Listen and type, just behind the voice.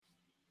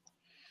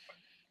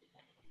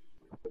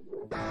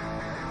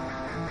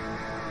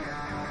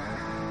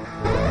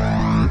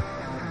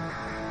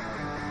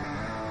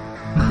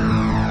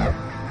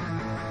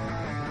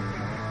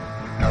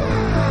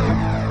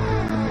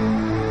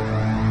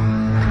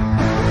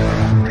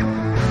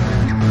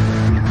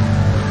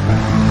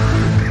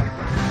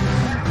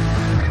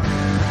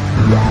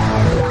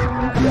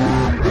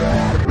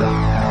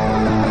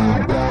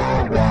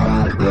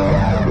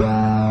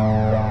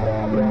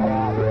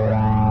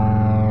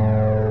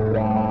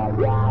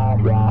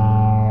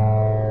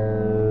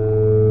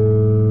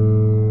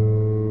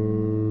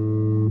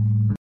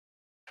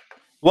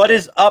What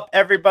is up,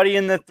 everybody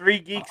in the Three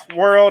Geeks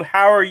world?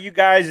 How are you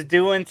guys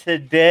doing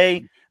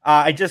today?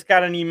 I just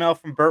got an email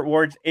from Burt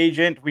Ward's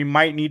agent. We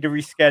might need to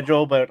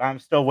reschedule, but I'm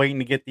still waiting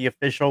to get the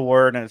official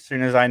word. And as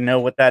soon as I know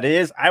what that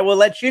is, I will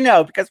let you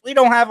know, because we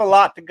don't have a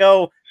lot to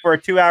go for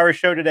a 2-hour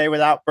show today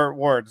without Burt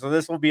Ward. So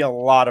this will be a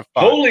lot of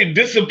fun. Holy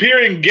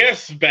disappearing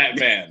guests,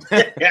 Batman.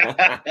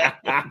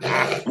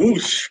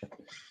 Whoosh.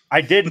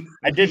 I did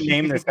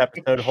name this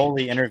episode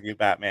Holy Interview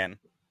Batman.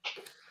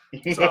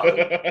 Jesus.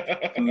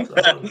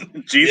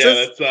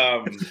 Yeah, that's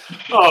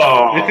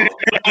Oh.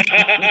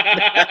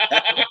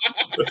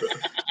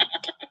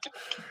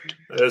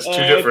 There's two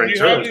different do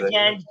you have terms. any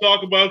time to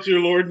talk about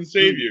your Lord and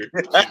Savior?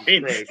 I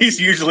mean,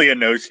 he's usually a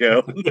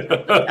no-show.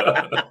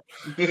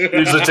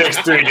 Usually takes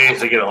 3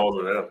 days to get a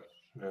hold of him.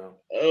 Yeah.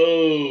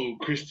 Oh,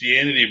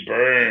 Christianity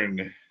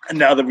burn.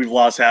 Now that we've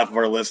lost half of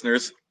our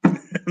listeners.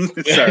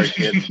 Sorry,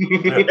 kid.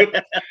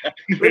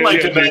 We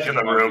might get back in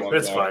the room.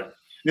 It's fine.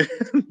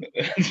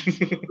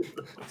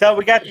 So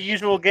we got the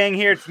usual gang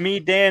here. It's me,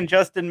 Dan,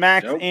 Justin,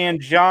 Max, and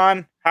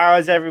John. How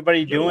is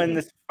everybody doing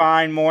this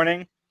fine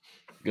morning?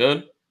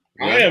 Good.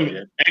 I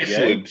am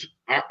excellent.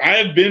 I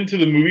have been to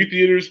the movie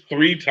theaters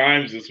 3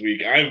 times this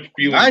week. I'm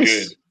feeling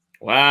good.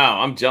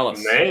 Wow, I'm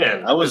jealous.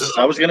 Man, I was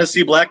going to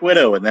see Black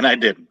Widow, and then I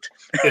didn't.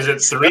 Is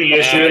it 3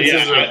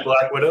 issues of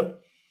Black Widow?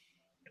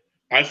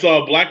 I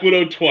saw Black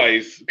Widow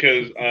twice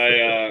because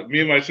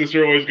me and my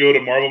sister always go to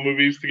Marvel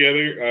movies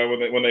together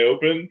when they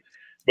open.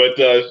 But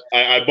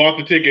I bought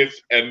the tickets,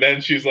 and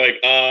then she's like,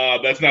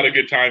 "That's not a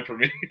good time for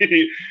me."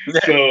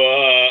 So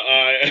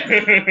I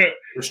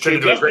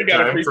definitely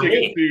got a free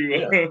ticket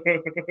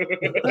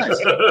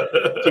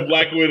to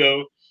Black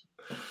Widow,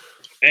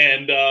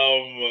 and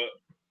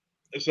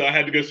so I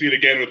had to go see it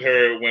again with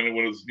her when it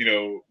was,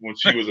 when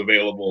she was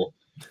available.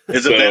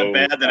 Is it that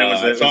bad that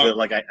was it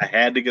like I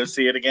had to go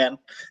see it again?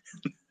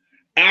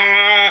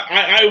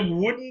 I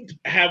wouldn't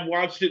have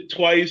watched it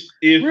twice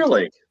if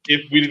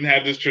we didn't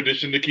have this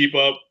tradition to keep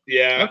up.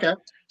 Yeah. Okay.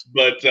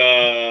 But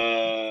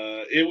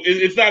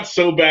it's not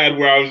so bad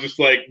where I was just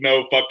like,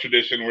 no, fuck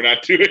tradition, we're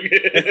not doing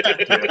it.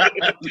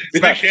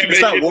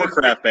 it's not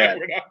Warcraft bad.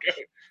 We're not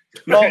going.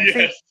 Well,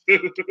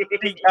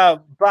 Yes.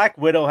 Black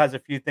Widow has a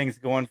few things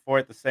going for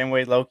it the same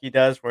way Loki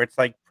does, where it's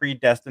like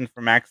predestined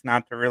for Max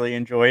not to really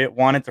enjoy it.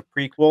 1, it's a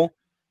prequel,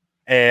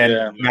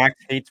 and Max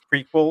hates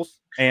prequels.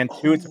 And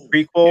 2, it's a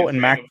prequel, and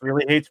Max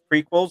really hates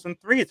prequels. And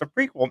 3, it's a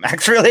prequel.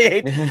 Max really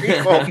hates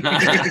prequels.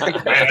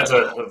 Man, that's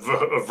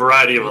a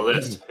variety of a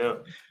list. Yeah.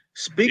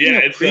 Speaking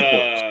of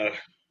prequels,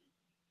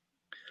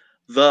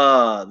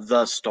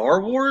 the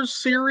Star Wars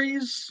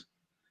series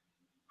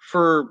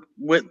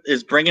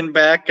is bringing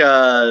back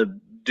a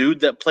dude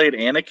that played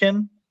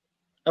Anakin,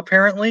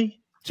 apparently.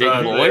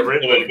 Jake Lloyd?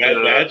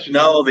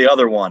 No, the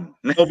other one.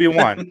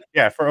 Obi-Wan.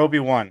 Yeah, for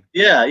Obi-Wan.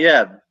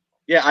 Yeah.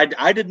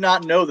 I did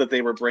not know that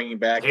they were bringing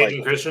back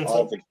Hayden Christensen?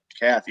 all the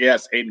cast.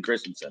 Yes, Hayden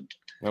Christensen.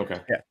 Okay.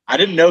 Yeah. I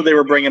didn't know they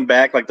were bringing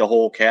back the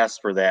whole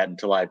cast for that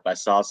until I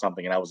saw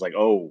something and I was like,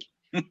 oh.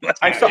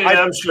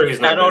 I'm sure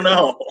he's not. I don't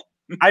know.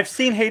 I've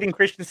seen Hayden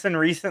Christensen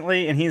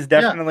recently, and he's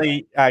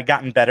definitely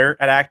gotten better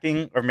at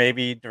acting, or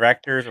maybe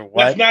directors or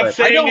what. That's not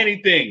saying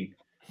anything.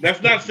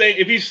 That's not saying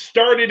if he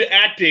started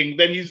acting,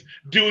 then he's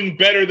doing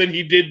better than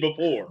he did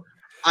before.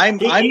 I'm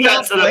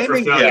not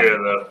blaming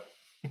him.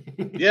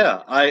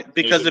 Yeah,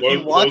 because if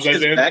you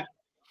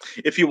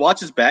watch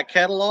his back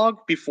catalog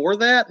before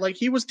that,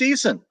 he was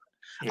decent.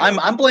 Yeah.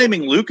 I'm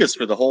blaming Lucas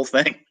for the whole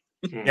thing.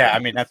 Yeah, I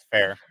mean that's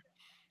fair.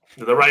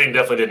 The writing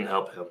definitely didn't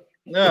help him.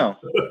 No.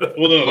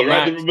 Well, no,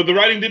 but the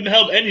writing didn't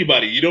help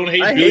anybody. You don't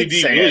hate Billy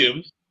D.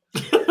 Williams.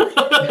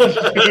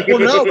 Well,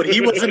 no, but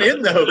he wasn't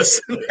in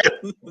those.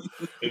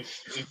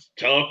 It's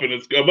tough and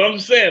it's good. But I'm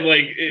just saying,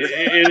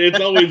 it's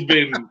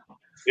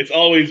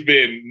always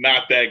been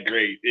not that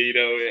great,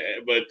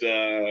 but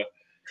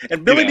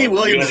and Billy D.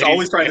 Williams is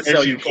always trying to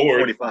sell you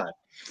 45.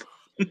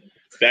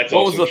 That's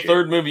what was the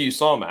third movie you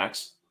saw,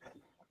 Max?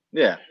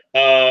 Yeah.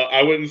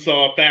 I went and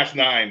saw Fast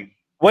 9.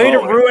 Way to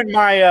ruin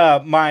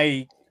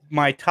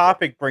my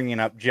topic bringing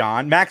up,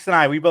 John. Max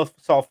and we both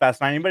saw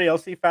Fast 9. Anybody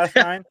else see Fast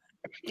 9?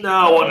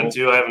 No, 1 and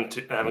 2. I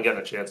haven't gotten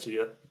a chance to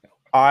yet.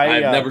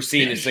 I've never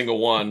seen a single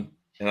one.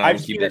 And I've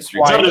keep seen it it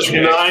straight. There's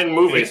 9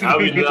 movies. How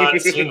have you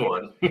not seen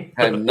one? I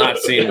have not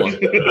seen one.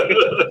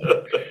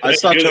 I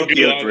saw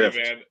Tokyo Drift.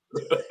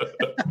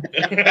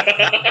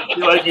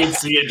 You like you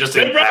see it just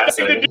in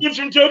passing. The dudes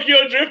from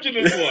Tokyo Drift in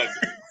this one.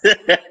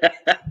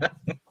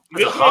 You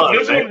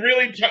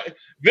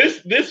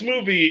This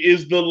movie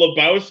is the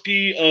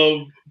Lebowski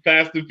of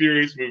Fast and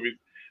Furious movies.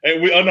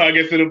 And I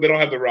guess they don't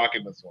have The Rock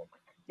in this one.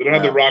 They don't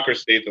have The Rock or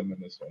Statham in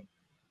this one.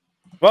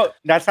 Well,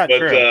 that's not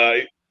true.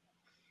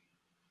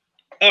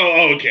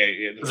 Okay.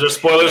 Yeah, is there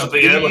spoilers at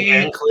the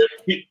end?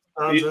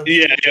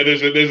 Yeah.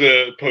 There's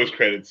a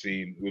post-credit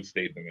scene with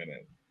Statham in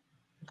it,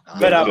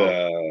 but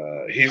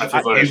he's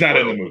not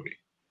in the movie.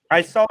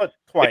 I saw it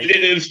twice.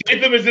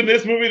 Statham is in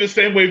this movie the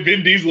same way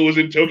Vin Diesel was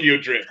in Tokyo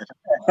Drift.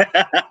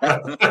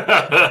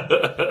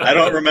 I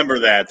don't remember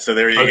that, so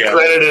there you go.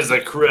 Credit is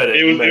a credit.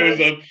 It was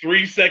a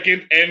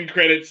 3-second end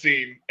credit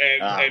scene,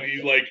 and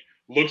he like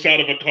looks out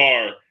of a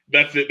car.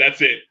 That's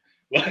it.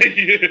 Like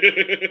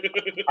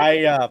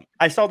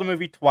I saw the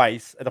movie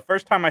twice. The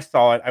first time I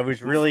saw it, I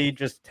was really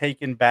just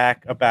taken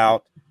back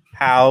about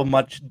how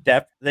much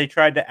depth they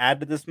tried to add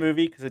to this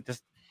movie because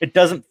it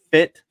doesn't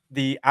fit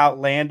the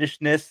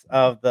outlandishness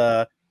of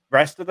the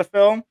rest of the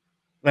film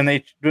when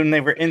they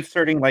were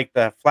inserting like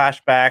the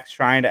flashbacks,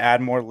 trying to add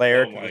more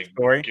layer to the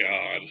story.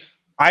 God,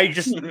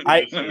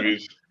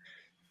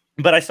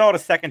 but I saw it a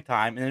second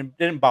time and it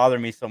didn't bother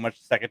me so much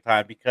the second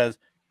time because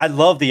I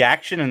love the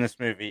action in this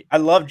movie. I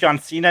love John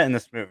Cena in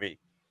this movie.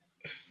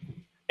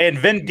 And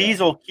Vin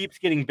Diesel keeps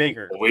getting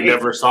bigger. We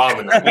never saw him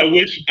in that. I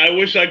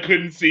wish I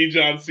couldn't see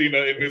John Cena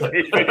in this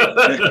movie.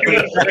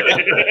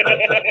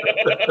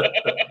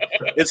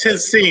 It's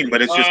his scene,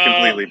 but it's just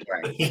completely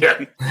blank.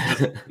 Yeah.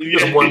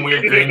 Just one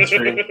weird green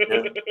screen.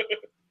 Yeah.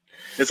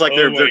 It's like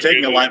they're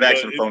taking a live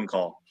action phone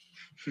call.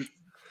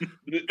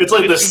 It's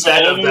like the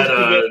set of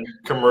that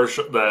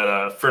commercial,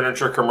 that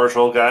furniture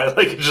commercial guy.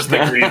 Like it's just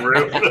the green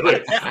room.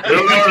 Like, I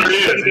don't know where he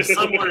is. He's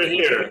somewhere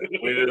here.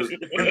 We just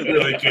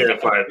really can't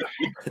find him.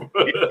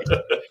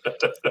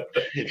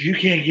 If you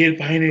can't get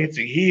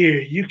financing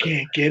here, you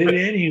can't get it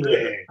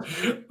anywhere.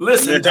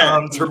 Listen,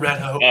 Tom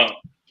Toretto.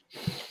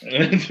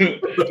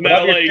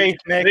 Now, like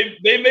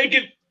they make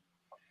it.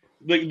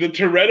 Like the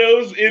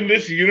Torettos in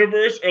this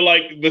universe are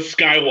like the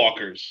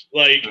Skywalkers.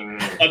 Like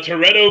a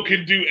Toretto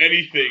can do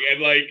anything, and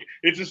like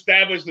it's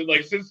established that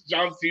like since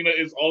John Cena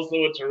is also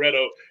a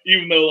Toretto,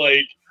 even though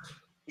like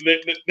is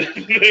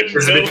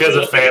it because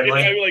of family?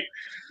 I mean, like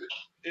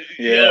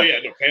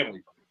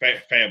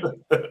family,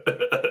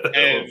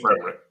 and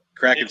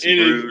cracking some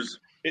brews.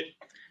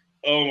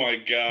 Oh my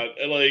god!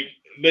 And like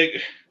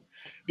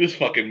this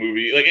fucking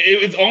movie, like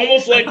it's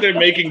almost like they're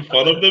making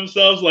fun of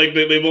themselves, like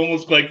they've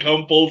almost like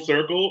come full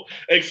circle,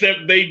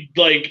 except they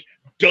like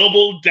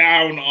double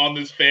down on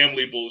this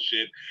family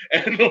bullshit,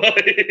 and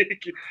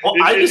like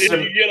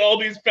you get all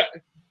these.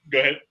 Go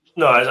ahead.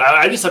 No,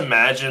 I just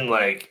imagine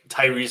like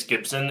Tyrese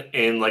Gibson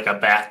in like a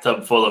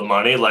bathtub full of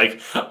money.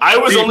 Like I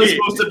was only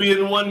supposed to be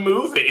in one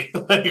movie.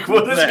 Like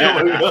what is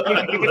going on?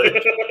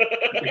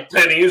 Like,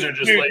 pennies are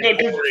just like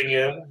pouring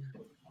in.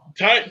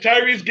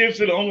 Tyrese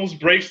Gibson almost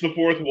breaks the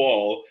fourth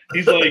wall.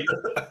 He's like,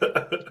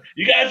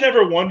 you guys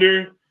ever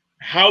wonder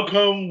how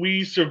come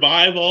we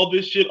survive all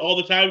this shit all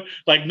the time?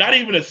 Like, not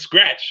even a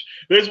scratch.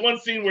 There's one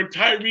scene where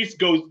Tyrese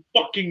goes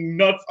fucking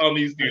nuts on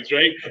these dudes,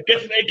 right?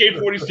 Gets an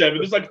AK-47.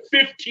 There's like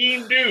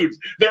 15 dudes.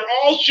 They're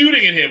all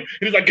shooting at him. And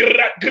he's like, and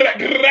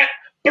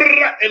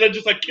it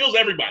just like kills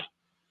everybody.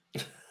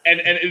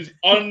 And is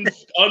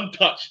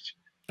untouched.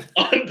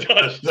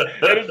 Untouched, and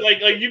it's like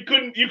you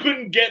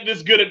couldn't get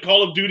this good at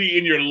Call of Duty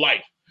in your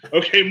life,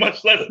 okay?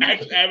 Much less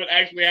have it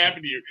actually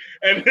happen to you.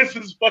 And this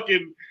is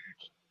fucking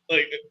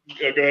like,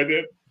 go ahead,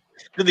 Dan.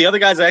 Did the other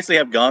guys actually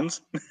have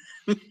guns?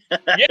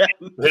 Yeah,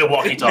 they had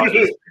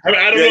walkie-talkies. I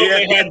don't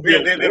know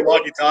if they had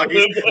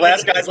walkie-talkies.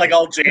 Last guy's like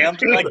all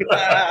jammed, like.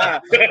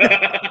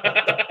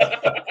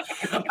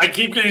 I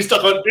keep getting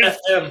stuck on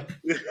FM.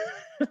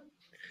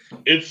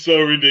 It's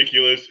so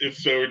ridiculous.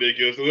 It's so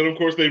ridiculous. And then, of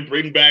course, they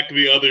bring back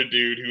the other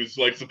dude who's,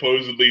 like,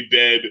 supposedly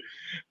dead.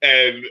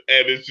 And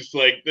it's just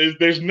like,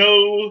 there's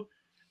no...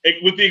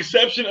 With the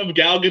exception of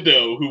Gal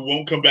Gadot, who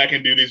won't come back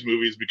and do these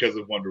movies because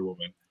of Wonder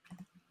Woman,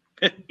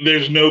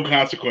 there's no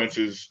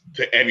consequences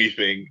to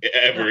anything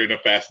ever in a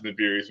Fast and the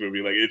Furious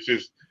movie. Like, it's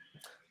just...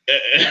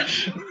 I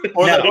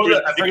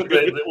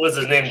forget was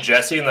his name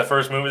Jesse in the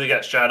first movie that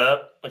got shot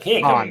up? Like, he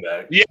ain't coming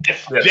back.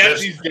 Yes,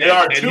 Jesse's dead. There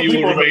are two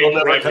people that will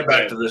never come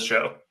back to this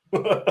show.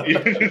 Oh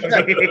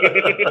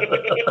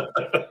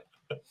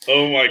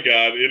my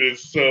god, it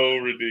is so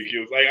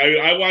ridiculous.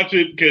 I watch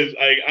it because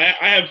I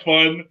have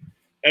fun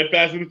at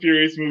Fast and the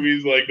Furious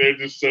movies. Like they're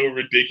just so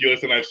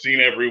ridiculous, and I've seen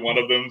every one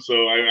of them,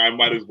 so I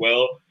might as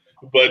well.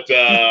 But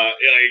like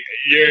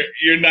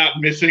you're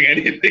not missing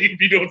anything if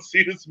you don't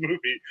see this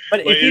movie. But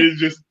it is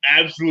just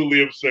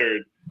absolutely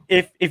absurd.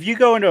 If you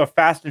go into a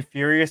Fast and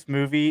Furious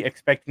movie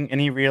expecting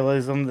any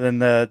realism, then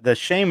the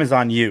shame is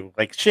on you.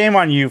 Like shame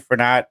on you for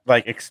not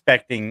like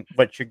expecting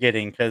what you're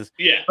getting.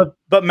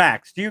 But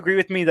Max, do you agree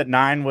with me that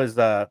 9 was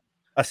a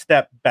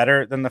step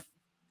better than the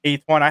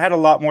 8th one? I had a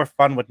lot more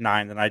fun with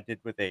 9 than I did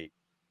with 8.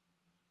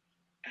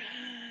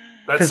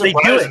 That's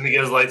surprising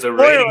because like the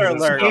ratings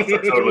and stuff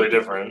are totally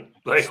different.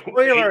 Like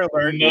spoiler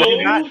alert, they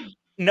do not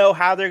know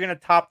how they're going to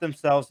top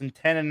themselves in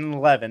 10 and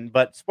 11.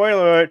 But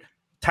spoiler alert,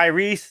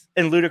 Tyrese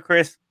and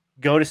Ludacris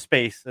go to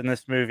space in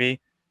this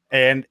movie,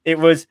 and it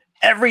was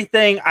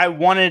everything I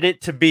wanted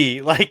it to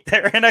be. Like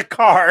they're in a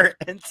car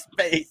in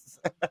space.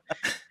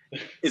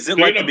 Is it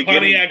like the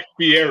beginning? Pontiac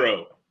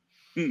Fiero?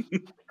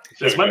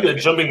 This might be a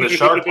jumping the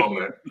shark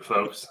moment,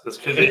 folks. This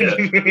could be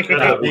it. They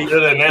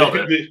nailed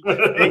it.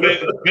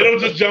 They don't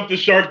just jump the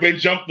shark; they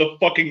jump the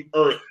fucking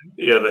earth.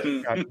 Yeah,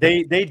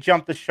 they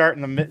jump the shark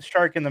in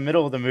the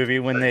middle of the movie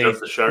when they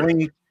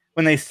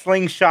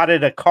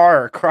slingshotted a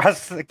car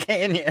across the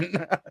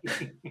canyon.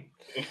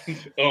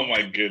 Oh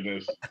my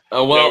goodness!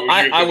 Well,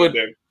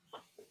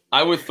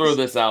 I would throw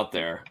this out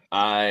there.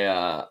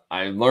 I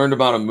learned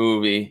about a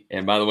movie,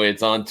 and by the way,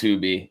 it's on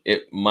Tubi.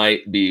 It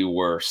might be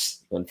worse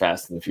than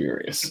Fast and the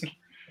Furious.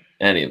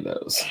 Any of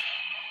those.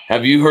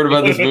 Have you heard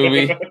about this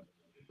movie?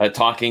 A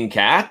Talking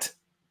Cat?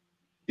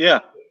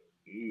 Yeah.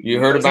 You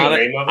heard about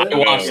it? I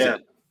watched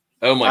it.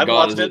 Oh my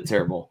God, is it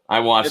terrible?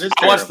 I watched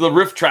the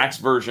Riff Tracks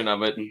version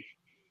of it,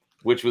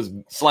 which was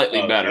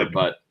slightly better,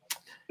 but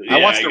I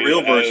watched the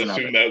real version of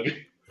it.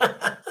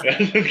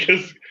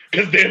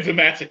 Because Dan's a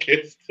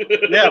masochist.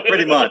 Yeah,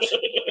 pretty much.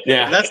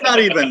 Yeah. That's not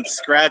even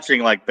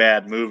scratching like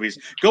bad movies.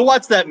 Go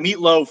watch that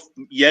Meatloaf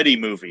Yeti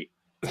movie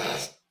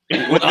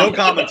with no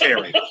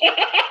commentary.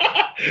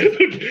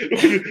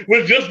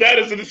 With just that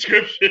as a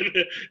description,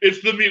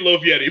 it's the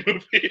Meatloaf Yeti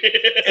movie.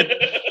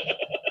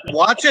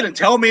 Watch it and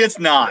tell me it's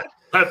not.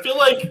 I feel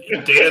like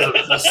Dan is a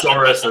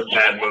thesaurus of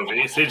bad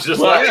movies. He's just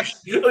like a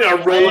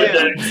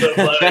Rolodex of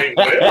like,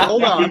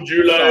 hold on. Would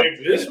you like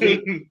this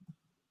one?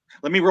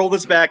 Let me roll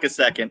this back a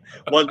second.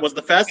 Was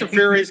the Fast and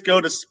Furious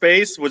go to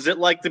space? Was it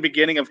like the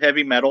beginning of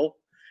Heavy Metal?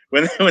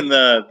 When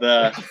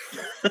the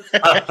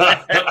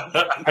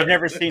I've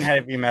never seen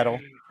Heavy Metal.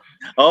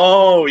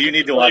 Oh, you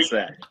need to watch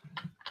that.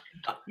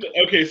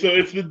 Okay, so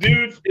it's the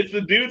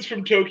dudes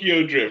from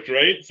Tokyo Drift,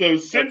 right? So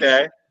since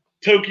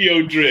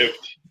Tokyo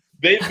Drift,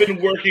 they've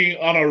been working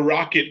on a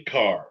rocket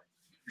car,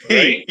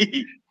 right?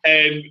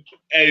 and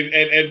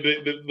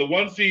the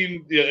one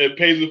scene it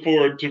pays it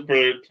forward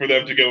for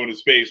them to go into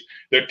space.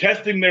 They're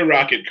testing their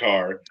rocket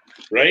car,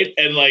 right?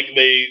 And like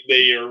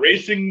they are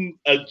racing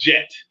a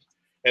jet,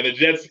 and the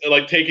jet's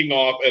like taking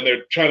off, and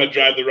they're trying to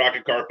drive the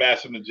rocket car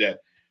faster than the jet.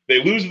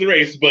 They lose the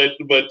race, but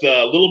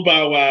Little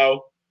Bow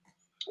Wow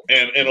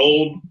and an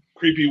old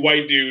creepy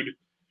white dude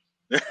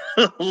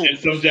and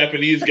some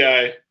Japanese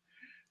guy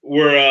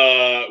were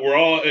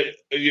all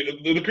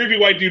the creepy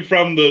white dude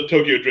from the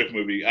Tokyo Drift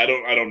movie. I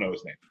don't know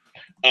his name.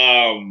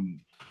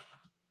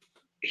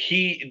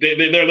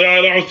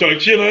 They're all starting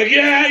shit like,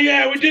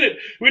 yeah, we did it.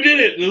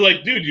 They're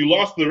like, dude, you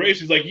lost the race.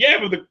 He's like, yeah,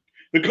 but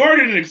the car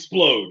didn't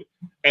explode.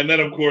 And then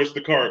of course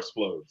the car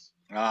explodes.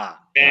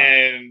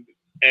 And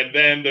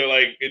then they're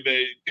like,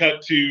 they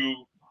cut to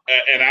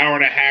an hour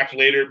and a half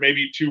later,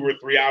 maybe 2 or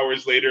 3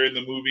 hours later in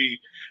the movie.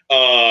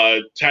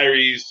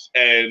 Tyrese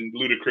and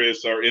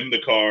Ludacris are in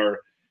the car,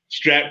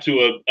 strapped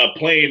to a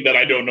plane that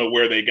I don't know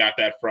where they got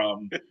that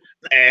from.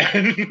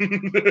 And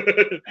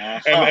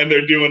and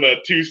they're doing a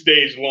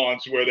 2-stage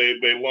launch where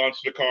they launch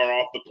the car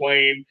off the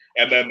plane,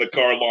 and then the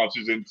car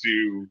launches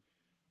into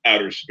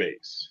outer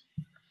space.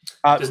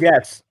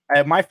 Yes,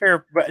 my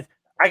favorite. But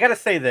I gotta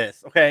say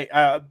this, okay?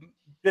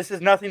 This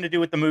has nothing to do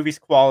with the movie's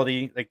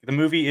quality. Like the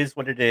movie is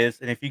what it is,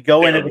 and if you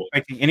go in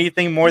expecting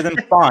anything more than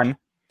fun,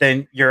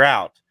 then you're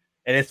out.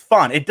 And it's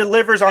fun. It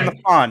delivers on the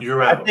fun.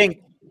 You're out.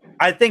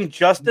 I think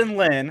Justin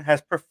Lin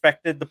has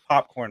perfected the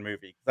popcorn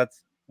movie.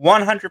 That's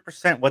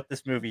 100% what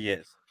this movie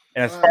is.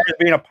 And as far as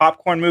being a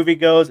popcorn movie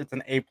goes, it's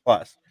an A+.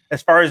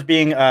 As far as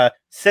being a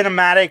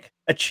cinematic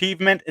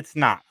achievement, it's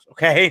not.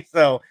 Okay,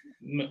 so.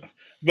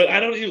 But I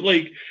don't even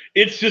like.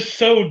 It's just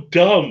so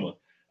dumb.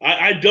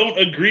 I don't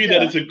agree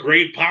that it's a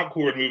great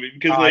popcorn movie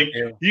because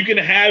you can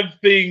have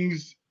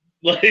things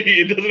like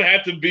it doesn't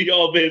have to be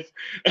all this.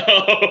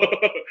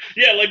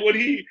 Yeah, like when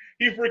he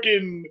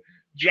freaking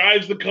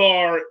drives the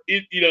car,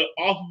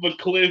 off of a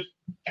cliff,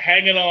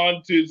 hanging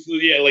on to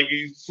like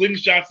he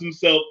slingshots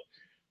himself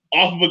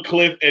off of a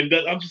cliff, and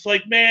I'm just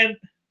like, man,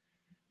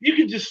 you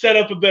can just set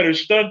up a better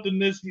stunt than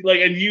this,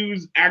 like, and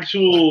use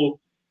actual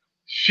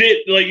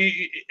shit. Like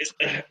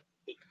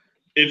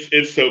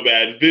it's so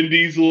bad. Vin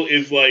Diesel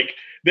is like.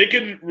 They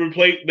could have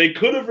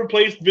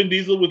replaced Vin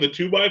Diesel with a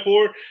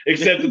 2x4,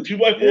 except the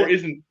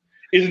 2x4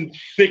 isn't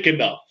thick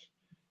enough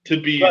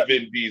to be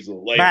Vin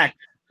Diesel. Like, Mac,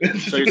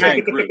 so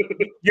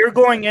you're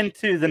going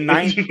into the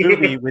 9th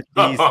movie with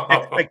these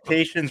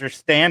expectations or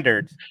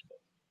standards.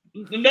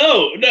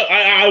 No,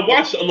 I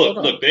watched.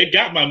 Look, they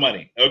got my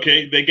money.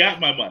 Okay, they got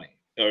my money.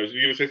 Or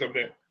you gonna say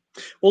something?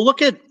 Well,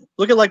 look at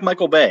like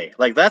Michael Bay.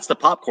 Like that's the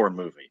popcorn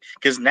movie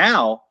because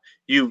now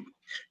you're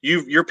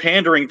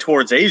pandering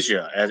towards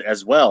Asia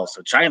as well,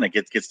 so China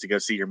gets to go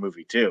see your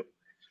movie too.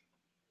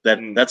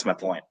 That's my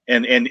point.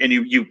 And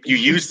you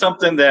use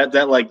something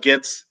that like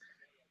gets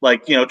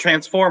like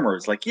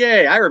Transformers. Like,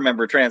 yay, I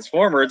remember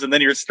Transformers, and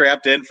then you're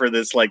strapped in for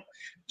this like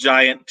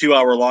giant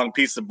 2-hour-long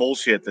piece of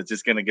bullshit that's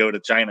just gonna go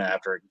to China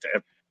after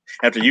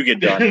you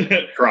get done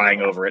crying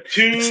over it.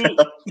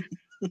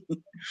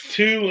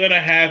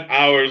 2.5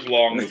 hours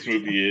long this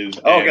movie is.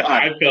 Oh God.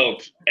 I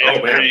felt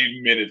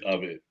every minute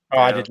of it. Oh,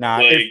 I did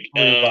not. Like, it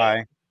flew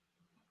by.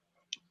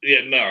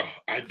 Yeah, no,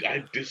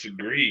 I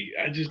disagree.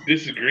 I just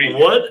disagree.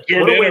 What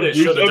a way to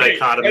show the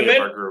dichotomy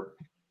of our group.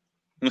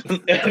 and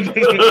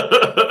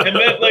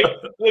then, like,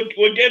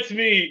 what gets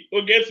me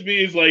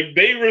is like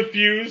they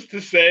refuse to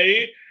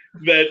say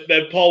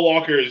that Paul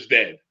Walker is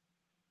dead.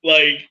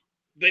 Like,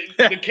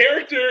 the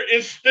character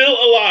is still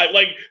alive.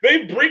 Like,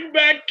 they bring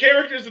back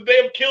characters that they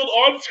have killed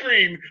on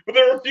screen, but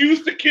they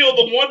refuse to kill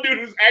the one dude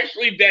who's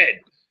actually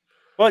dead.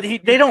 Well, they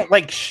don't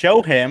like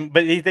show him,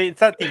 but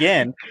it's at the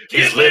end.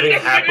 He's living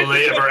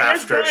happily ever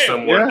after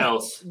somewhere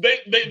else. They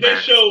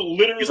show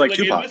literally like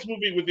in this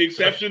movie, with the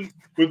exception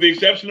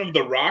of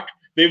The Rock,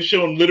 they've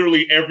shown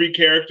literally every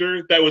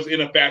character that was in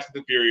a Fast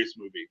and the Furious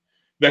movie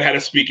that had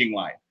a speaking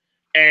line,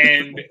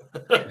 and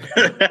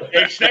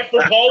except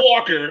for Paul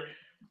Walker,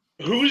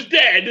 who's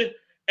dead.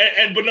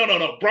 But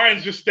no,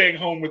 Brian's just staying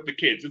home with the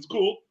kids. It's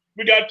cool.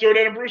 We got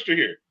Jordana Brewster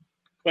here.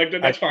 Like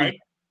that's fine.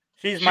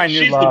 She's my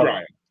new love.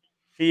 Brian.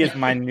 She is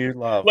my new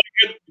love.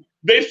 Like,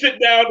 they sit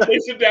down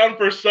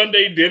for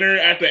Sunday dinner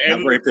at the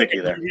end of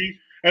the movie,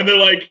 and they're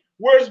like,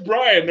 "Where's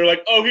Brian?" They're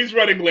like, "Oh, he's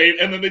running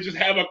late." And then they just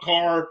have a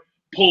car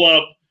pull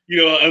up,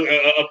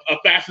 a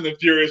Fast and the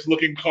Furious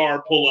looking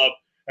car pull up,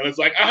 and it's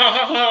like,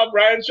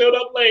 Brian showed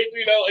up late.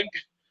 Like,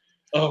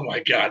 oh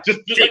my god, just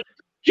like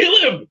kill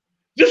him,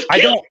 just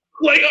kill him.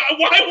 Like,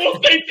 why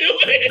won't they do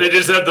it? They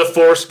just have the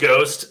Force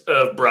ghost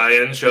of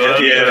Brian show up.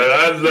 Yeah.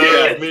 I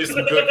love me some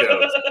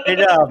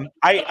cookouts.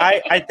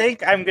 I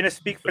think I'm going to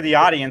speak for the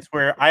audience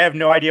where I have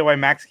no idea why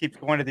Max keeps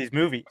going to these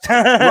movies.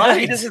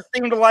 Right. He doesn't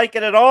seem to like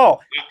it at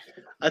all.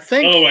 I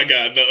think. Oh my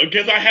god, no!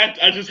 Because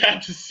I just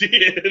have to see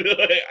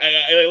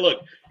it.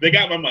 Look, they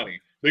got my money.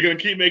 They're going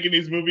to keep making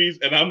these movies,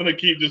 and I'm going to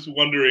keep just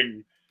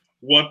wondering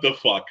what the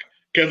fuck.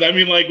 Because I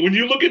mean, like, when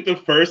you look at the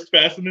first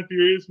Fast and the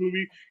Furious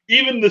movie,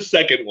 even the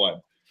second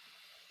one.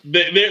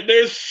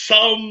 There's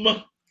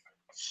some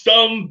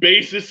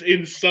basis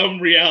in some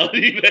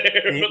reality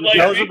there. But like,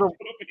 those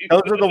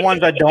are the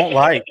ones I don't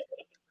like.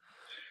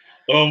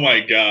 Oh my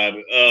god!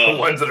 The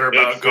ones that are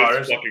about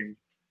cars. The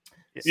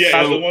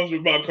ones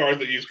about cars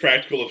that use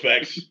practical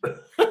effects.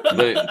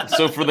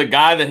 So for the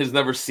guy that has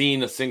never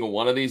seen a single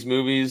one of these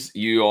movies,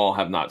 you all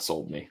have not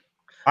sold me.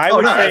 I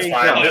would say,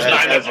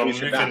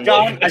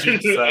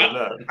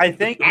 I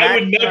think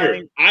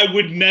I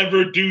would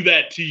never do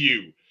that to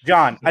you.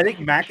 John, I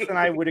think Max and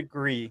I would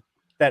agree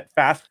that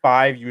Fast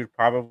 5 you would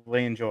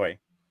probably enjoy.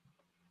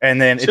 And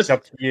then it's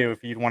up to you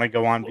if you'd want to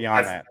go on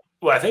beyond that.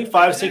 Well, I think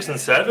 5, 6, and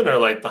 7 are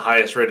like the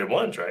highest rated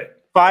ones, right?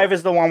 5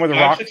 is the one where the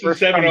Rock 6 and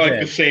 7 are like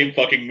the same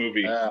fucking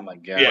movie. Oh my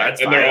god! Yeah,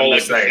 and they're all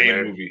like the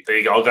same movie.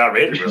 They all got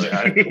rated really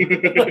high.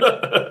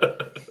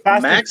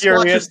 Max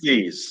watches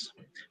these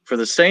for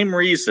the same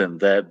reason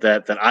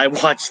that I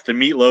watched the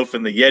Meatloaf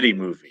and the Yeti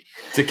movie.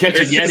 To catch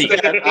a Yeti.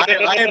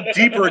 I am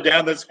deeper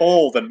down this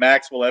hole than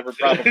Max will ever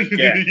probably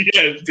get.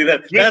 Yes. See,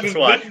 that's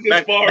why.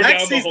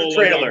 Max sees the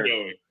trailer.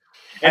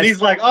 And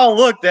he's like, oh,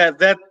 look,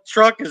 that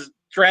truck is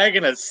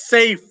dragging a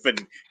safe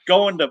and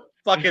going to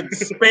fucking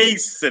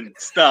space and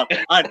stuff.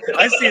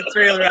 I see a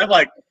trailer. I'm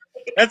like,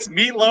 that's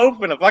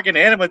Meatloaf and a fucking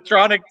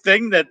animatronic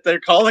thing that they're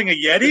calling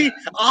a Yeti?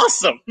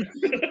 Awesome.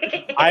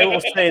 I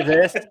will say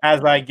this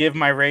as I give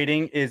my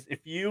rating is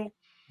if you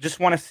just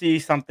want to see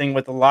something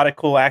with a lot of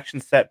cool action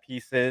set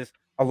pieces,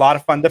 a lot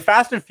of fun. The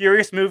Fast and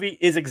Furious movie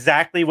is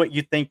exactly what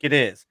you think it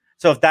is.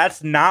 So if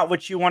that's not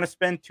what you want to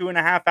spend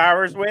 2.5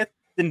 hours with,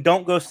 then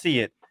don't go see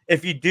it.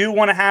 If you do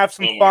want to have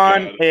some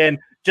fun and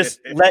just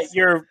let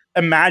your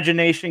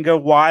imagination go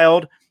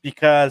wild,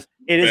 because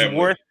it is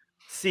worth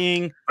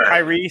seeing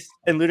Tyrese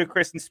and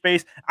Ludacris in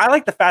space. I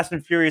like the Fast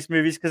and Furious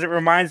movies because it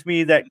reminds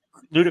me that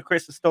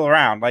Ludacris is still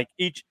around. Like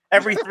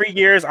every 3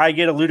 years, I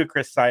get a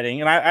Ludacris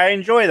sighting, and I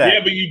enjoy that.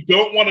 Yeah, but you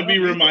don't want to be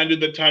reminded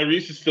that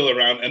Tyrese is still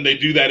around, and they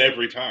do that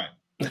every time.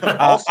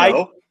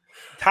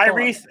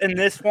 Tyrese in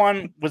this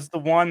one was the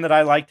one that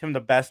I liked him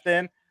the best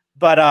in,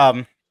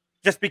 but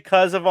just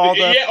because of all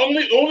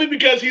the only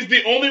because he's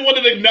the only one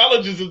that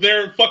acknowledges that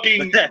they're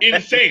fucking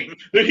insane.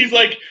 That he's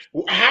like,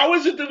 how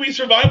is it that we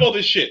survive all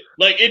this shit?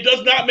 Like, it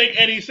does not make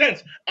any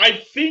sense.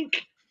 I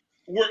think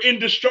we're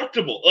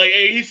indestructible. Like,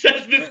 he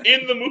says this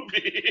in the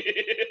movie.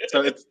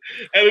 So it's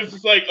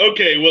just like,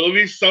 okay, well, at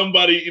least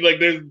somebody, like,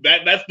 there's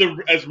that's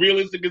as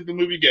realistic as the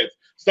movie gets.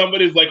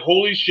 Somebody's like,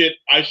 holy shit,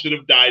 I should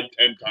have died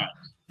 10 times.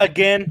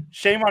 Again,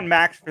 shame on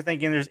Max for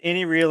thinking there's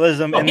any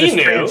realism in this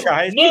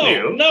franchise.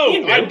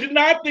 No, I did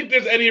not think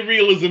there's any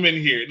realism in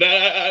here.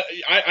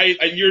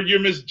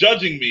 You're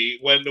misjudging me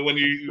when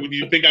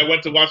you think I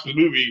went to watch the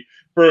movie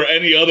for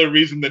any other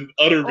reason than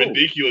utter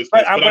ridiculousness.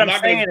 But I'm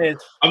not going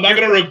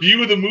to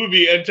review the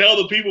movie and tell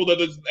the people that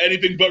it's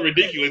anything but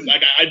ridiculous.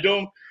 Like, I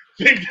don't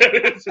think that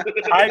it's.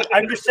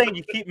 I'm just saying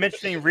you keep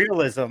mentioning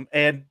realism,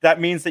 and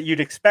that means that you'd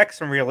expect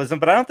some realism.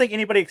 But I don't think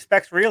anybody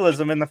expects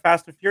realism in the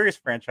Fast and Furious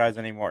franchise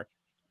anymore.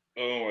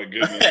 Oh my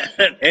goodness!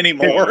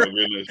 Anymore. Oh my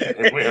goodness.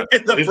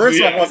 The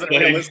first one wasn't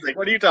realistic.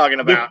 What are you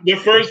talking about? The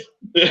first,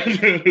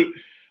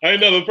 I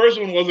know the first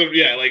one wasn't.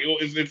 Yeah, like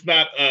it's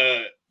not.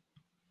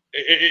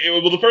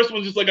 well, the first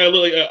one's just like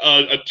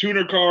a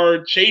tuner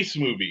car chase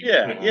movie.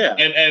 Yeah.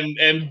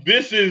 And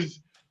this is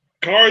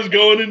cars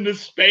going into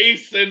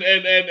space and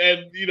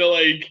you know,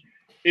 like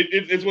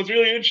it's what's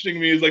really interesting to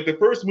me is like the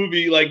first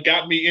movie like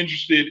got me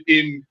interested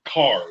in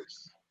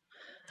cars.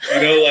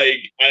 You know, like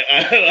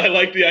I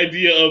like the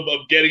idea of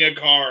getting a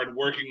car and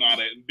working on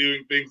it and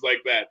doing things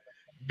like that.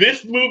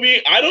 This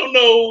movie, I don't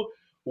know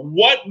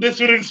what this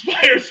would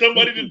inspire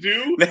somebody to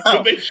do,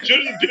 but they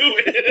shouldn't do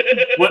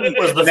it. What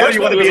was the first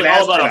one? It was like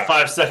all about a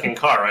 5-second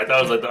car, right?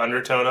 That was like the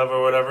undertone of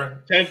or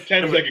whatever.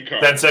 10-second car.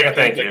 10 second.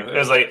 Thank you. It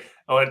was like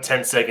I went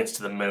 10 seconds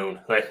to the moon.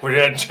 Like we're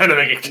trying to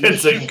make a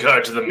 10-second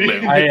car to the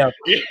moon. I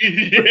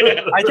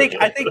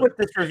think what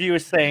this review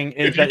is saying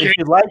is that if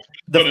you like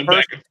the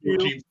first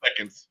 14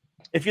 seconds.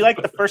 If you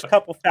like the first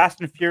couple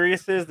Fast and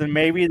Furiouses, then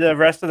maybe the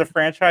rest of the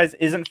franchise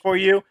isn't for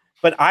you.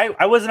 But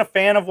I wasn't a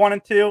fan of 1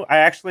 and 2. I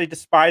actually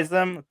despised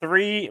them.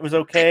 3, it was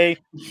okay.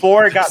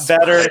 4, it got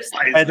better.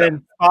 And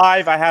then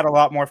 5, I had a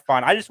lot more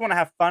fun. I just want to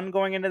have fun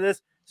going into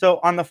this. So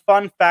on the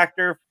fun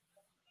factor,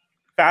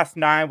 Fast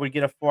 9 would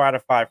get a 4 out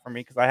of 5 for me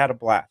because I had a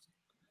blast.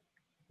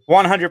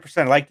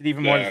 100%. Liked it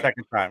even more the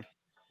second time.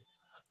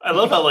 I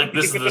love how like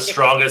this is the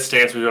strongest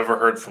stance we've ever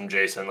heard from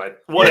Jason. Like,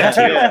 what a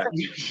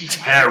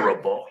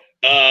terrible.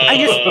 I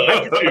just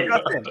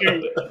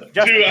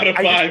 2 out of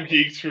 5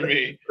 geeks for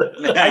me.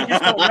 I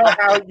just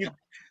don't know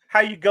how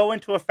you go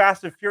into a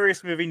Fast and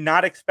Furious movie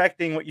not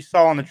expecting what you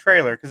saw in the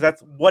trailer because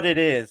that's what it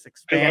is.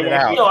 Expanded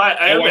out. No,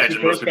 I watched imagine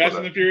the first Fast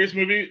and the Furious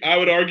movie. I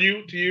would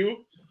argue to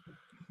you,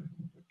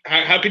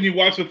 how can you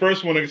watch the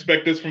first one and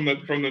expect this from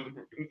any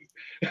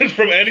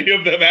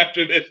of them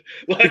after this?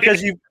 Like,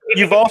 because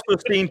you've also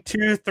seen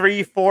 2,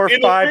 3, 4,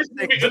 5,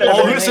 6, 7,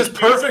 oh, this is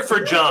perfect for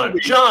John.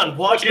 John,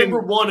 watch number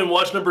 1 and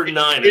watch number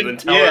 9, and then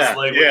tell us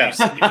like what you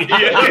see.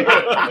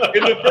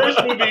 In the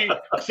first movie,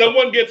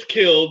 someone gets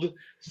killed.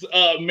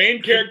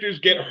 Main characters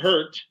get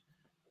hurt.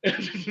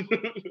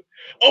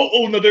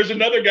 oh no, there's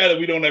another guy that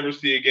we don't ever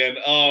see again.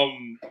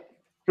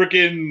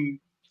 Freaking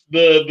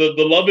the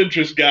love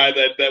interest guy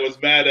that was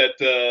mad at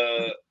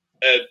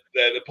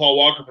Paul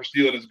Walker for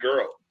stealing his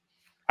girl.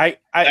 That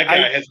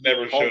guy has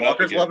never Paul shown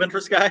Walker's up again. love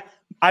interest guy.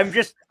 I'm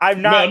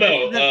not.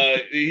 No.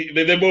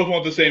 They both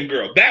want the same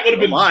girl. That would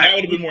have been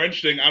more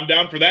interesting. I'm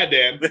down for that,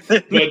 Dan.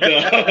 But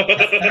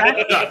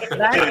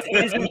Max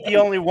isn't the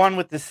only one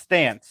with this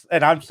stance,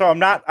 and I'm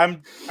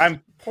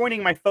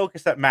pointing my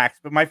focus at Max,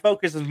 but my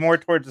focus is more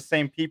towards the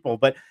same people.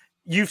 But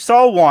you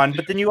saw 1,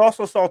 but then you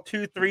also saw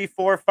 2, 3,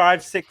 4,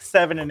 5, 6,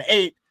 7, and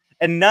 8.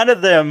 And none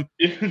of them.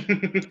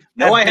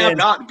 No, I have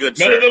not. Good.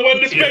 None of them went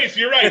into space.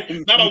 You're right.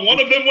 Not a one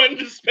of them went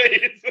into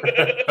space.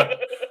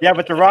 Yeah,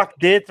 but The Rock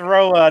did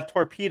throw a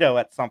torpedo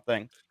at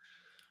something.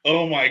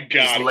 Oh my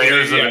God!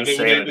 Layers of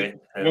insanity.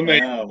 When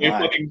they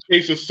fucking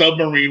chase a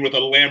submarine with a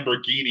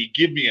Lamborghini,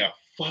 give me a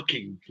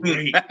fucking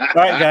break. All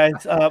right,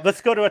 guys.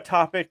 Let's go to a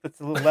topic that's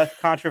a little less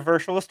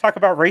controversial. Let's talk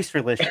about race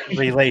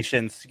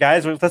relations,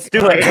 guys. Let's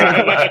do it.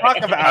 Let's talk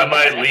about. I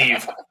might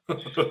leave.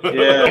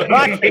 Yeah.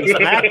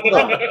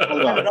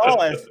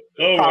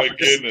 Oh my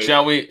goodness.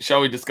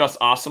 Shall we discuss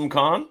Awesome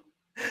Con?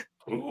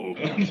 Ooh.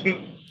 It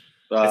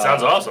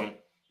sounds awesome.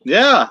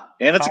 Yeah,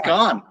 and it's a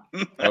con.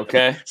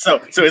 Okay.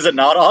 So is it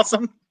not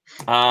awesome?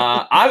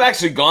 I've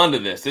actually gone to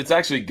this. It's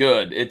actually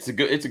good.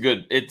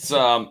 It's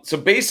so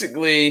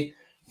basically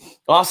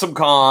Awesome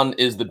Con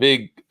is the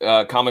big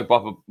comic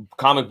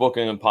book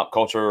and pop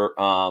culture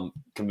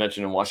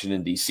convention in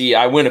Washington D.C.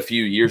 I went a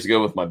few years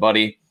ago with my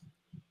buddy.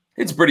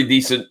 It's a pretty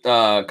decent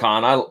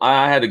con.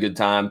 I had a good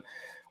time.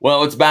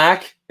 Well, it's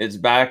back. It's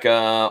back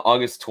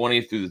August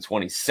 20th through the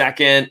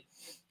 22nd,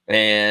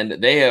 and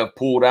they have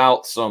pulled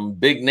out some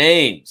big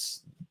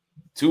names,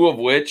 2 of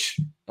which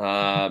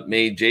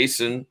made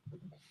Jason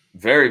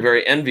very,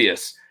 very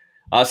envious.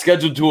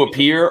 Scheduled to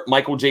appear,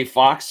 Michael J.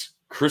 Fox,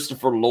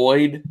 Christopher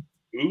Lloyd,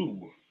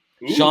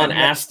 Sean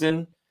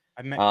Astin,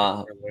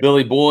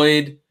 Billy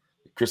Boyd,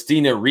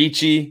 Christina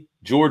Ricci,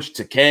 George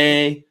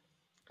Takei,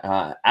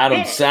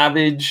 Adam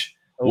Savage,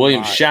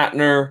 William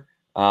Shatner,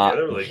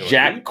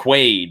 Jack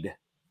Quaid.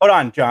 Hold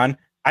on, John.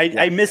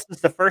 I missed this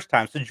the first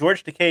time. So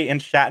George Takei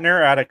and Shatner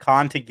are at a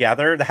con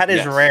together. That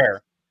is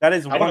rare. That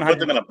is. I want to put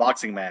them in a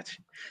boxing match.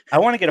 I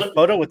want to get a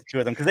photo with the 2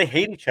 of them because they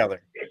hate each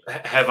other.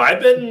 Have I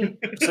been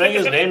saying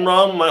his name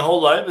wrong my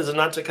whole life? Is it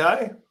not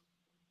Takei?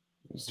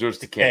 It's George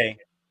Takei.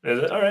 Is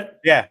it? All right.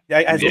 Yeah,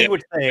 as he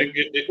would say,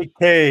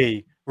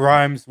 Takei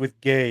rhymes with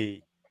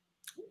gay.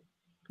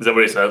 Is that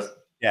what he says?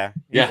 Yeah.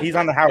 He's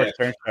on the Howard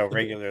Stern show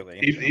regularly.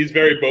 He's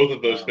very both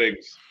of those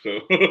things. So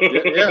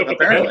yeah,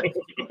 apparently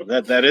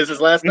that is his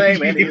last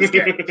name, and he is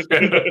gay.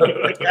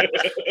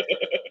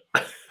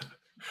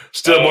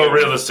 Still more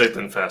realistic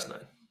than Fast 9.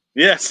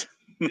 Yes.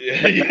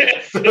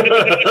 Yes. Star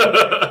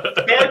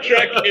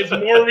Trek is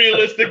more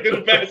realistic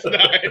than Fast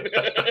 9.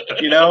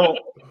 You know,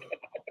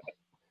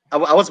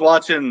 I was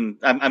watching.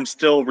 I'm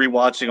still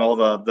rewatching all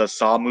the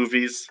Saw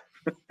movies,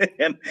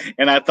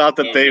 and I thought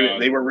that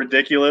they were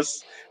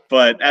ridiculous.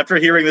 But after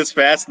hearing this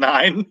Fast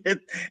 9,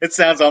 it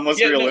sounds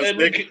almost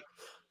realistic.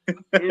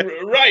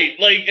 Right,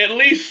 like at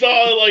least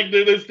Saw, like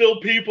there's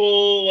still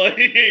people like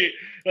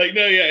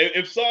no, yeah.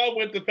 If Saw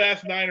went the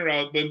Fast 9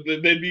 route, then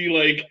they'd be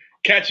like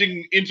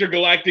catching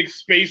intergalactic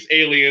space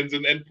aliens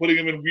and putting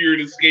them in weird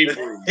escape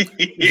rooms.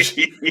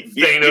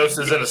 Thanos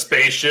is in a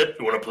spaceship.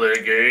 You want to play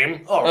a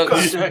game? Oh,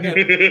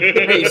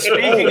 hey,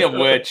 speaking of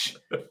which,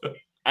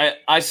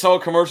 I saw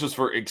commercials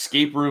for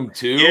Escape Room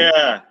 2.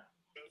 Yeah.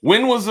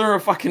 When was there a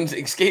fucking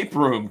escape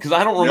room? Because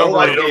I don't remember.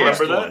 I don't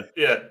remember that.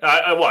 Yeah,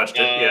 I watched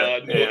it. Yeah,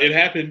 it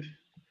happened.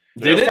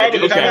 Did it? Probably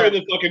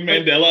the fucking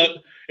Mandela.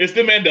 It's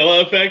the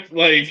Mandela effect.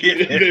 Like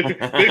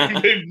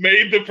they've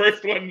made the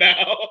first one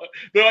now.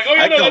 They're like, oh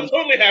yeah, that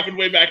totally happened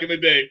way back in the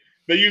day.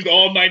 They used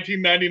all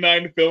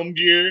 1999 film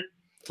gear.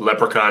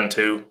 Leprechaun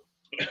 2.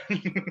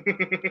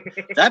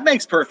 That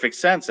makes perfect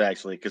sense,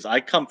 actually, because I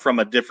come from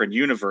a different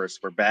universe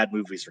where bad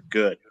movies are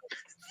good.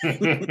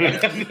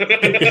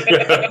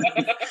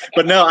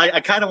 But no,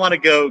 I kind of want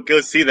to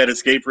go see that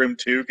Escape Room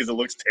 2 because it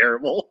looks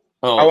terrible.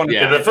 Oh,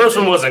 yeah. The first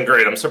one wasn't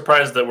great. I'm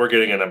surprised that we're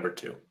getting a number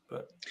 2.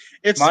 But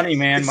it's money,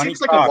 man. It money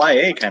seems like a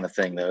YA kind of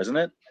thing, though, isn't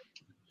it?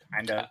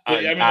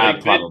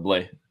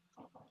 Probably.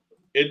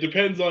 It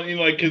depends on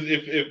because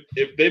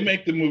if they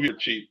make the movie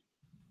cheap,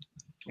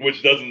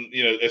 which doesn't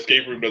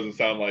Escape Room doesn't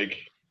sound like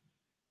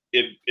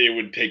it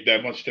would take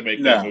that much to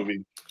make that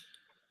movie.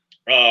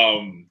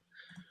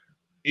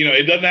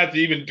 It doesn't have to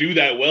even do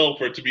that well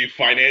for it to be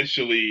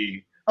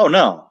financially. Oh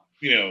no.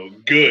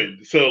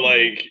 Good. So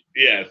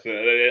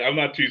I'm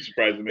not too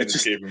surprised they made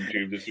Escape Room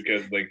 2 just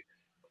because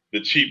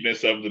the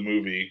cheapness of the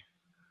movie.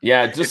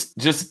 Yeah, just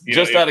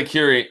out of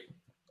curiosity.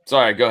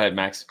 Sorry, go ahead,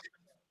 Max.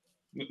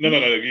 No.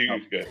 You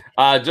go.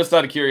 Just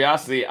out of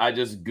curiosity, I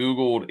just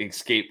Googled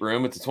Escape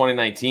Room. It's a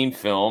 2019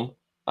 film.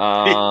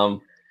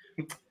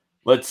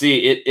 Let's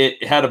see.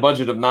 It had a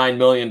budget of $9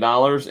 million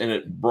and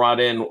it brought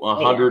in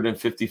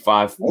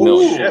 $155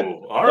 million. Shit.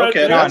 All right,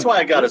 okay, that's why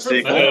I got a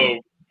sequel.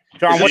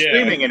 John, what's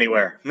streaming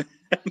anywhere?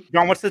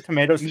 John, what's the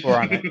tomato score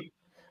on it?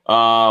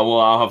 Well,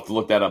 I'll have to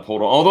look that up.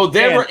 Hold on. Although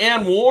Deborah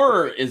Ann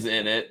Wool is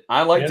in it.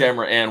 I like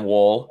Deborah Ann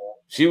Wool.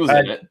 She was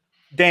in it.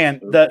 Dan,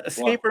 the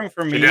Escape Room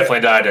for me. She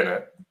definitely died in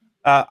it.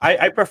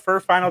 I prefer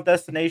Final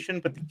Destination,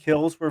 but the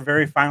kills were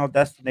very Final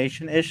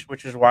Destination-ish,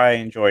 which is why I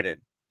enjoyed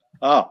it.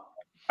 Oh.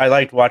 I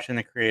liked watching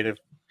the creative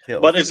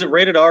kills. But is it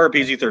rated R or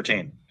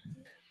PG-13?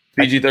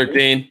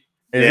 PG-13.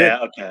 Yeah,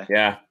 okay.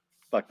 Yeah.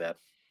 Fuck that.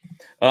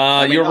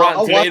 Your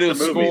Rotten Tomatoes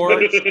score.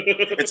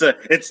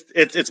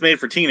 It's made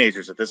for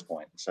teenagers at this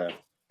point. So,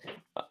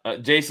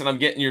 Jason, I'm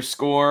getting your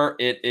score.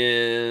 It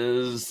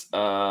is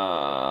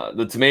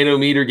the tomato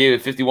meter gave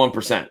it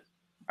 51%.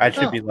 It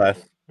should be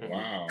less.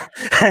 Wow.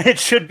 It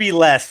should be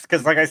less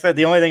because, like I said,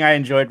 the only thing I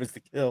enjoyed was the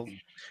kills.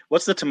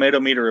 What's the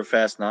tomato meter of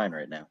Fast 9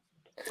 right now?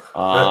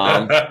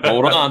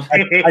 Hold on.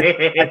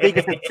 I think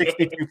it's at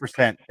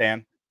 62%,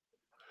 Dan.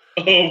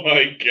 Oh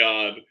my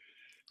god.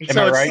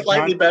 So it's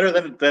slightly better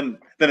than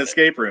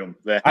Escape Room.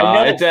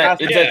 It's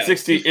at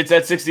 60. It's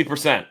at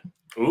 60%.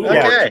 Ooh,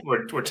 okay.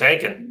 We're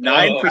tanking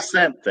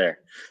 9% there.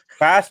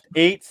 Fast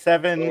 8,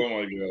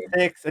 7,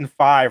 6, and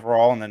 5 were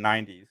all in the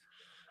 90s.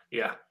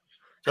 Yeah.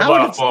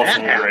 How did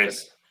that happen?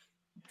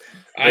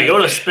 They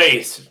go to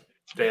space,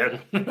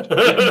 Dan. No.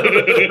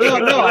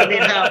 I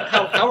mean,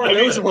 how are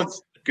those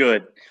ones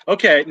good?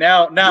 Okay,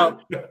 now,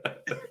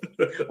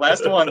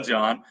 last one,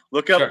 John.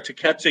 Look up To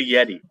Catch a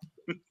Yeti.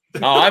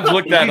 Oh, I've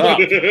looked that up.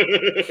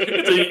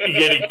 It's a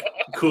Yeti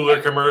cooler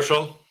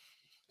commercial.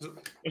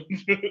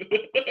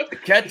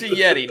 Catch a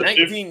Yeti,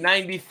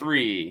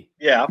 1993.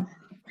 Yeah.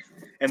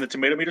 And the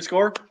tomato meter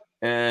score?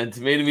 And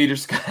tomato meter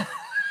score.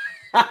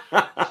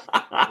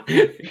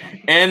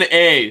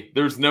 NA.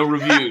 There's no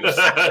reviews.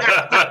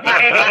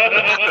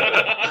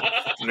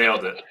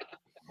 Nailed it.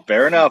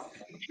 Fair enough.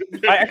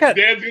 Dan's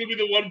gonna be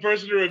the one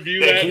person to review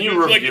that. Can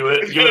you review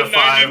it? Give it a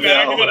 5,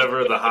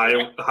 whatever the high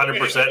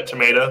 100%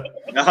 tomato.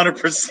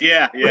 100%,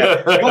 yeah.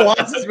 Go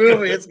watch this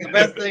movie. It's the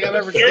best thing I've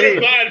ever seen.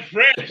 Certified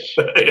fresh.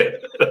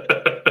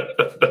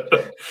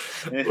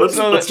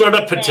 Let's start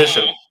a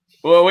petition.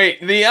 Well,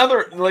 wait. The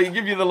other,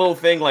 give you the little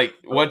thing,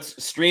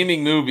 what's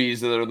streaming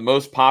movies that are the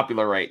most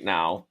popular right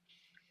now.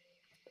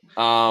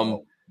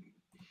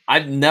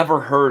 I've never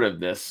heard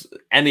of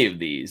any of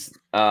these.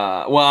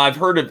 Well, I've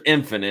heard of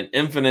Infinite.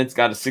 Infinite's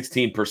got a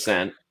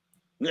 16%.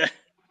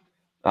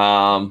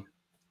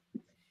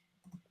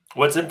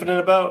 What's Infinite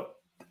about?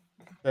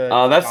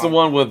 That's the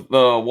one with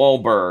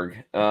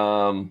Wahlberg.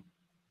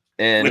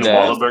 And Which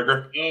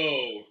Wahlberger?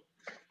 Oh.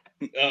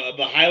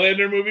 The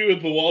Highlander movie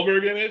with the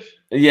Wahlberg in it?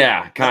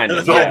 Yeah, kind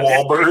of. The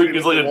Wahlberg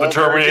is like the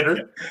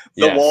Terminator.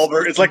 The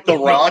Wahlberg. It's like The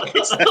Rock.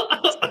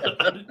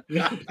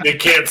 They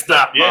can't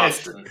stop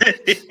Boston.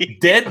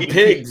 Dead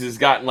Pigs has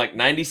gotten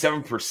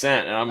 97%,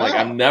 and I'm like,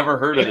 I've never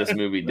heard of this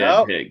movie,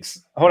 Dead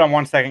Pigs. Hold on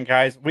one second,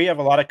 guys. We have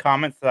a lot of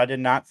comments that I did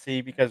not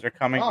see because they're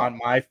coming on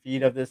my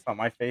feed of this on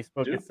my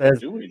Facebook. It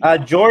says,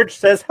 George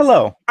says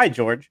hello. Hi,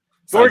 George.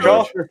 George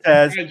also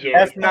says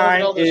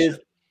F9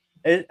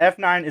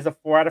 is a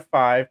 4 out of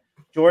 5.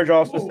 George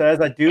also says,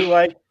 I do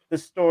like the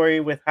story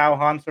with how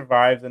Han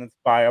survives and it's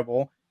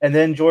viable. And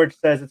then George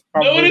says it's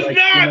probably no, it is like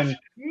not. Human...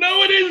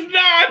 No, it is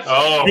not.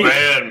 Oh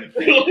man,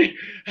 like,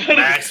 how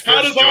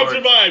does Han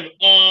survive?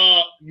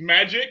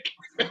 Magic.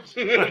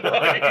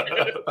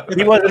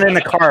 He wasn't in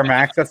the car,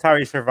 Max. That's how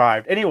he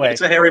survived. Anyway,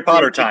 it's a Harry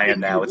Potter tie-in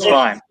now. It's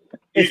fine.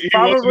 It's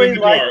probably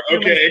like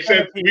okay,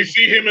 except we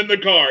see him in the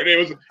car. It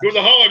was a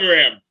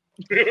hologram.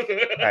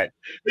 Right.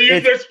 They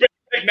used their space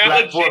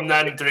technology. Platform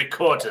 9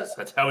 3/4.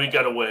 That's how he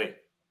got away.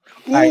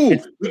 Ooh,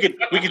 we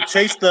could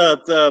chase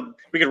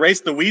we could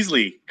race the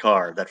Weasley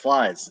car that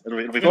flies. It'll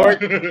be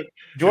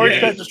George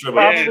says it's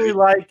probably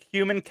like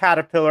human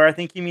caterpillar. I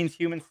think he means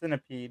human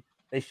centipede.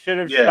 They should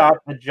have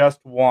stopped at just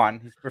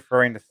one. He's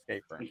preferring the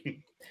escape room.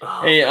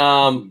 Hey,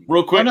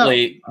 real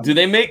quickly, do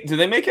they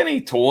make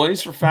any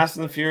toys for Fast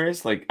and the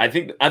Furious? Like, I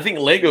think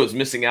Lego's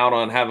missing out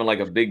on having like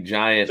a big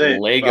giant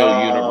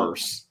Lego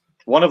universe.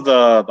 One of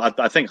the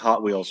I think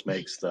Hot Wheels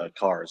makes the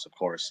cars, of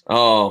course.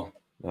 Oh,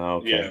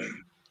 okay. Yeah.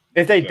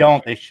 If they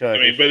don't, they should. I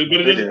mean, but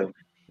it do.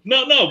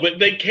 No, but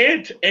they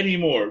can't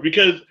anymore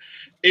because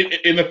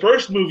in the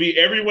first movie,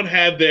 everyone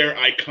had their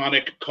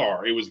iconic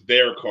car. It was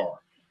their car.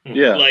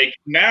 Yeah. Like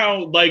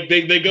now, like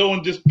they go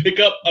and just pick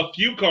up a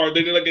few cars.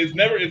 They're like, there's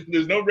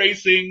no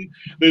racing,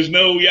 there's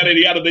no yada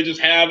yada. They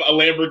just have a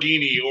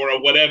Lamborghini or a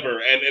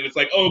whatever, and it's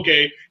like,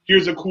 okay,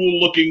 here's a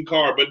cool looking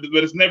car, but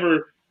it's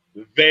never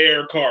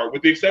their car,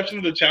 with the exception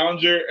of the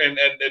Challenger and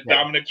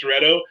Dominic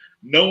Toretto.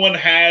 No one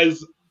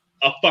has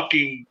a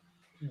fucking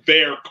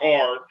their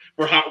car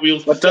for Hot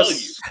Wheels to sell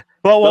you.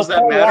 Well, does that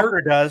Paul matter?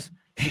 Walker does.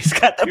 He's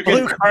got the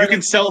blue car. You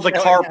can sell the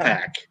car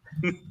pack.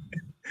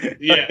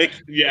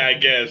 Yeah, I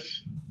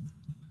guess.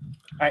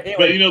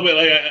 Anyway. But but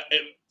like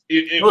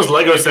those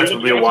Lego sets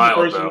would be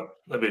wild, though.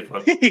 That'd be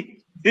fun.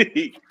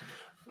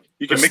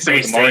 You can mix it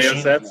with the Mario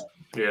sets.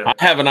 Yeah,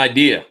 I have an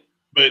idea.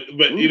 But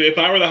if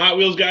I were the Hot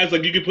Wheels guys,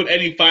 like you could put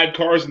any 5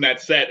 cars in that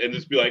set and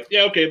just be like,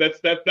 yeah, okay, that's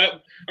that.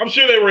 I'm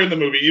sure they were in the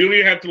movie. You don't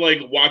even have to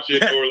like watch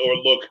it or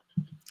look.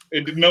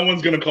 No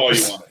one's gonna call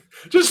you on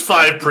it. Just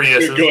 5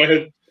 Priuses. Go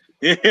ahead.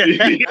 Yeah,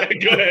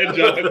 go ahead,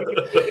 John.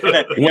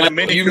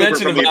 You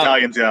mentioned about the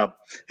Italian Job.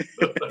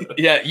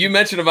 Yeah, you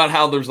mentioned about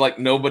how there's like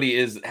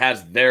nobody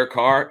has their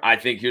car. I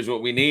think here's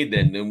what we need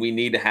then. And we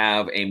need to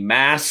have a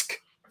Mask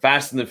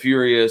Fast and the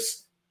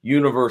Furious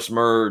universe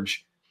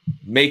merge.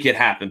 Make it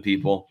happen,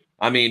 people.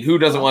 I mean, who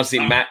doesn't want to see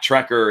Matt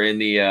Trekker in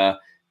the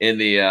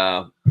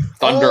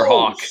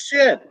Thunderhawk? Oh,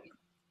 shit.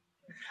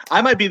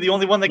 I might be the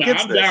only one that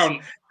gets this. Down.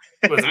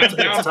 I'm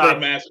down for a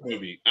Mask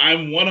movie.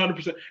 I'm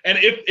 100%. And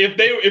if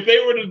they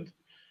were to,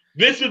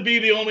 this would be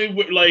the only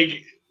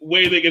way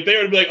if they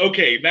were to be like,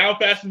 okay, now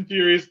Fast and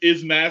Furious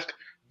is Mask,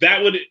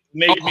 that would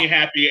make me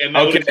happy, and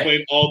that would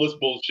explain all this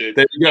bullshit.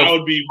 I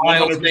would be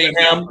 100%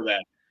 down for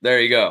that. There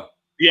you go.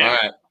 Yeah. All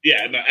right.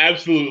 Yeah, no,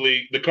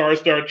 absolutely. The cars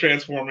start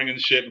transforming and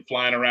shit and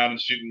flying around and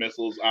shooting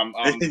missiles. I'm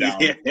down.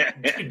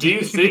 Do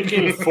you think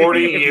in 40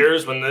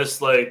 years, when this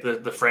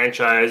the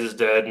franchise is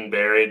dead and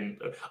buried,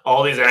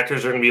 all these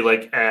actors are gonna be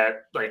like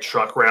at like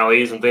truck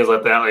rallies and things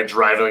like that, like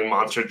driving like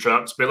monster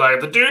trucks, be like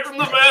the dude from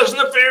the Fast and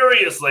the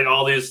Furious, like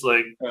all these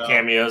like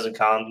cameos and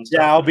cons and stuff?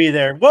 Yeah, I'll be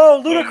there.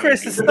 Whoa,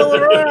 Ludacris is still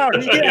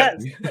around.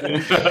 Yes.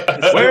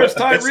 Where's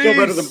Tyrese? It's still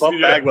better than Buff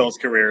Bagwell's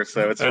career,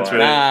 so it's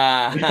fine.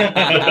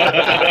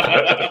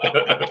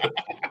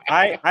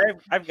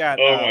 I've got.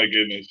 Oh my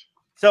goodness!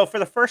 So for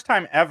the first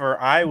time ever,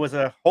 I was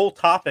a whole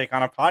topic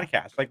on a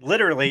podcast. Like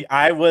literally,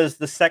 I was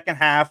the second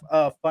half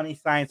of Funny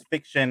Science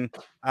Fiction.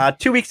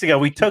 2 weeks ago,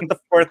 we took the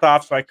 4th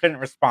off, so I couldn't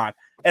respond.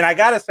 And I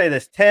gotta say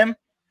this, Tim.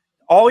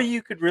 All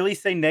you could really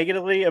say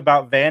negatively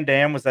about Van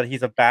Damme was that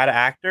he's a bad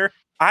actor.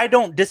 I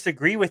don't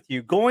disagree with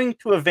you. Going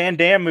to a Van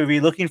Damme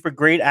movie looking for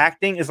great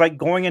acting is like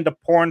going into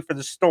porn for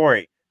the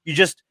story.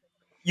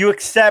 You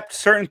accept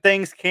certain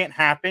things can't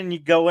happen. You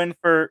go in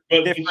for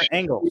different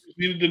angles.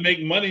 Needed to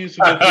make money.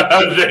 So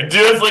they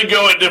definitely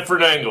go at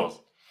different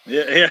angles.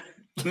 Yeah.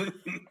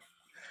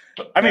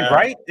 I mean,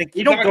 right? Like,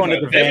 you don't go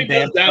into the Van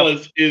Damme.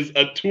 Dallas is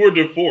a tour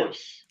de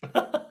force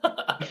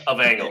of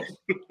angles.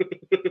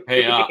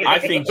 Hey, I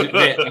think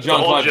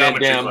Jean-Claude Van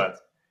Damme.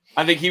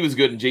 I think he was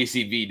good in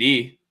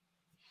JCVD.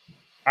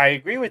 I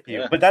agree with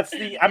you, but that's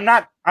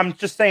I'm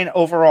just saying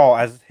overall,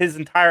 as his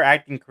entire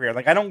acting career.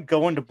 Like, I don't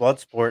go into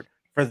Bloodsport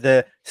for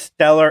the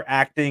stellar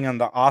acting and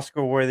the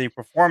Oscar-worthy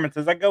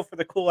performances. I go for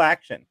the cool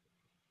action,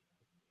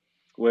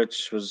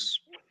 which was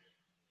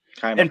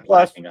kind of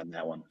lacking on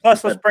that one.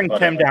 Plus, let's bring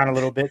Tim down a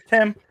little bit.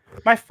 Tim,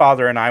 my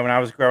father and I, when I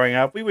was growing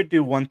up, we would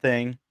do one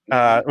thing,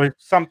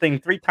 something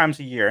 3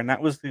 times a year, and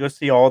that was to go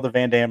see all the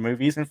Van Damme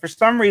movies. And for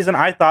some reason,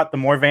 I thought the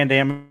more Van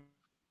Damme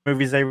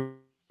movies they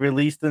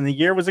released in the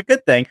year was a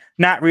good thing,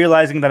 not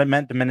realizing that it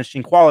meant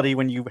diminishing quality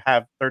when you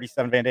have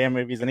 37 Van Damme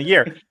movies in a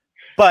year.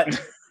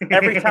 But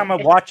every time I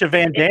watch a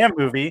Van Damme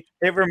movie,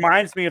 it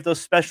reminds me of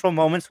those special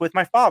moments with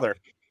my father.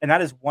 And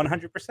that is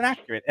 100%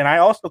 accurate. And I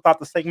also thought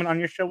the segment on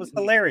your show was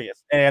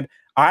hilarious. And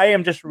I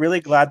am just really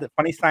glad that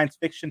Funny Science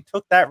Fiction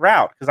took that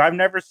route, because I've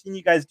never seen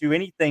you guys do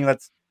anything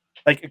that's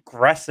like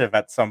aggressive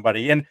at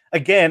somebody. And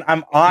again,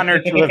 I'm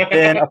honored to have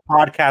been a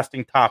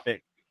podcasting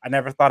topic. I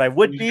never thought I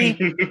would be.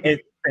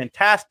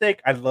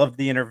 fantastic. I love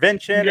the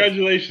intervention.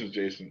 Congratulations,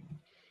 Jason.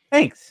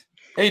 Thanks.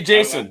 Hey,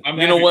 Jason. I'm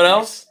you know what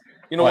else?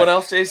 You know what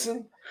else,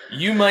 Jason?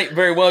 You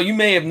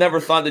may have never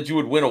thought that you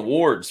would win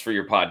awards for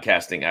your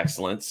podcasting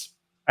excellence.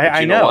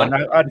 I know. And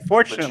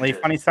unfortunately,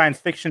 Funny Science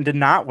Fiction did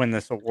not win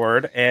this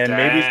award, and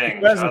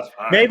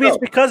maybe it's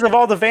because of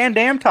all the Van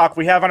Damme talk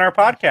we have on our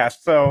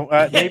podcast. So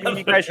maybe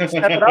you guys should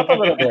step it up a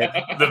little bit.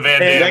 The Van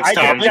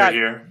Damme talk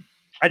here.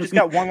 I just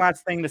got one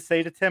last thing to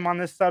say to Tim on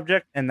this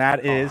subject, and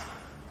that is,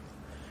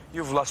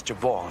 you've lost your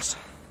balls.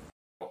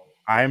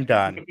 I am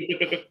done.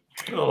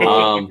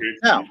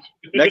 Now,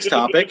 next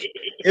topic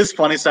is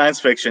Funny Science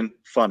Fiction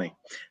funny.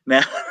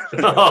 Now,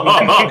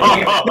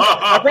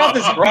 I brought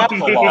this graph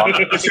along.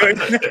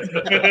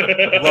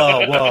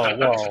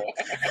 Whoa.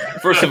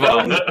 First of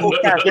all,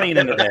 caffeine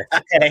into this.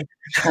 Okay.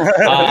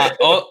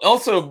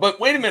 Also, but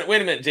wait a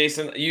minute,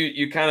 Jason.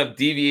 You kind of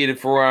deviated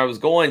from where I was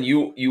going.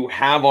 You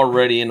have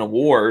already an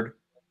award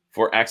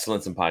for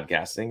excellence in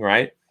podcasting,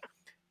 right?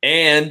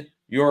 And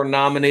you're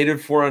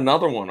nominated for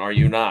another one, are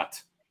you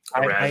not?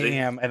 I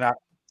am, and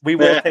we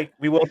will take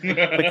a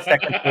quick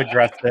second to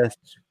address this.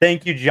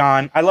 Thank you,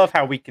 John. I love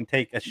how we can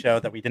take a show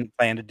that we didn't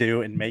plan to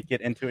do and make it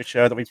into a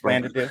show that we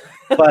planned to do.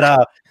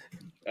 But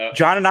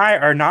John and I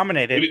are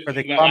nominated for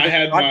the Columbus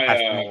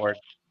Podcasting Award.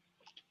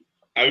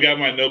 I've got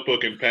my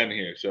notebook and pen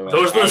here. So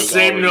those are the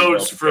same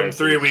notes from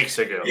 3 weeks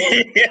ago.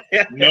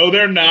 No,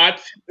 they're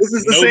not. This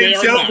is the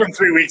same show from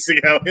 3 weeks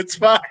ago. It's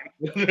fine.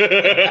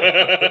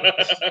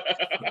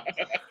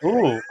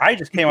 Ooh, I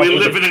just came up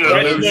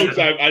with notes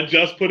I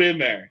just put in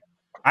there.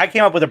 I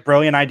came up with a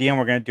brilliant idea, and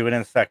we're going to do it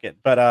in a second.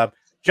 But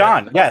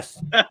John, yes,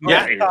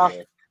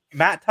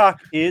 Matt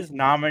Talk is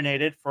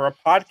nominated for a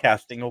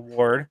podcasting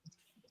award.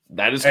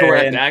 That is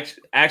correct.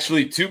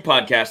 Actually, 2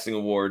 podcasting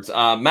awards.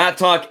 Matt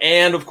Talk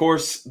and, of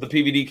course, the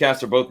PVD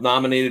Cast are both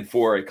nominated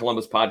for a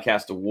Columbus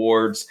Podcast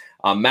Awards.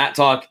 Matt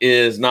Talk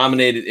is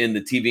nominated in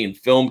the TV and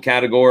film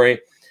category.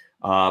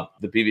 The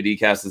PVD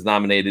Cast is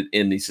nominated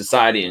in the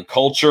Society and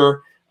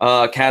Culture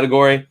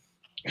category.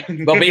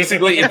 But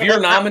basically, if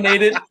you're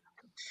nominated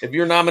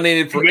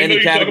for any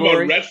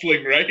category,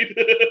 wrestling, right?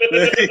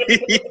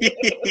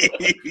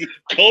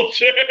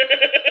 Culture.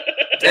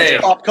 Hey,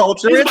 pop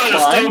culture. He's about to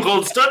Stone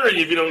Cold Stunner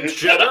if you don't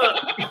shut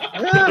up.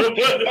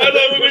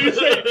 When you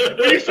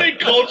say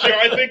culture,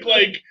 I think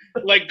like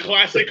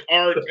classic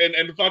art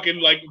and fucking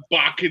like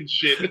Bach and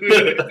shit.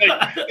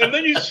 And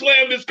then you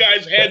slam this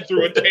guy's head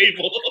through a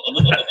table.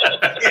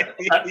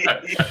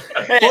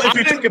 If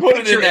you took a put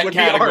it in that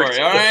category,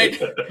 all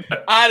right?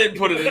 I didn't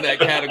put it in that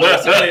category.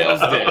 Somebody else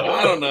did.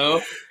 I don't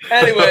know.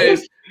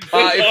 Anyways,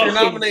 if you're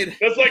nominated,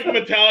 that's like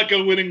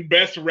Metallica winning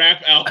Best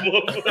Rap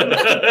Album.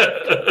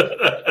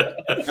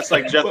 That's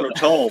like Jethro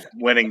Tull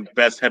winning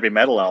Best Heavy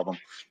Metal Album.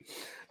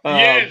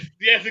 Yes,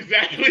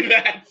 exactly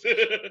that.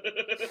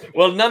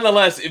 Well,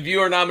 nonetheless, if you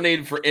are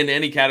nominated for in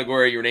any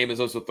category, your name is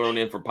also thrown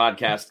in for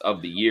Podcast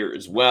of the Year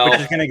as well.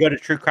 Which is going to go to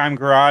True Crime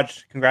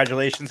Garage.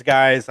 Congratulations,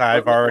 guys.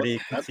 I've already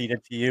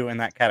conceded to you in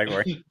that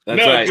category.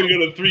 That's right. It's going to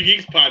go to 3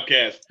 Geeks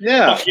Podcast.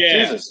 Yeah,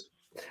 Jesus.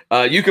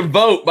 You can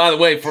vote, by the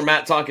way, for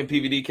Matt Talk and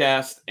PVD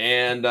Cast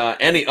and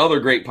any other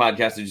great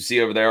podcasts that you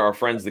see over there. Our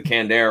friends, the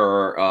Candair,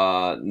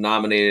 are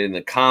nominated in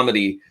the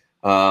comedy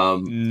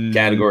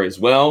category as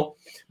well.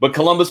 But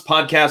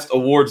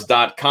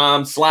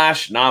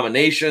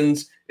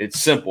ColumbusPodcastAwards.com/nominations. It's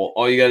simple.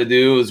 All you got to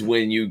do is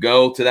when you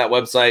go to that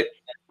website,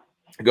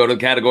 go to the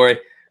category,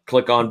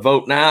 click on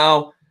Vote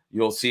Now.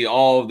 You'll see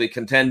all of the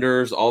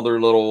contenders, all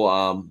their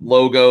little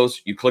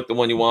logos. You click the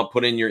one you want,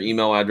 put in your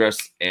email address,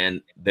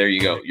 and there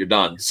you go. You're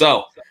done.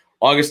 So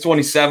August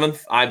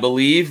 27th, I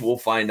believe, we'll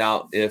find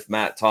out if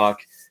Matt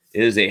Talk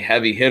is a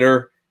heavy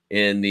hitter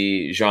in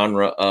the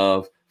genre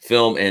of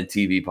film and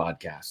TV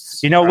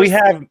podcasts. You know, we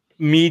have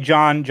me,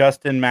 John,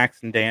 Justin,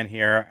 Max, and Dan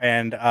here,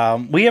 and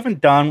we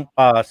haven't done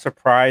a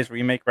surprise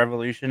Remake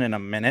Revolution in a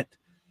minute.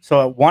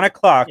 So at 1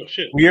 o'clock,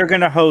 we are going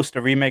to host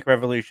a Remake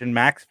Revolution,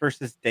 Max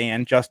versus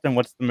Dan. Justin,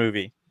 what's the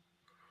movie?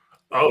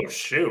 Oh,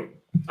 shoot.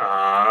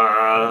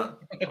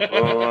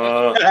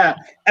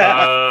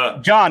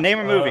 John, name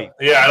a movie.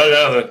 Yeah, I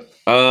don't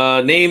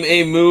know. Name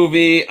a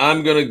movie.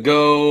 I'm going to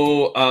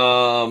go...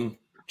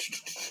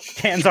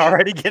 Dan's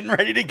already getting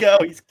ready to go.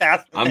 He's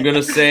fast. I'm going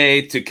to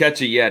say To Catch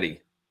a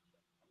Yeti.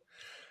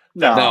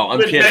 No, I'm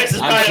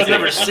kidding. I've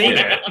never seen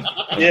it.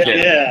 I'm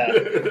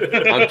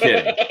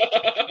kidding.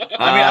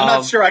 I mean, I'm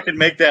not sure I can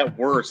make that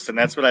worse, and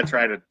that's what I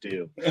try to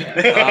do.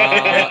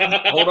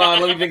 Hold on,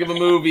 let me think of a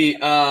movie.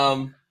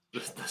 One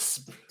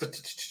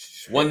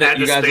that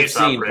you guys have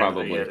seen,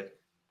 probably.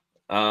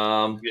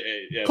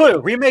 Clue.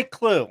 Remake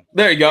Clue.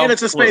 There you go. And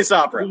it's a space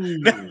opera.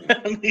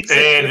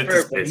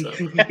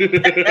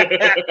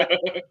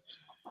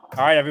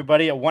 All right,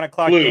 everybody. At 1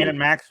 o'clock, Dan and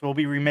Max will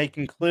be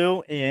remaking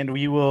Clue, and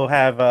we will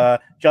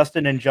have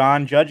Justin and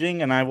John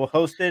judging, and I will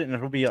host it, and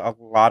it'll be a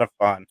lot of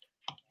fun.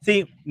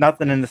 See,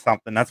 nothing into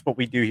something. That's what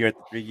we do here at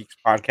the 3 Geeks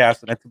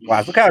Podcast, and it's a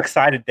blast. Look how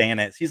excited Dan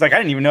is. He's like, I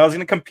didn't even know I was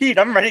going to compete.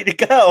 I'm ready to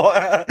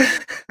go.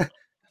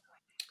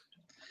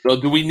 So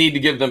do we need to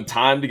give them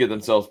time to get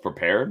themselves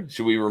prepared?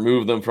 Should we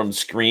remove them from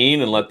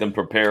screen and let them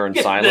prepare in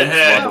silence? The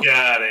heck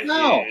out of here.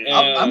 No,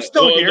 I'm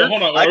still here.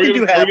 Hold on. I can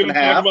do half and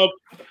half.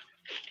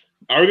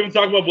 Are we going to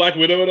talk about Black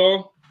Widow at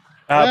all?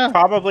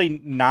 Probably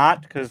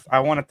not, because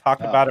I want to talk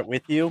about it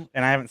with you,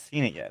 and I haven't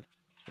seen it yet.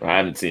 I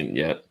haven't seen it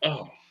yet.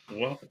 Oh,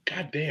 well,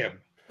 goddamn.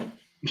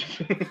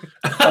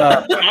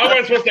 How am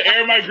I supposed to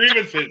air my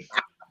grievances?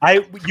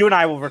 You and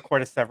I will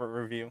record a separate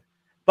review.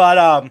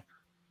 But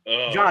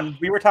John,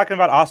 we were talking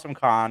about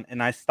AwesomeCon,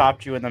 and I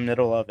stopped you in the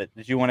middle of it.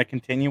 Did you want to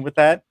continue with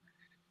that?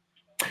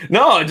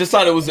 No, I just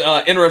thought it was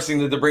interesting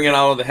that they're bringing out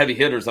all the heavy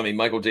hitters. I mean,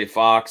 Michael J.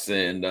 Fox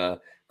and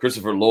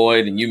Christopher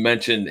Lloyd, and you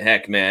mentioned,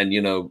 heck, man,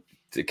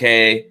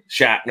 Takei,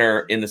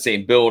 Shatner in the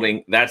same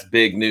building. That's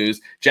big news.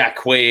 Jack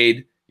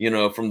Quaid,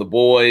 from The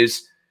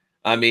Boys.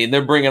 I mean,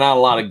 they're bringing out a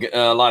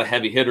lot of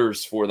heavy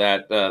hitters for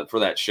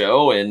that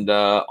show, and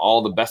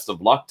all the best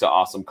of luck to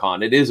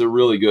AwesomeCon. It is a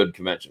really good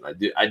convention.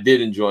 I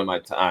did enjoy my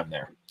time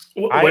there.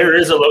 Where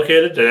is it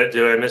located? Did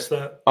I miss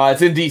that?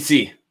 It's in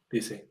DC.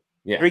 DC.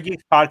 Yeah. Three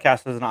Geeks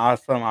Podcast is an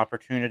awesome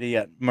opportunity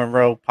at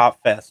Monroe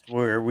Pop Fest,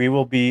 where we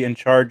will be in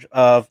charge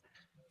of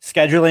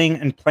scheduling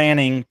and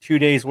planning 2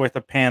 days worth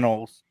of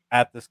panels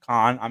at this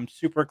con. I'm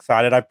super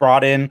excited. I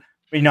brought in,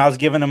 I was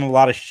giving them a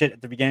lot of shit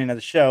at the beginning of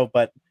the show,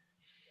 but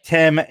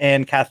Tim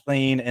and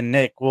Kathleen and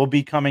Nick will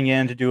be coming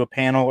in to do a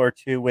panel or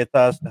two with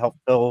us to help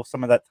fill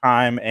some of that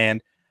time.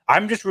 And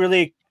I'm just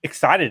really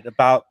excited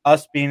about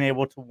us being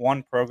able to,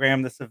 one,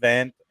 program this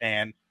event,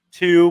 and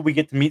two, we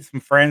get to meet some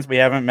friends we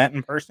haven't met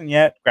in person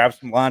yet, grab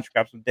some lunch,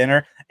 grab some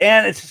dinner.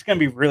 And it's just going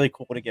to be really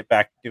cool to get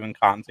back to doing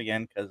cons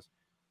again, because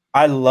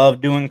I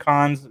love doing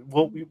cons.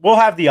 We'll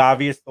have the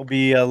obvious. There'll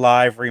be a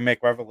live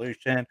Remake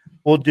Revolution.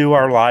 We'll do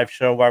our live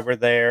show while we're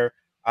there.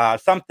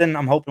 Something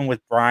I'm hoping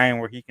with Brian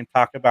where he can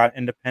talk about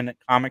independent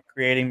comic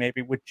creating,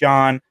 maybe with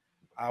John.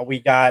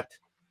 We got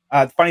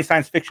Funny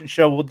Science Fiction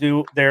Show. We'll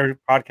do their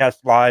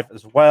podcast live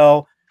as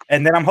well.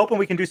 And then I'm hoping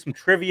we can do some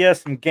trivia,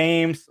 some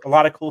games, a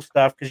lot of cool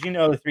stuff. Because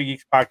the Three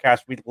Geeks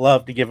Podcast, we'd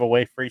love to give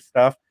away free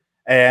stuff.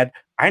 And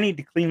I need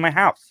to clean my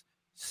house.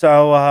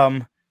 So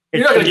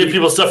you're not going to give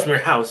people stuff from your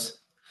house.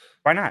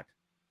 Why not?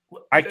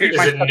 I keep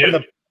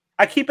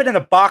it in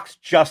the box,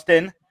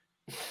 Justin.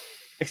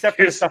 Except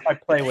for the stuff I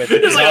play with.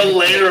 It's like a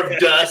layer of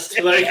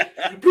dust.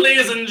 Like,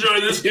 please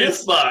enjoy this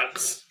gift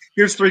box.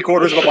 Here's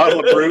 3/4 of a bottle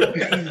of Brut.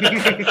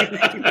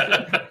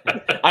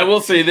 I will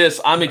say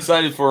this. I'm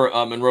excited for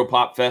Monroe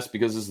Pop Fest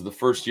because this is the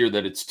first year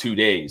that it's 2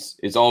 days.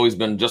 It's always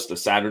been just a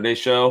Saturday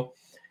show.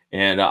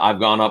 And I've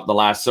gone up the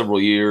last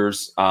several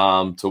years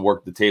to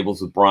work the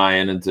tables with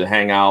Brian and to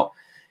hang out.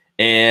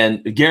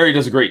 And Gary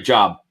does a great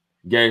job.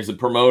 Gary's the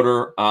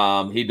promoter.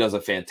 He does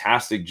a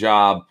fantastic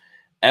job.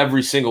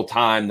 Every single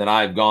time that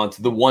I've gone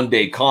to the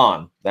one-day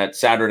con, that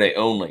Saturday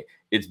only,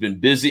 it's been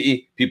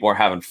busy. People are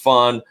having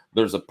fun.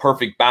 There's a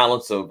perfect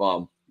balance of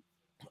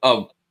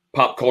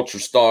pop culture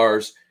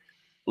stars,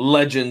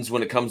 legends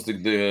when it comes to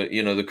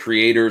the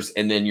creators,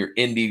 and then your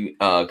indie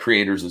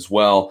creators as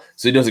well.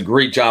 So he does a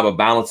great job of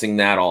balancing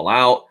that all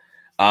out.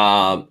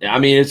 I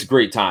mean, it's a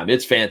great time.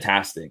 It's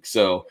fantastic.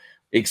 So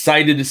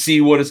excited to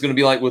see what it's going to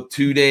be like with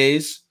 2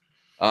 days.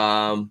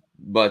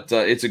 But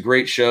it's a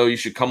great show. You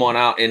should come on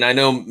out. And I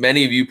know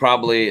many of you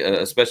probably,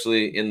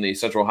 especially in the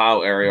Central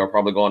Ohio area, are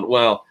probably going,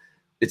 well,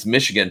 it's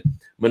Michigan.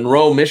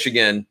 Monroe,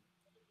 Michigan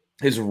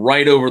is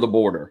right over the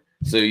border.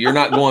 So you're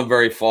not going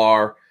very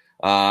far.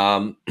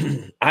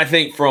 I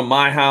think from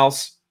my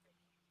house,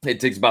 it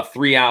takes about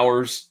 3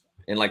 hours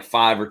and like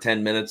 5 or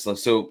 10 minutes.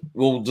 So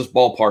we'll just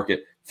ballpark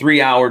it.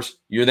 3 hours.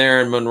 You're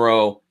there in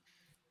Monroe,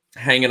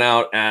 hanging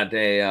out at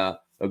a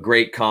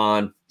great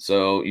con.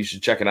 So you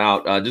should check it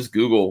out. Just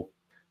Google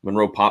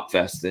Monroe Pop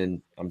Fest,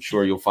 and I'm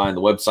sure you'll find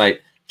the website.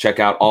 Check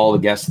out all the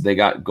guests that they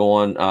got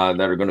going that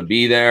are going to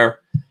be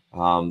there.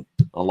 A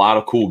lot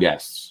of cool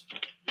guests.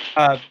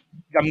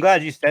 I'm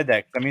glad you said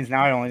that, because that means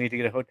now I only need to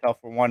get a hotel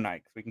for one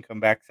night, because we can come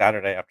back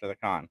Saturday after the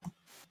con.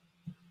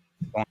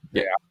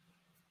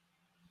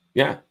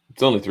 Yeah,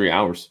 it's only 3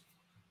 hours.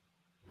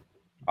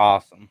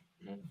 Awesome.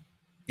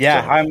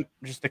 Yeah, I'm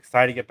just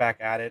excited to get back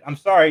at it. I'm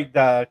sorry,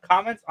 the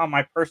comments on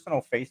my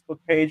personal Facebook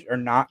page are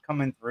not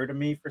coming through to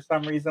me for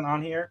some reason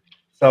on here.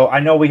 So I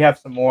know we have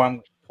some more.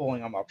 I'm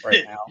pulling them up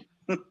right now.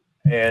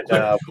 And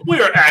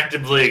we are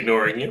actively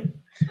ignoring you.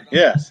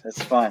 Yes,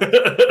 it's fine.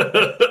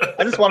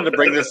 I just wanted to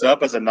bring this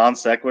up as a non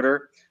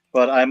sequitur,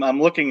 but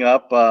I'm looking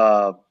up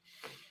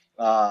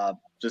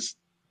just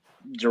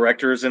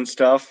directors and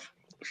stuff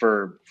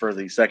for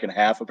the second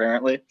half,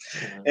 apparently.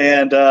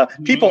 And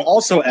people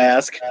also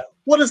ask,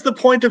 what is the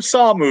point of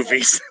Saw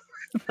movies?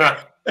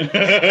 What is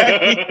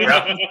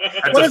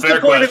the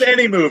point of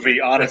any movie,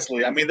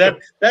 honestly? I mean,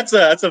 that's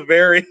a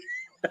very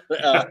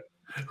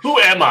who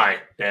am I,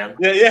 Dan?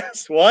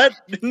 Yes, what?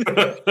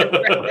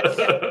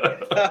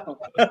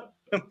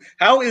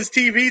 How is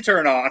TV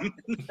turn on?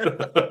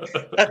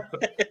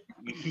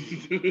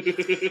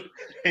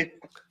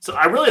 So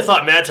I really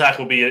thought Mad Talk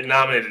would be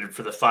nominated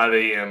for the 5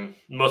 a.m.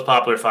 most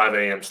popular 5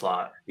 a.m.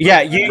 slot.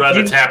 Yeah,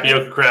 the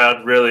tapioca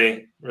crowd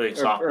really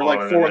or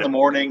like 4 in the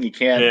morning. You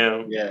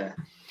can't. Yeah.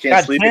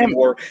 Can't sleep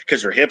anymore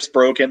because your hip's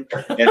broken.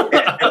 And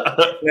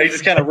you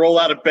just kind of roll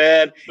out of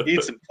bed,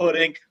 eat some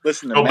pudding,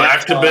 listen to Go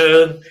back to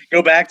bed.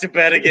 Go back to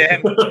bed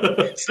again.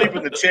 Sleep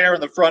in the chair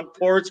on the front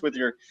porch with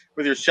your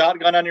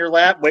shotgun on your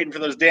lap, waiting for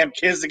those damn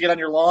kids to get on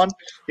your lawn.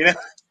 You know,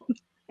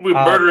 we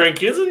murdering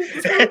kids.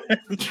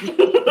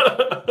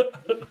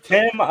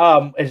 Tim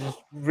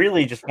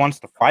just wants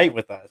to fight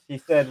with us. He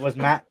said, "Was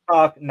Matt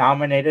Talk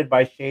nominated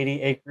by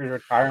Shady Acres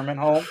Retirement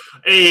Home?"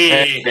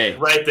 Hey,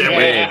 right there.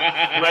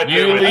 Hey. Right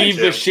You there, leave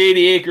the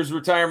Shady Acres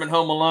Retirement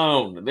Home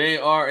alone. They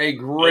are a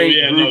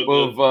great group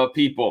of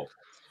people.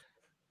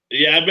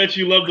 Yeah, I bet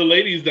you love the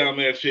ladies down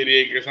there at Shady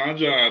Acres, huh,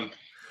 John?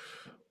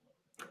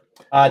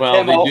 Well,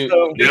 Tim they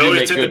also, they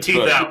always take the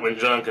teeth out when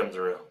John comes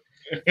around.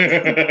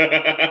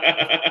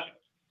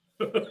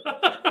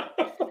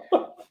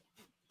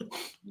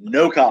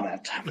 No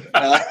comment.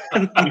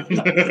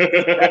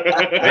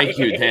 Thank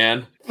you,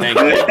 Dan. Thank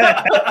you.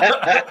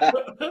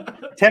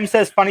 Tim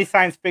says Funny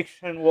Science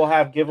Fiction will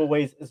have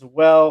giveaways as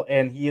well,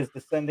 and he is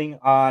descending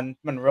on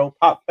Monroe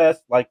Pop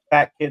Fest like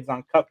fat kids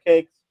on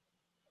cupcakes.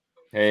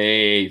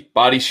 Hey,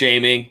 body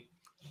shaming.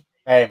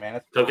 Hey, man.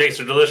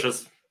 Cupcakes are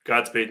delicious.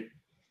 Godspeed.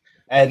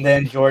 And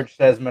then George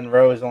says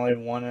Monroe is only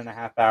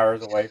 1.5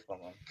 hours away from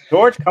him.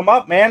 George, come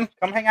up, man.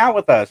 Come hang out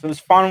with us. It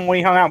was fun when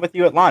we hung out with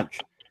you at lunch.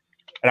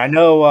 And I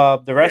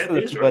know the rest of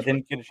the people that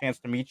didn't get a chance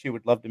to meet you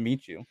would love to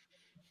meet you.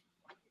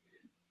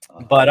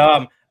 But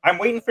I'm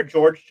waiting for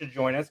George to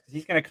join us because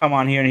he's going to come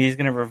on here and he's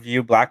going to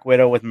review Black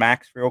Widow with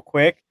Max real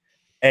quick.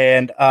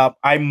 And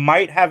I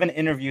might have an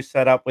interview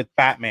set up with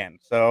Batman,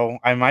 so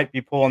I might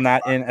be pulling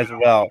that in as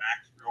well.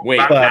 Wait,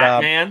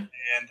 Batman?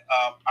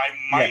 I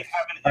might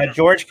have an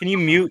George, can you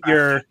mute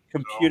your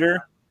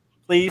computer,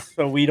 please,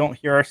 so we don't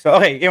hear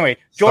ourselves? Okay, anyway,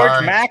 George,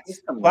 sorry. Max,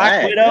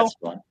 Black Widow,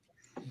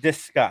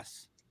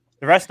 discuss.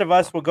 The rest of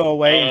us will go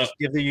away and just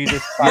give you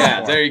this platform.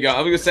 Yeah, there you go.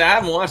 I was going to say, I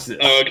haven't watched this.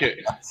 Oh,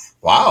 okay.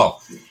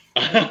 Wow.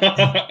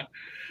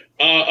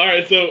 All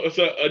right, so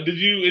did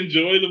you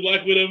enjoy the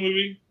Black Widow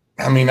movie?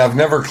 I mean, I've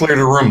never cleared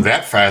a room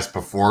that fast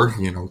before.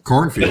 You know,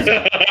 cornfields.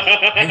 Never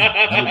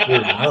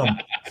cleared a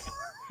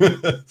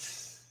room.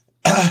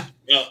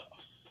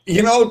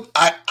 You know,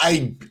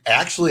 I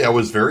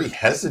was very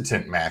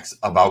hesitant, Max,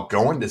 about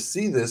going to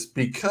see this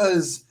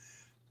because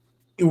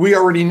we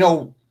already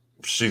know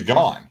she's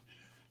gone.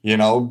 You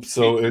know,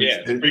 so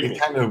it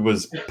kind of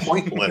was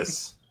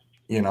pointless,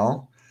 you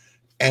know?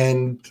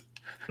 And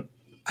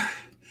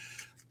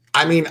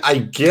I mean, I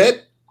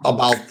get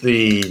about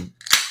the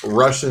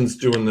Russians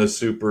doing the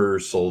super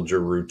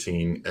soldier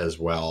routine as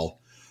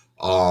well.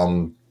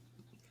 The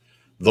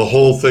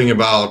whole thing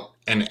about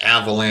an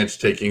avalanche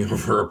taking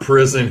over a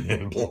prison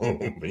in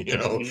Bloom, you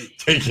know,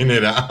 taking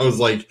it out. I was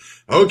like,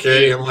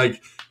 okay. I'm like,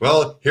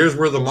 well, here's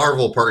where the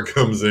Marvel part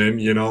comes in,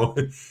 you know?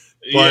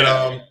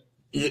 But,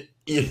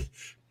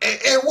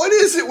 and what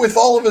is it with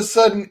all of a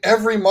sudden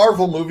every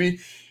Marvel movie?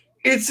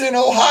 It's in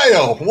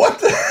Ohio. What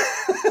the?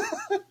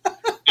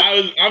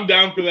 I'm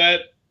down for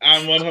that.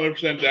 I'm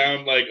 100%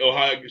 down. Like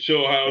Ohio,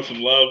 show Ohio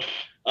some love.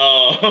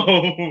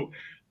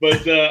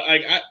 But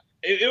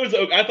it was.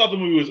 I thought the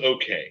movie was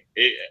okay.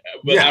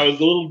 I was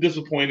a little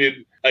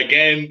disappointed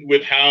again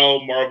with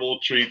how Marvel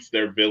treats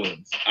their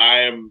villains.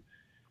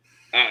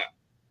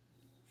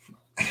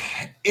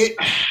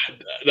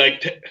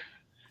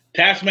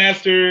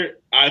 Taskmaster,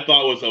 I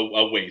thought was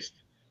a waste.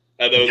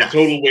 That was a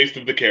total waste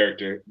of the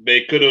character.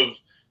 They could have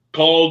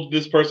called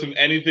this person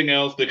anything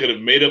else. They could have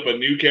made up a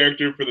new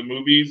character for the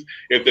movies.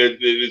 If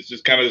it's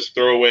just kind of this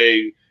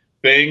throwaway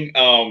thing.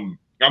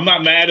 I'm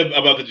not mad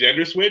about the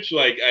gender switch.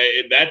 Like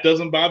that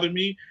doesn't bother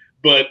me.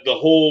 But the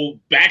whole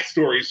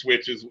backstory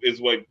switch is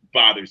what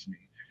bothers me.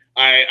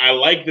 I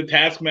like the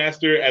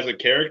Taskmaster as a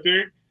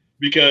character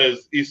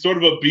because he's sort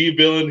of a B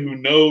villain who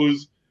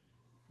knows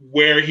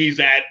where he's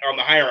at on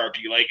the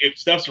hierarchy. Like if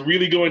stuff's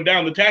really going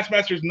down, the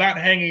Taskmaster's not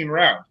hanging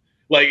around.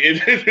 Like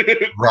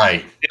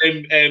right.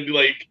 And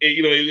like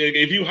you know,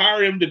 if you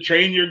hire him to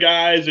train your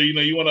guys, or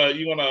you wanna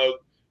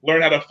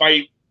learn how to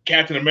fight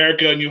Captain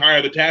America, and you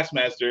hire the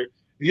Taskmaster,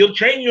 he'll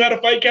train you how to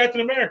fight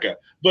Captain America.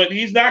 But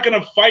he's not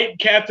gonna fight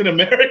Captain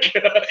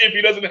America if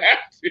he doesn't have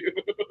to.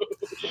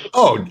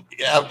 Oh,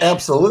 yeah,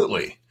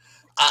 absolutely.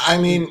 I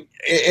mean,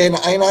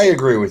 and I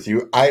agree with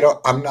you.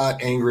 I'm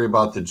not angry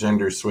about the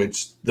gender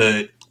switch.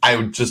 I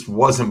just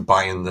wasn't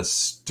buying the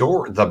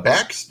story.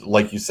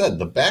 Like you said,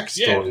 the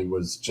backstory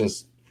was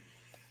just.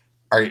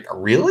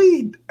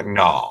 Really?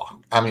 No.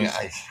 I mean,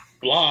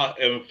 blah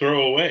and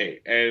throw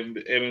away, and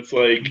it's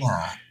like,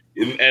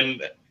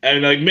 and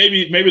like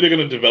maybe they're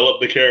gonna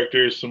develop the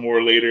characters some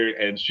more later,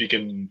 and she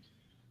can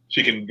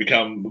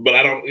become. But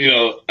I don't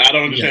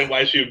understand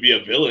why she would be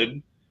a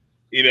villain.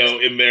 You know,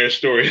 in their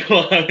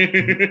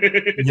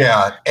storyline.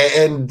 Yeah,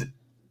 and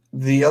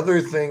the other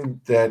thing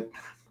that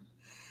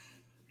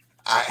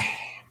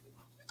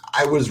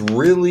I was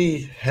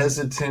really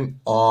hesitant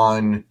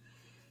on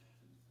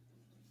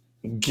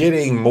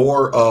getting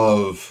more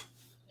of.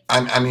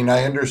 I mean,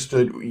 I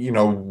understood. You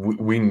know,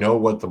 we know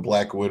what the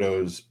Black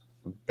Widow's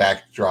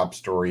backdrop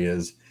story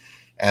is,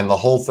 and the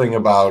whole thing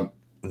about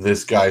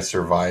this guy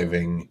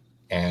surviving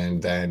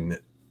and then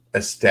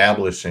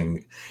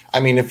establishing. I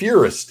mean, if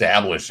you're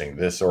establishing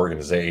this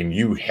organization,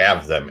 you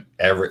have them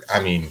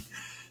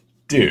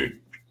dude,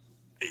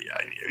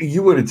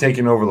 you would have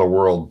taken over the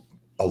world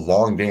a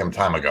long damn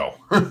time ago.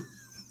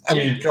 I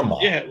mean, come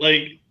on. Yeah,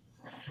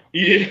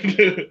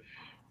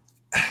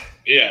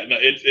 yeah, no,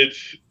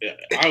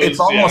 it's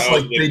almost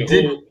like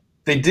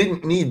they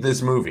didn't need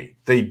this movie.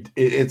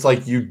 It's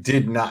like you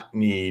did not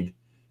need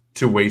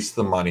to waste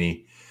the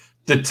money.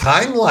 The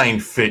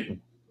timeline fit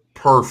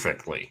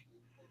perfectly.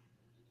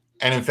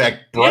 And in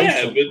fact,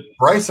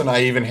 Bryce and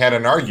I even had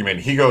an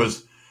argument. He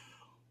goes,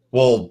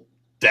 well,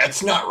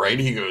 that's not right.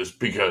 He goes,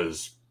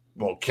 because,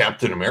 well,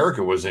 Captain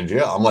America was in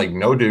jail. I'm like,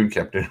 no, dude,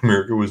 Captain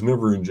America was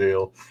never in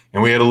jail.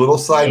 And we had a little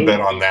side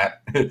bet on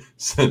that.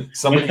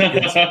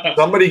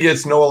 somebody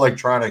gets no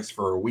electronics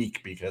for a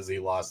week because he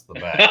lost the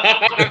bet.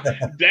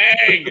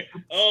 Dang.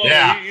 Oh,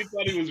 yeah. He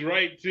thought he was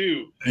right,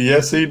 too.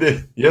 Yes, he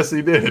did. Yes,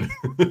 he did.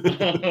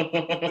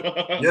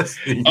 Yes,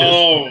 he did.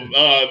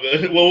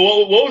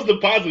 Well, what was the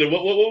positive?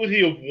 What would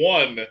he have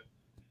won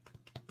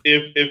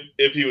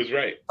if he was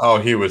right? Oh,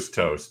 he was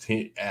toast.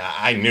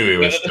 I knew he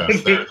was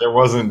toast. There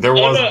wasn't.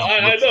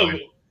 I know.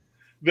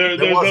 There's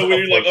no way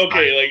you're like,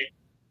 okay, like,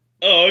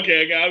 oh,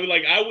 okay. I was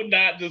like, I would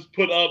not just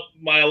put up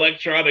my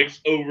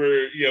electronics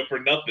over, for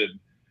nothing.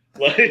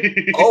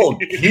 Like, oh,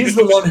 he's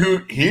the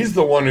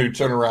one who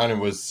turned around and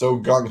was so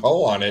gung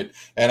ho on it.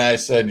 And I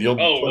said, "You'll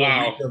put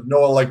a week of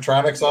no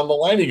electronics on the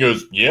line." He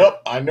goes,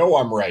 "Yep, I know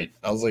I'm right."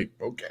 I was like,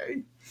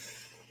 "Okay."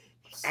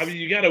 I mean,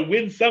 you got to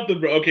win something,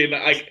 bro. Okay,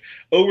 now,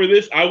 over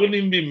this, I wouldn't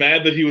even be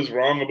mad that he was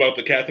wrong about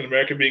the Captain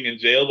America being in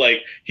jail.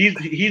 Like,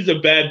 he's a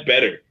bad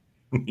bettor.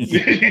 Like,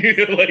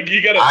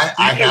 you gotta.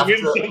 I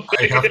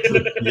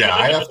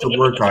have to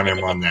work on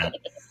him on that.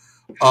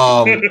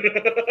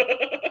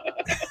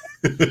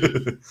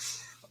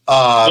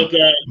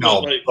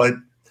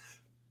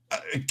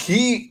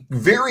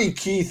 Very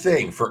key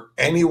thing for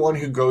anyone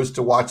who goes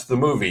to watch the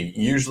movie.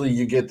 Usually,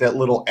 you get that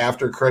little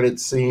after credit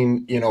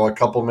scene. A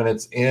couple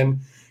minutes in.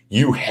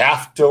 You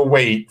have to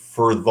wait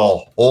for the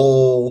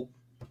whole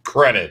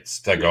credits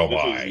to go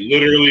by.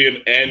 Literally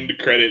an end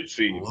credit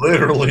scene.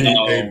 Literally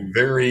a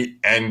very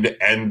end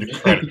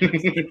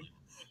credit scene.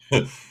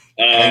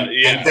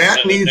 And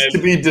that needs to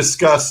be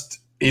discussed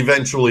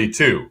eventually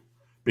too,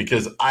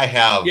 because I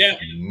have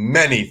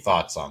many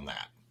thoughts on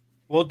that.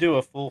 We'll do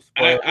a full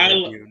spoiler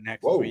review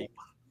next week.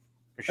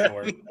 For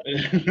sure.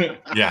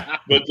 Yeah.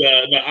 But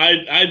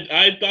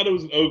I thought it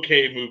was an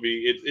okay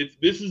movie.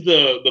 This is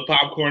the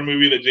popcorn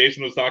movie that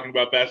Jason was talking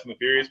about Fast and the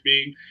Furious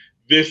being.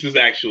 This is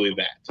actually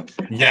that.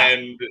 Yeah.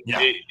 And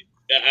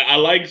I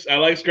like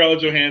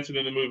Scarlett Johansson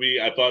in the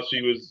movie. I thought she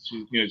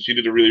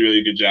did a really,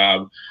 really good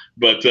job.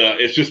 But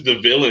it's just the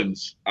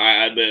villains.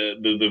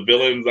 The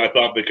villains, I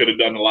thought they could have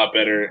done a lot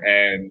better,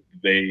 and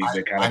they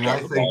kind of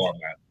dropped the ball on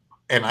that.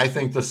 And I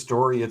think the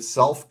story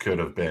itself could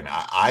have been.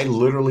 I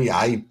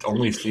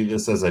only see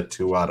this as a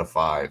 2 out of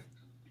 5.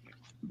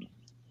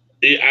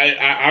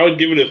 I would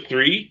give it a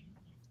 3.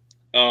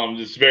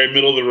 Just very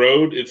middle of the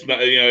road. It's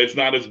not it's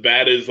not as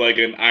bad as like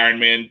an Iron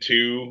Man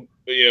 2.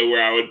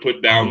 Where I would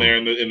put down there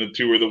in the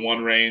 2 or the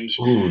 1 range.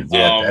 Ooh,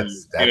 yeah,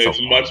 that's it's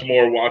much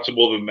more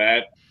watchable than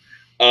that.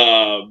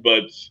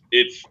 But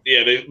it's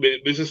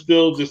this is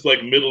still just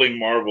like middling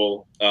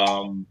Marvel.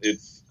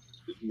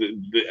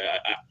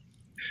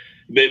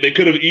 They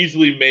could have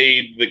easily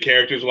made the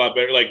characters a lot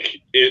better. Like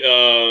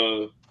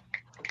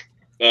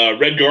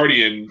Red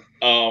Guardian.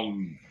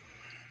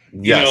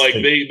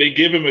 They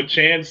give him a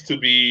chance to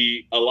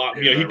be a lot.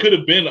 He could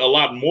have been a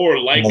lot more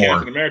like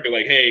Captain America.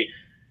 Like, hey,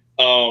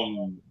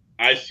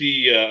 I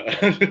see.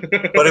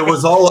 But it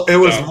was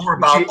more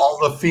about all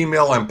the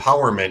female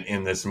empowerment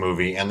in this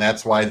movie, and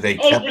that's why they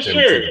kept him to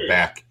the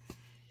back.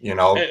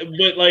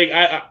 But like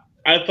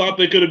I thought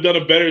they could have done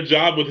a better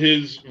job with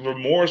his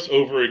remorse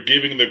over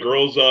giving the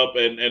girls up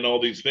and all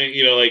these things.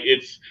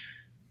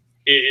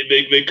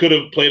 They could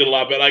have played it a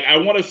lot better. Like, I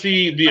want to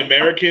see The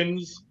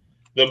Americans,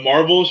 the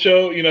Marvel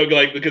show.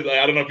 Because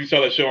I don't know if you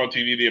saw that show on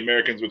TV, The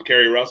Americans with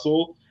Kerry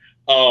Russell.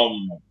 So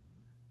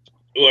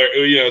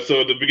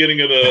at the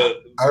beginning of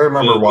I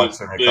remember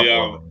watching a couple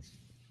of them.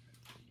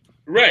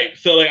 Right.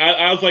 So like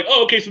I was like,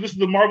 oh, okay, so this is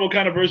the Marvel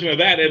kind of version of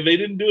that, and they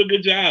didn't do a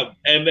good job.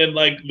 And then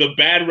like the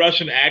bad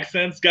Russian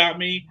accents got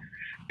me,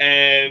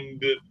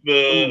 and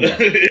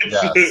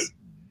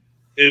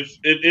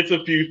it's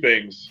a few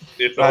things.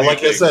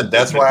 I said,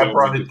 that's why I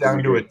brought it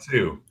down to a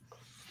 2.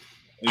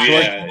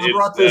 Yeah,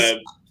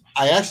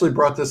 I actually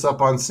brought this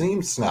up on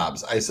Seam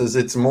Snobs. I says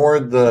it's more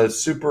the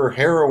super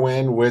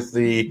heroine with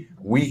the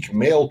weak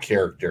male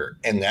character,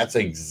 and that's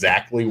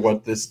exactly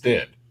what this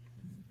did.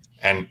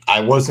 And I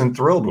wasn't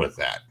thrilled with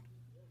that,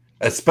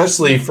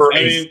 especially for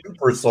a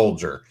super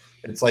soldier.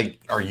 It's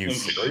like, are you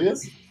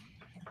serious?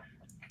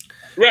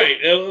 Right,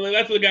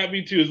 that's what got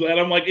me too. And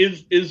I'm like,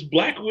 is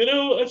Black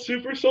Widow a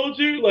super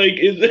soldier? Like,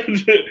 is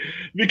it?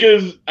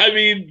 Because I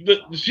mean,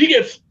 she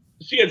gets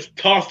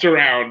tossed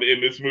around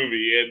in this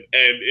movie, and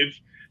it's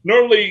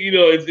normally,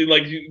 it's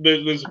like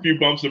there's a few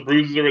bumps and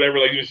bruises or whatever.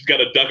 Like she's got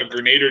to duck a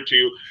grenade or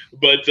two,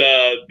 but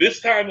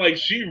this time, like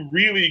she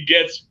really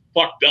gets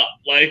fucked up.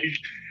 Like,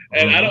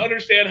 and I don't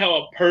understand how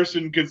a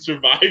person could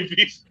survive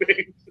these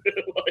things.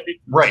 Like,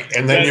 right,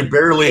 and then you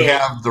barely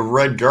have the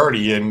Red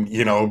Guardian,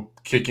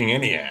 kicking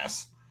any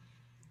ass.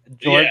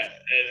 George,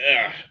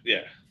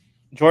 yeah.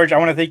 George, I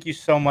want to thank you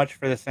so much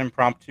for this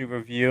impromptu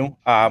review.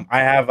 I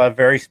have a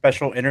very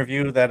special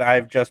interview that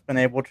I've just been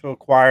able to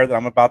acquire that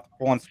I'm about to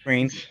pull on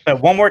screen.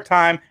 But one more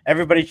time,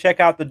 everybody check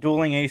out the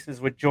Dueling Aces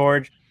with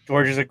George.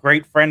 George is a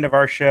great friend of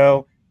our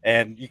show,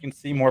 and you can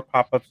see more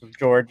pop-ups of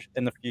George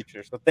in the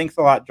future. So thanks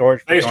a lot,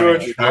 George. Thanks,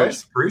 George.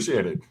 Nice.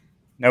 Appreciate it.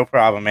 No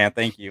problem, man.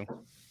 Thank you.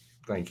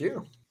 Thank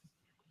you.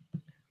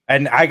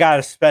 And I got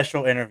a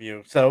special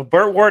interview. So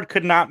Burt Ward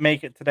could not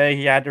make it today.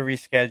 He had to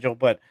reschedule,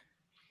 but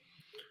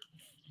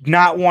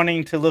not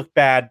wanting to look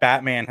bad,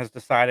 Batman has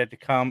decided to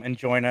come and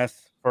join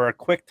us for a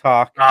quick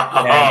talk. And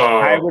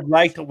I would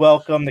like to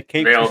welcome the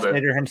Cape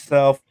Crusader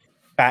himself,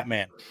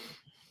 Batman.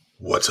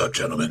 What's up,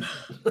 gentlemen?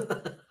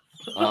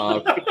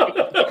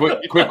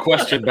 Quick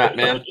question,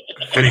 Batman.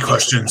 Any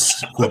questions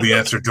will be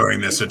answered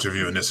during this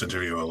interview and this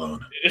interview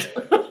alone.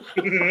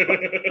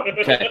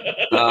 Okay.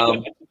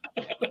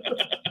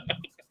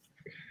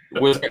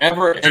 Was there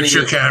ever any... Fix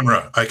your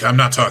camera. I'm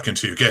not talking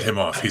to you. Get him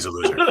off. He's a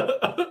loser.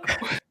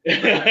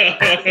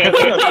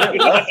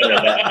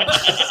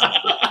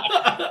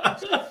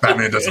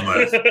 Batman doesn't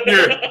laugh.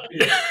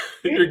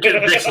 You're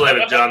getting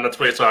pixelated, John. That's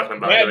what he's talking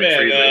about.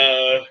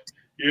 Batman,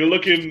 you're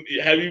looking.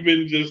 Have you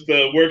been just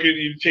working?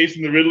 You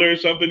chasing the Riddler or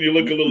something? You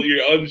look a little.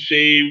 You're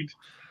unshaved.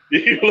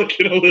 You're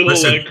looking a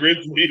little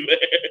grizzly there.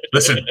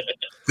 Listen,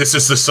 this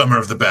is the summer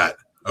of the bat.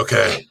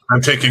 Okay,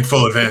 I'm taking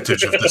full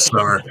advantage of this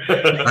summer.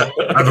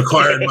 I've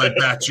acquired my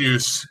bat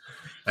juice,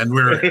 and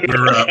we're going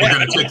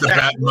to take the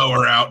bat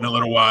mower out in a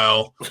little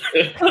while.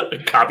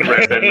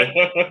 Copyright.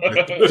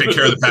 Take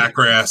care of the bat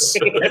grass.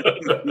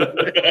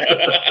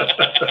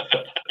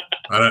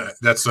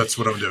 That's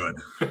what I'm doing.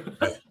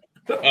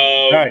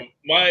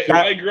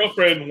 My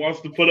girlfriend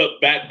wants to put up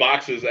bat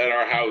boxes at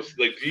our house.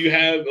 Like, do you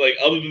have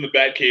other than the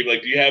Bat Cave?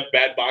 Like, do you have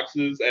bat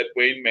boxes at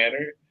Wayne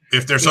Manor?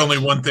 If there's only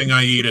one thing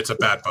I eat, it's a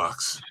bat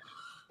box.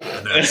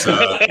 And that's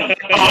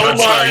I'm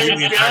sorry, you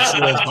mean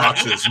actual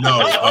boxes. No.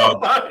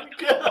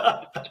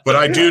 But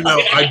I do know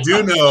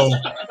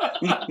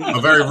a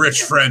very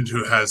rich friend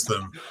who has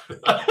them.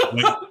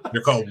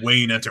 They're called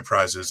Wayne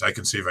Enterprises. I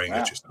can see if I can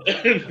get you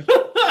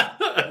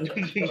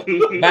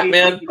some.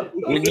 Batman,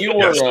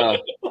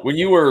 when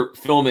you were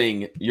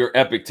filming your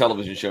epic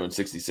television show in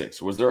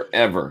 '66, was there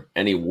ever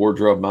any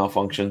wardrobe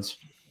malfunctions?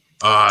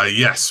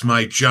 Yes,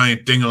 my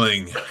giant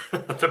dingling,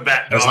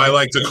 as I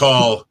like to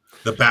call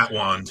the bat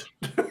wand,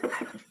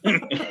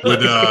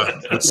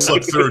 would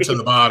slip through to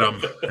the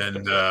bottom,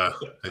 and I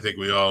think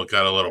we all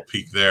got a little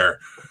peek there.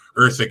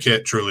 Eartha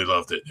Kitt truly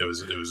loved it. It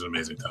was an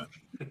amazing time.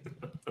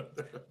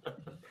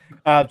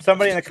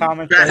 Somebody in the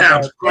comments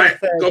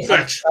go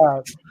fetch.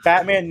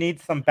 Batman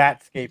needs some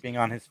batscaping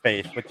on his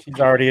face, which he's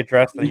already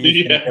addressed. That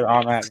he's going to get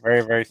on that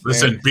very, very soon.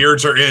 Listen,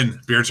 beards are in.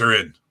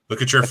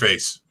 Look at your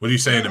face. What are you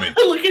saying to me?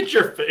 Look at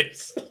your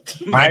face.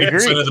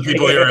 90% of the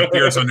people here have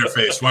beards on their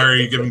face. Why are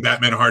you giving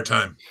Batman a hard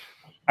time?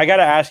 I got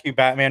to ask you,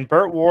 Batman,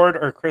 Burt Ward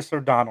or Chris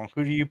O'Donnell?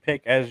 Who do you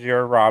pick as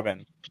your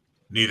Robin?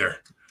 Neither.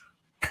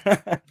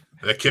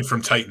 That kid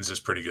from Titans is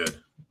pretty good.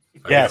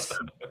 Yes,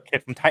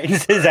 kid from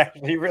Titans is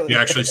actually really He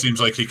actually seems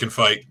like he can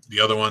fight. The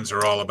other ones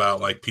are all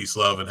about peace,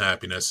 love, and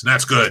happiness. And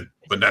that's good,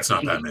 but that's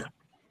not Batman.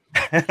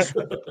 That's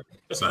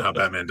not how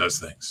Batman does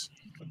things.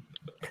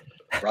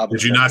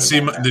 Did you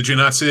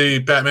not see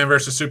Batman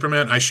versus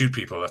Superman? I shoot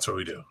people. That's what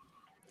we do.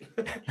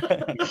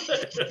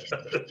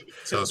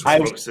 So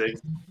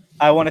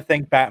I want to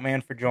thank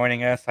Batman for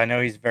joining us. I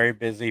know he's very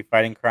busy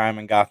fighting crime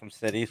in Gotham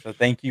City, so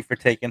thank you for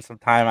taking some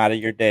time out of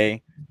your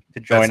day to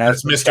join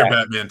us. That's Mr.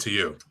 Batman to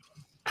you.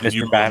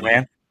 Mr.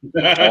 Batman.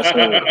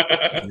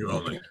 You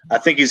only. I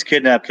think he's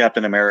kidnapped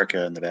Captain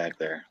America in the back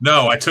there.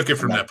 No, I took it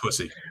from that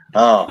pussy.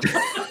 Oh.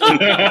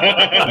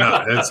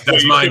 No,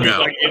 that's mine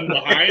now. In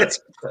behind?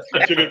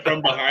 You took it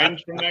from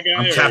behind from that guy?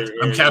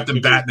 I'm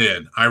Captain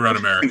Batman. I run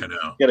America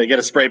now. Get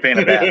a spray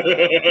painted bat.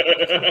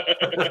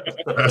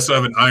 I also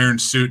have an iron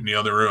suit in the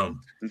other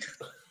room.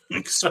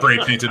 Spray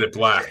painted it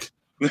black.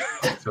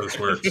 That's how this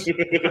works.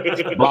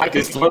 Black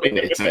is slimming,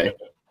 they say.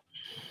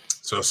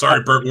 So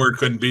sorry, Burt Ward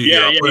couldn't be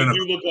here. Yeah, you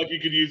do look like you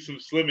could use some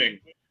slimming.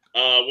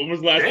 When was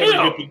the last time you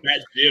hit the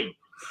Bat Gym?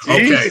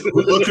 Okay,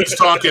 look who's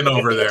talking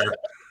over there.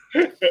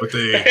 But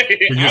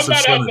I'm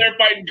not out there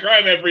fighting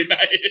crime every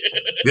night.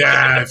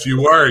 Yeah, if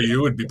you were,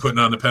 you would be putting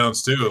on the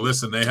pounds too.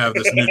 Listen, they have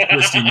this new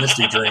Twisty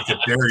Misty drink at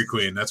Dairy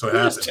Queen. That's what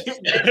happens.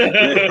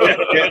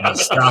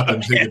 Stop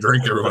and take a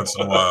drink every once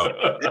in a while.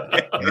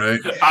 Right?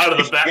 Out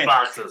of the bat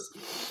boxes.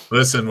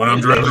 Listen, when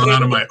I'm driving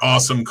around in my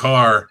awesome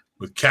car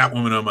with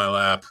Catwoman on my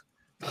lap,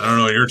 I don't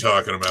know what you're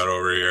talking about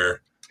over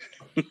here.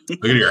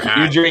 Look at your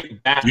hat. You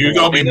drink bat you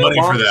owe me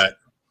money for that.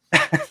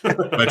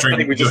 I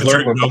drink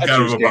milk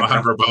out of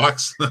a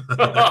box.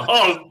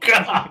 Oh,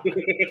 God.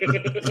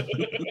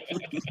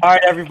 All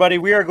right, everybody.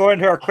 We are going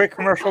to our quick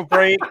commercial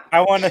break.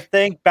 I want to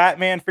thank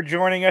Batman for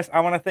joining us. I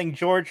want to thank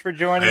George for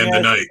joining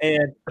us.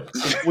 And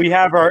we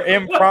have our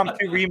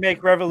impromptu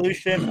remake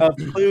revolution of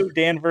Clue,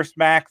 Dan vs.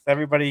 Max.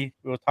 Everybody,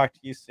 we will talk to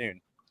you soon.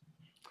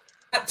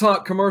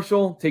 Talk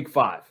commercial, take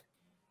 5.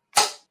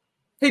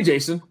 Hey,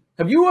 Jason,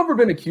 have you ever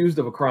been accused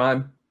of a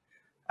crime?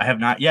 I have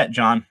not yet,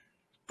 John.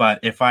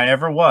 But if I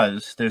ever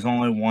was, there's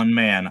only one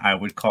man I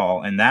would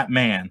call, and that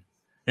man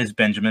is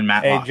Benjamin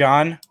Matlock. Hey,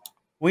 John,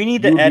 we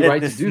need to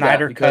edit the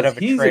Snyder cut of a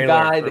trailer. He's a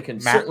guy that can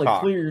certainly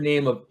clear your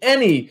name of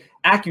any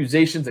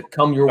accusations that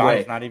come your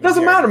way.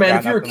 Doesn't matter, man.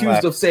 If you're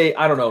accused of, say,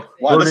 I don't know,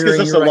 well, this gives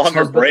us a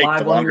longer break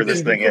the longer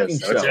this thing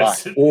is.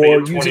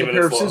 Or using a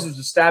pair of scissors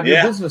to stab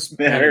your business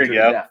manager to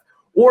death.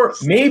 Or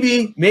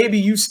maybe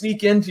you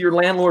sneak into your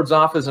landlord's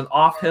office and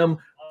off him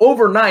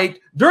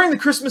overnight during the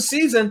Christmas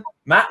season.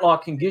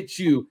 Matlock can get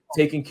you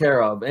taken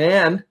care of.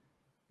 And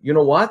you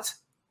know what?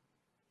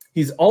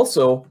 He's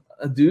also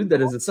a dude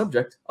that is a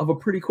subject of a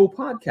pretty cool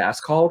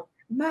podcast called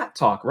Matt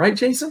Talk, right,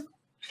 Jason?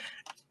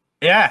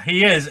 Yeah,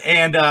 he is.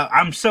 And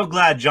I'm so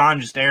glad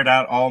John just aired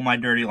out all my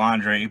dirty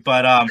laundry.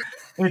 But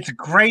it's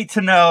great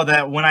to know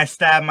that when I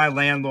stab my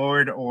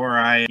landlord or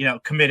I,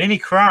 commit any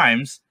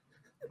crimes,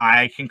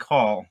 I can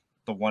call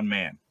the one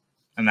man.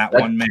 And that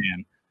one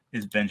man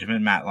is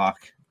Benjamin Matlock.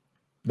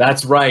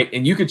 That's right.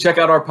 And you can check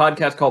out our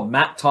podcast called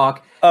Matt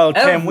Talk. Oh,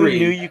 Tim, we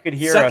knew you could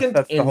hear us.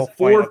 That's the whole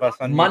point of us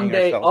unmuting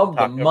Monday of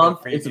the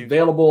month. It's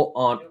available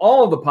on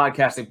all of the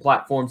podcasting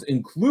platforms,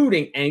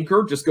 including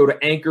Anchor. Just go to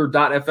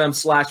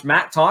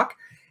anchor.fm/Matt Talk.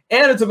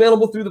 And it's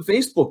available through the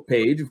Facebook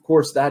page. Of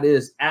course, that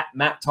is at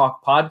Matt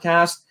Talk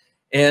Podcast.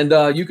 And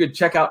you could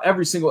check out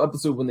every single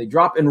episode when they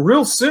drop. And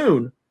real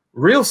soon,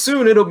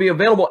 it'll be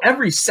available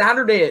every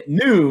Saturday at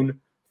noon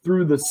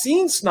through the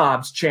Scene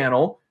Snobs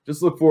channel.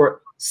 Just look for it.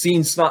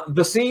 The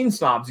Scene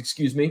Snobs,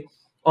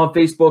 on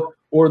Facebook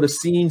or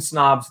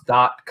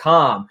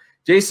thescenesnobs.com.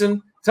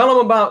 Jason, tell them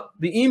about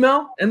the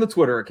email and the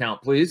Twitter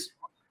account, please.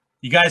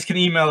 You guys can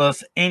email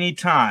us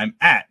anytime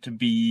at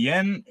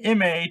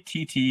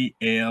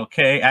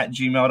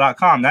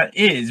benmattalk@gmail.com. That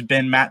is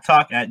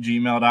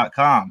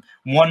benmattalk@gmail.com.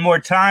 One more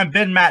time,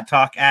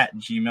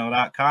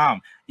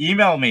 benmattalk@gmail.com.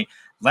 Email me.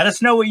 Let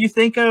us know what you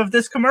think of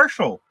this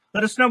commercial.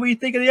 Let us know what you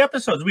think of the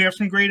episodes. We have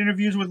some great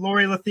interviews with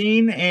Lori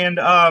Lathine and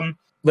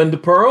Linda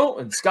Pearl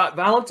and Scott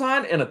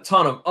Valentine and a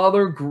ton of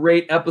other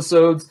great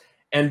episodes.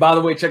 And by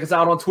the way, check us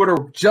out on Twitter.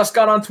 Just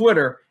got on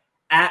Twitter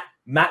at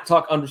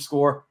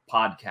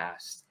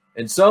MattTalk_podcast.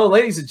 And so,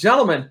 ladies and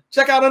gentlemen,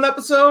 check out an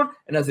episode.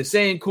 And as they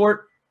say in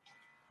court,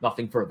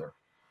 nothing further.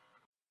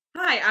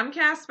 Hi, I'm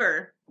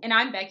Casper. And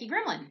I'm Becky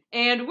Gremlin.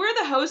 And we're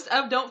the hosts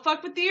of Don't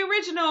Fuck With The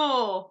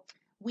Original.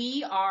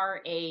 We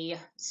are a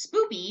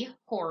spoopy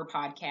horror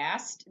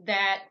podcast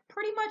that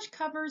pretty much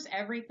covers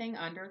everything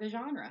under the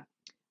genre.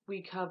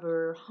 We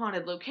cover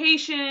haunted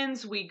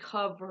locations, we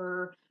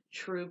cover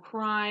true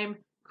crime,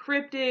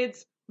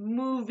 cryptids,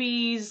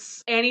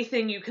 movies,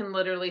 anything you can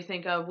literally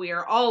think of. We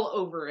are all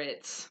over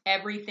it.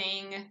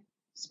 Everything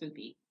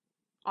spoopy.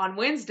 On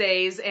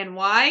Wednesdays, and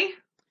why?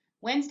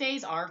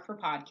 Wednesdays are for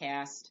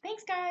podcast.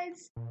 Thanks,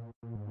 guys.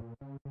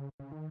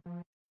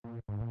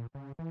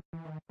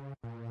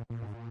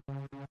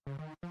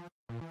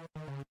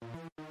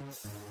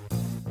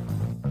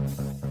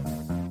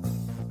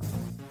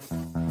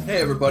 Hey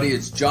everybody,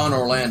 it's John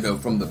Orlando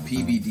from the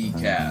PVD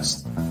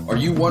Cast. Are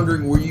you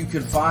wondering where you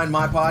can find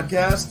my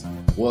podcast?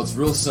 Well, it's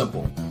real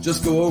simple.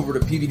 Just go over to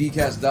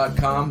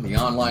pvdcast.com, the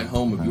online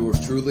home of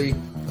yours truly,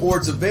 or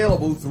it's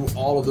available through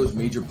all of those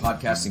major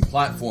podcasting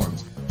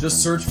platforms.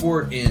 Just search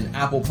for it in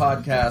Apple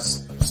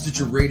Podcasts,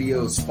 Stitcher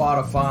Radio,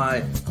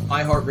 Spotify,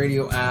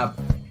 iHeartRadio app,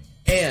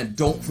 and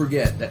don't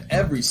forget that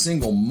every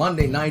single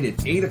Monday night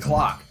at 8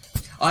 o'clock,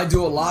 I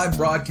do a live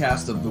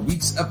broadcast of the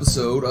week's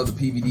episode of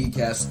the PVD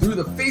Cast through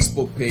the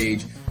Facebook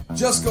page.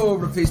 Just go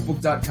over to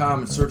facebook.com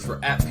and search for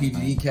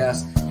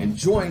 @PVDcast and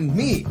join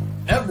me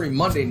every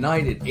Monday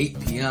night at 8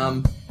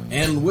 p.m.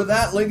 And with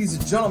that, ladies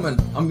and gentlemen,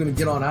 I'm going to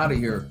get on out of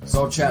here.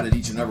 So I'll chat at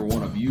each and every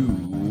one of you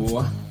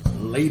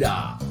later.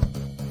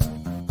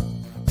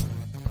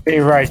 Stay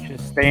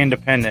righteous, stay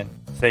independent,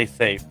 stay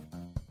safe.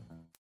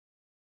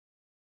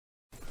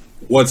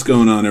 What's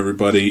going on,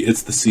 everybody?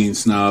 It's the Scene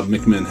Snob,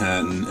 Mick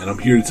Manhattan, and I'm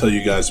here to tell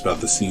you guys about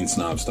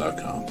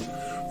thescenesnobs.com.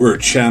 We're a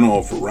channel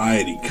of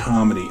variety,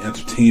 comedy,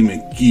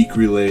 entertainment,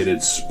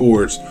 geek-related,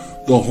 sports,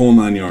 the whole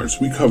 9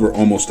 yards. We cover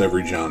almost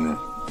every genre.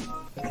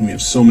 And we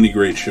have so many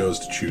great shows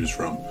to choose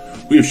from.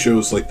 We have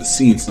shows like the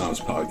Scene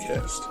Snobs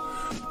Podcast,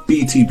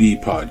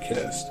 BTB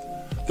Podcast,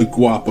 The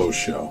Guapo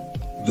Show,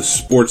 the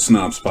Sports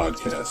Snobs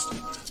Podcast,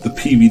 the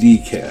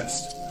PVD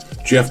Cast,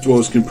 Jeff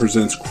Dwoskin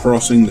presents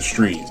Crossing the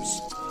Streams,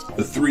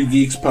 the Three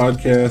Geeks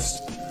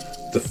Podcast,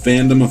 the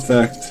Fandom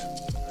Effect.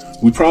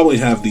 We probably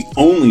have the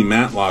only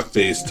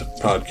Matlock-based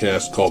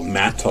podcast called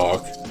Matt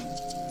Talk,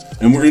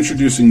 and we're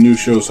introducing new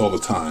shows all the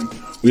time.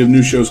 We have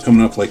new shows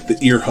coming up like the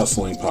Ear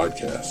Hustling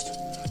Podcast,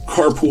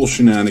 Carpool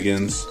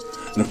Shenanigans,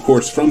 and of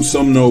course from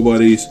some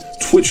nobodies,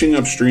 twitching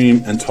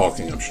upstream and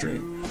talking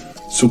upstream.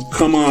 So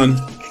come on,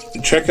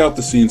 check out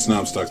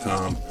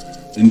thescenesnobs.com,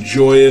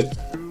 enjoy it,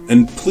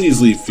 and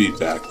please leave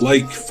feedback.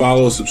 Like,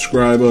 follow,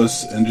 subscribe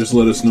us, and just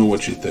let us know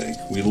what you think.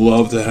 We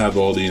love to have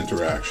all the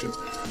interaction.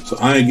 So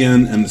I,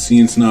 again, am the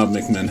Scene Snob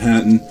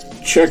McManhattan.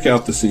 Check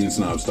out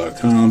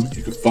thescenesnobs.com.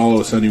 You can follow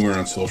us anywhere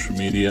on social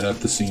media at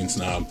The Scene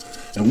Snob,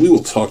 and we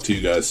will talk to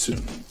you guys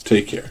soon.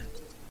 Take care.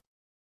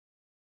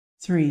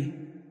 3,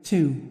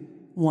 2,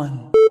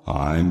 1.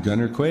 I'm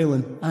Gunnar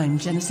Quaylen. I'm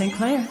Jenna St.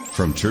 Clair.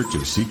 From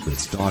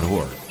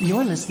churchofsecrets.org.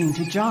 You're listening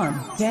to John,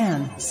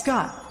 Dan,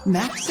 Scott,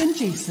 Max, and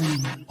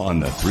Jason on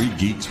the Three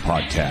Geeks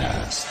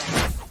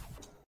Podcast.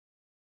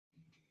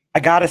 I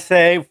gotta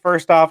say,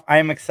 first off, I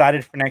am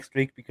excited for next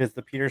week because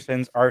the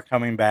Petersons are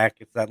coming back.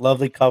 It's that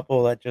lovely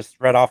couple that just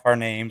read off our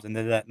names and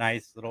did that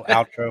nice little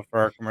outro for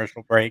our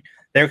commercial break.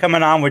 They're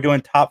coming on. We're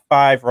doing top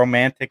 5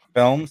 romantic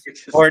films,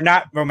 or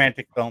not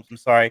romantic films. I'm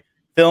sorry,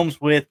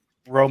 films with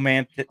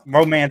romance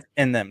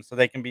in them, so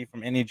they can be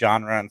from any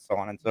genre and so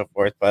on and so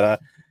forth. But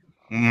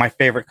my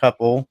favorite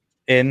couple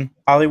in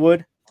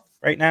Hollywood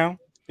right now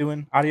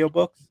doing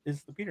audiobooks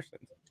is the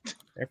Petersons.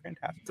 They're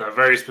fantastic. It's a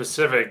very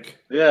specific.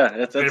 Yeah,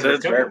 it's very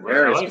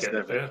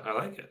specific. Yeah, I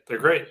like it. They're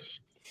great.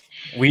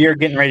 We are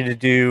getting ready to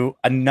do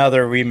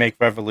another remake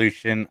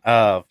revolution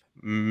of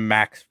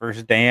Max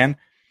vs. Dan.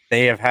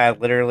 They have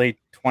had literally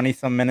 20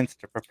 some minutes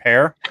to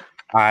prepare.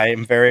 I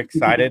am very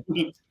excited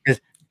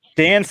because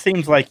Dan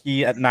seems like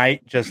he at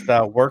night just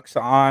works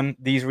on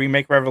these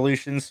remake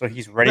revolutions, so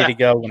he's ready to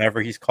go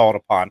whenever he's called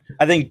upon.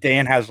 I think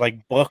Dan has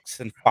like books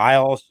and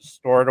files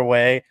stored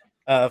away.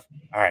 All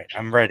right,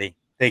 I'm ready.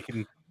 They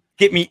can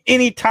get me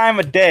any time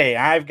of day.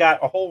 I've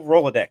got a whole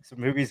Rolodex of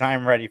movies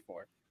I'm ready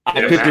for. I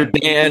picture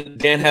Dan.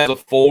 Dan has a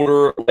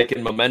folder like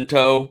in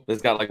Memento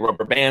that's got like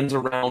rubber bands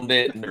around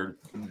it, and they're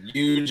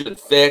huge and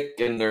thick,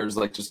 and there's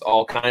like just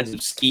all kinds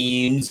of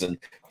schemes and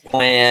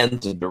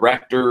plans and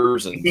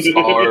directors and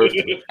stars.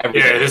 And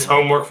yeah, his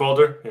homework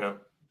folder. Yeah,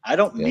 I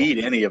don't need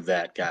any of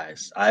that,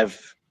 guys. I've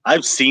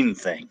seen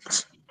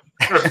things.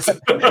 I've seen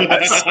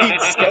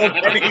so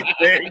many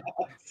things.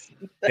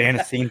 Dan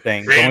has seen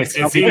things. Only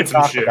something to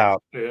talk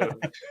about. Yeah.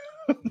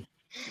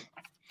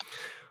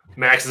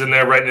 Max is in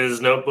there writing in his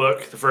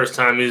notebook. The first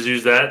time he's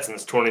used that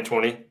since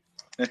 2020.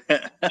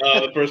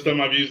 The first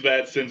time I've used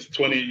that since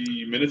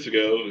 20 minutes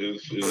ago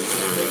is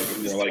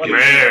more like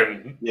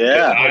man.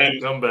 Yeah, I'm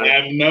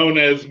known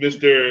as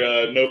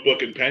Mr.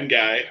 Notebook and Pen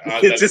Guy.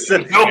 No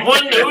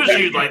one knows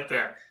you like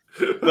that.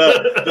 That's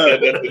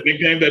the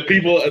nickname that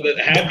people that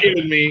have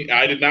given me.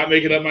 I did not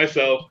make it up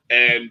myself,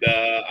 and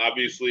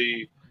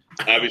obviously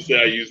I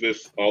use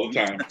this all the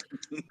time.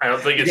 I don't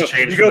think it's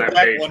changed. You go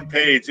back one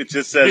page, it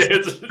just says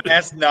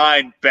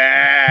S9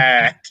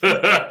 bad.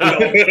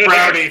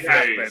 Frowny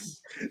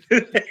face.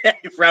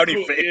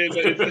 Frowny face.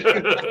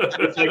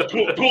 It's like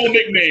cool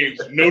nicknames.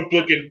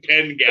 Notebook and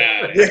Pen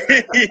Guy.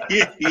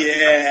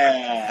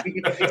 Yeah.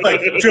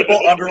 Like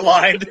triple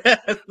underlined.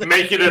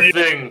 Make it a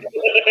thing.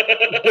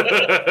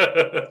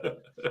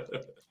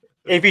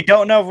 If you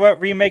don't know what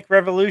Remake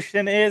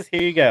Revolution is,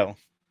 here you go.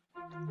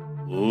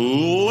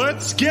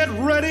 Let's get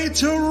ready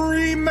to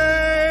remake!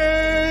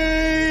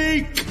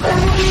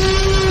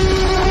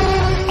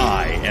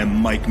 I am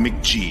Mike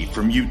McG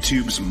from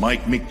YouTube's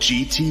Mike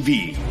McG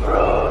TV.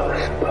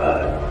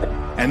 Rosebud.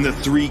 And the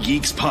Three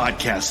Geeks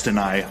Podcast and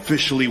I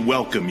officially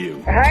welcome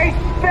you. Hey,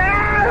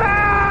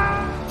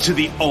 Sarah! To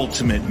the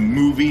ultimate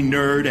movie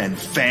nerd and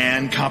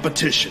fan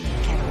competition.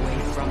 Get away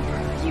from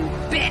her, you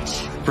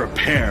bitch!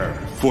 Prepare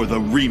for the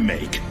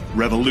Remake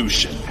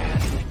Revolution.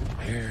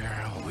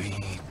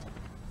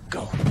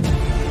 Go.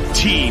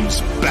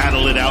 Teams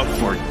battle it out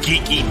for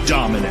geeky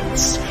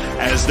dominance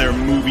as their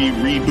movie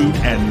reboot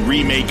and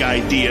remake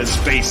ideas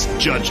face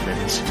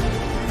judgment.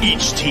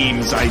 Each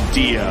team's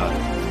idea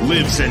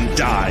lives and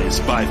dies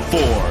by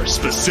 4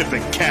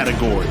 specific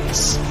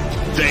categories.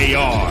 They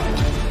are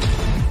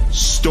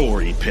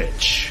story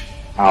pitch.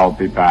 I'll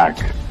be back.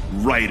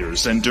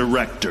 Writers and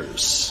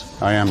directors.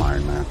 I am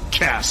Iron Man.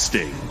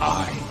 Casting.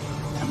 I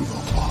am your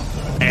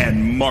father.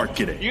 And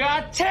marketing. You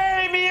are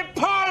tearing me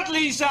apart,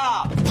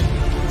 Lisa!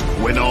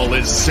 When all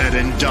is said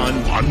and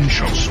done, one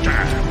shall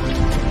stand,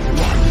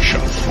 one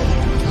shall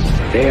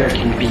fall. There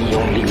can be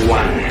only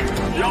one.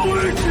 You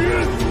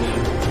idiot!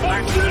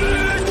 I did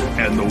it!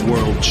 And the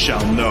world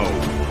shall know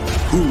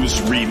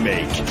whose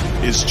remake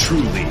is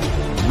truly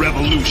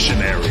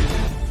revolutionary.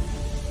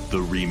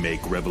 The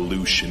remake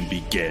revolution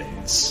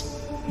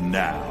begins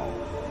now.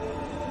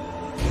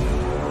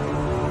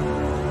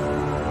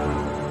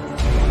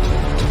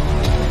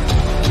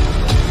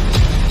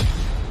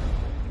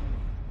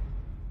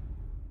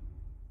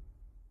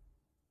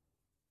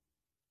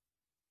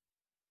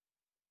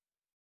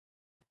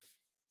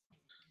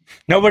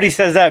 Nobody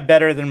says that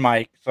better than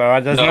Mike, so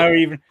I doesn't know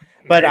even.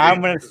 But I'm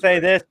going to say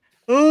this: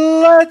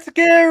 let's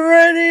get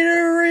ready to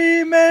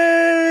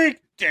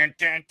remake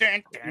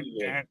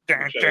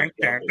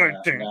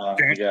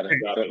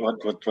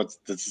What's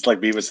this is like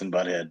Beavis and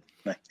Butthead.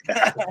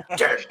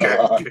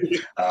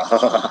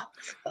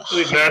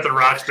 Marathon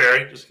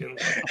Roxbury. Just kidding.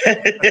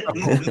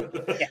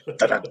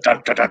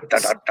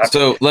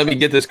 So let me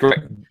get this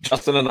correct.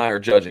 Justin and I are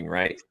judging,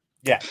 right?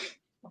 Yeah.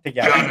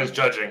 John is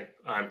judging.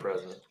 I'm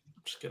president.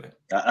 Just kidding.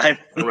 All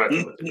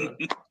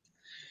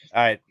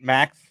right,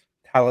 Max,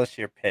 tell us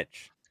your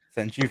pitch.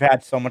 Since you've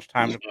had so much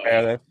time to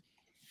prepare this.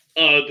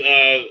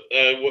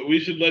 We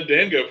should let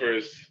Dan go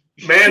first.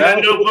 Man,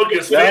 that notebook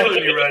is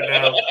failing you right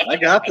now. I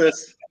got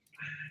this.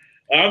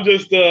 I'm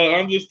just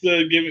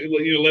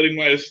letting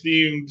my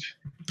esteemed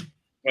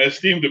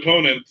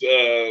opponent,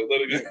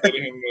 letting him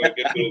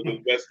get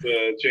the best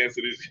chance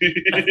that he's.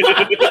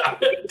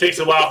 It takes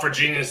a while for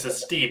genius to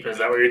steep. Is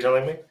that what you're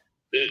telling me?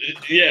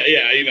 Yeah,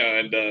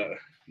 and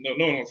no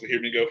one wants to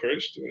hear me go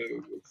first.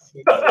 It's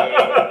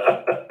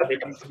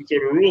making some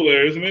sort of rule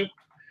there, isn't it?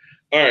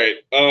 All right,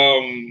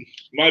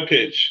 my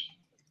pitch.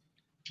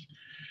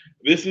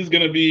 This is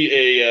going to be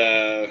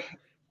a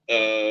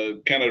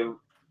kind of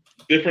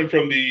different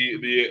from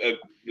the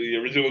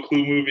original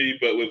Clue movie,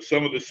 but with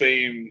some of the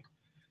same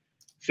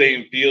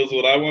feels.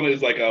 What I want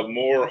is like a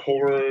more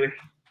horror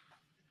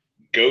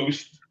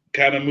ghost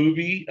kind of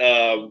movie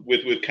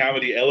with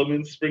comedy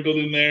elements sprinkled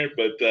in there.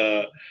 But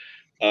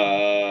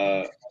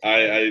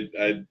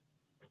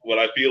what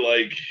I feel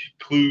like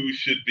Clue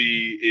should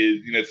be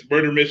is, it's a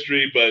murder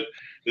mystery, but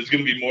there's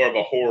going to be more of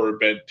a horror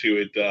bent to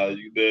it.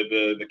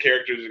 The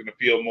characters are going to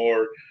feel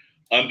more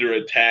under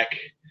attack,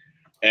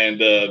 and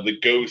the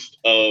ghost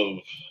of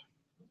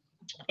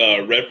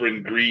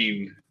Reverend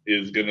Green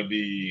is going to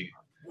be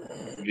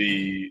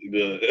the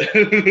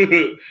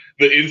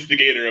the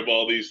instigator of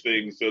all these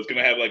things. So it's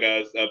going to have like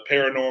a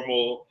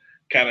paranormal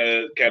kind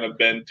of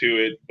bend to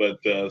it, but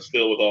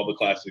still with all the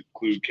classic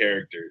Clue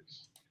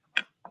characters.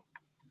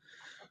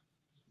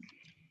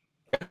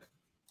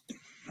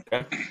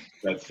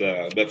 That's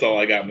all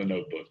I got in the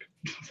notebook.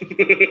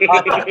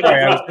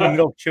 Sorry, I was in the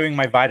middle of chewing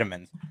my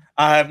vitamins.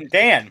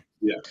 Dan.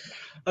 Yeah.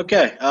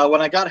 Okay.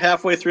 When I got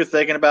halfway through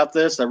thinking about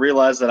this, I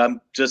realized that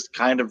I'm just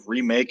kind of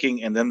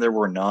remaking And Then There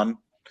Were None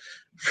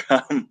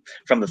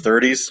from the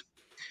 30s,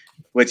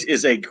 which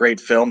is a great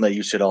film that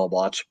you should all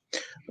watch.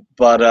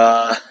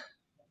 But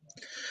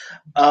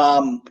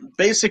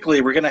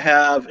basically, we're going to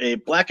have a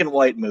black and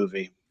white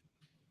movie.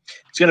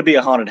 It's going to be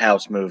a haunted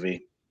house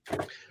movie.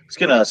 It's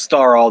going to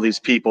star all these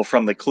people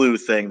from the Clue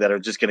thing that are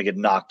just going to get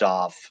knocked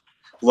off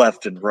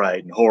left and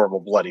right in horrible,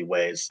 bloody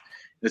ways.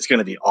 It's going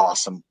to be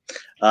awesome.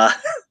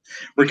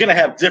 We're going to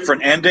have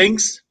different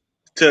endings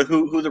to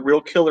who the real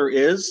killer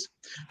is.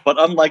 But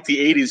unlike the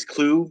 80s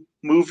Clue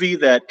movie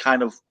that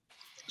kind of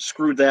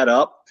screwed that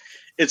up,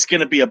 it's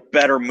going to be a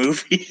better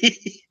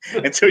movie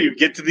until you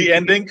get to the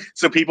ending.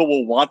 So people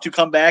will want to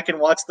come back and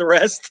watch the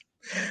rest.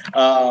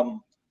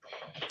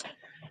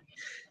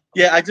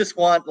 Yeah, I just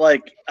want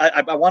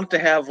I want it to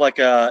have like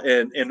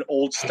an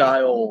old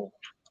style.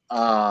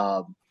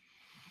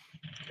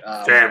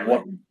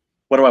 Family.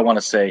 What do I want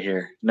to say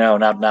here? No,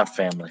 not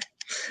family.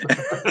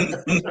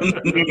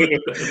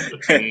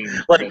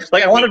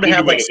 like I wanted to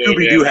have like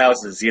Scooby-Doo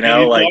houses,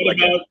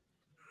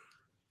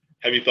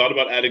 Have you thought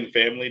about adding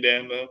family,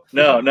 Dan?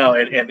 Though no,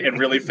 and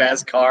really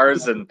fast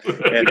cars and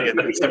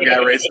some guy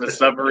racing a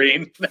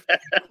submarine.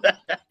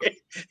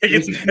 He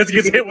gets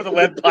hit with a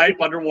lead pipe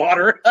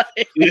underwater.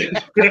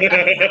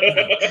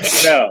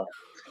 No,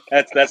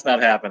 that's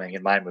not happening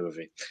in my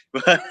movie.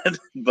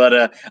 But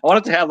I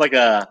wanted to have like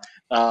a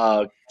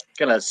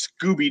kind of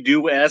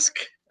Scooby-Doo-esque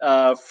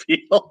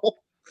feel.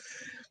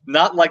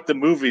 Not like the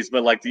movies,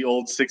 but like the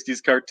old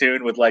 60s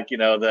cartoon with like,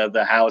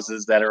 the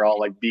houses that are all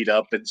like beat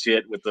up and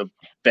shit with the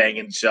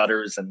banging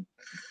shutters. And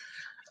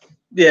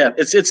yeah,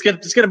 it's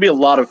gonna be a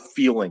lot of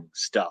feeling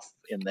stuff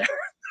in there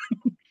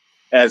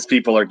as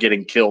people are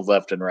getting killed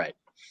left and right.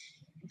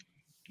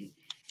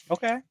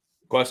 Okay.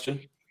 Question,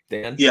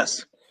 Dan?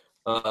 Yes.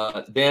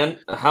 Dan,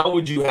 how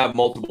would you have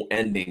multiple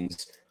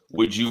endings?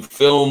 Would you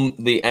film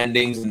the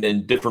endings and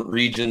then different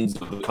regions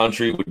of the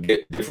country would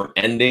get different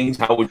endings?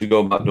 How would you go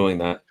about doing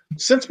that?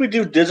 Since we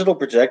do digital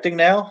projecting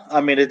now,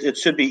 I mean, it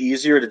should be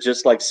easier to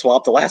just like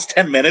swap the last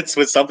 10 minutes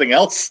with something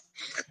else,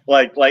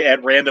 like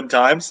at random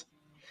times.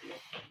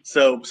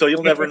 So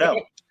you'll never know.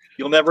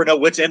 You'll never know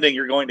which ending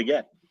you're going to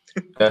get.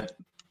 Okay.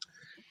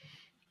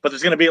 But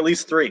there's going to be at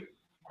least 3.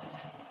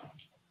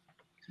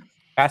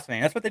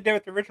 Fascinating. That's what they did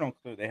with the original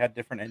Clue. They had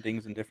different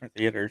endings in different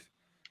theaters.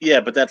 Yeah,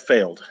 but that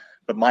failed.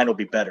 But mine will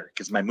be better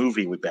because my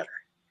movie will be better.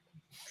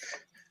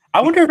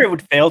 I wonder if it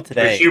would fail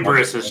today. The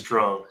hubris is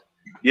strong.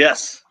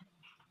 Yes.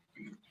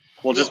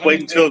 Well, just wait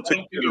until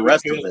you do the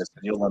rest of this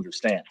and you'll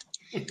understand.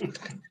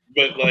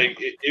 But like,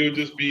 it would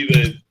just be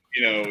that,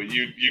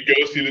 you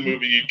go see the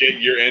movie, you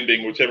get your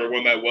ending, whichever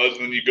one that was,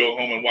 and then you go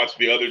home and watch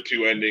the other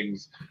 2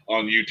 endings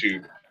on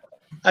YouTube.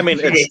 I mean,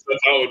 that's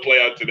how it would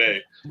play out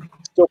today.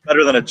 Still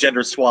better than a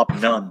gender swap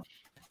nun.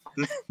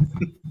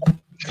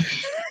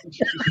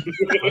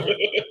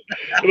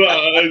 Well,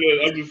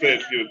 I'm just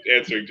saying,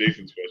 answering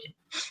Jason's question.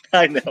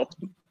 I know.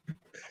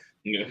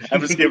 Yeah. I'm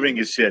just giving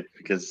you shit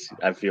because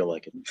I feel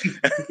like it.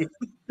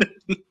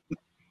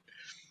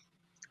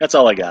 That's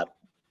all I got.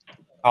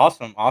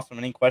 Awesome.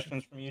 Any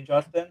questions from you,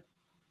 Justin?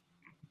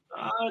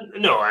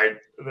 No,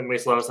 that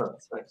makes a lot of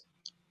sense. Thanks.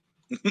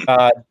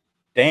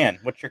 Dan,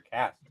 what's your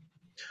cast?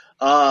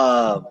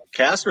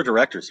 Cast or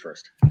directors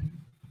first?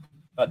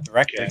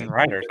 Directors and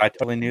writers. I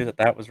totally knew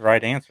that was the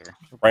right answer.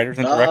 Writers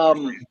and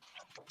directors.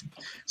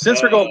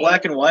 Since we're going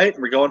black and white,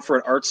 we're going for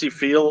an artsy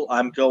feel.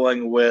 I'm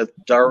going with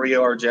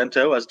Dario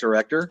Argento as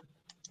director.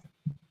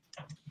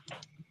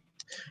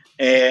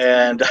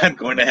 And I'm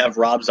going to have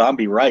Rob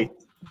Zombie write.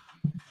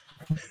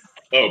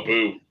 Oh,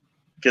 boo.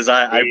 Because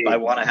I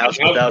want a House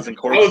of a Thousand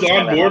Corpses. I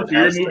was on board for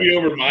your movie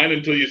over mine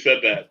until you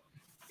said that.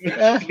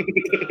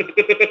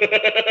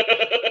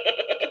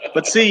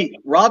 But see,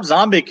 Rob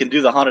Zombie can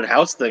do the haunted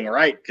house thing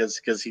right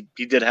because he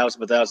did House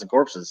of a Thousand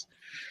Corpses,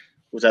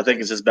 which I think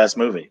is his best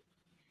movie.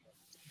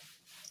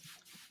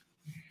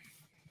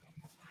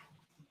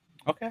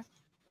 Okay.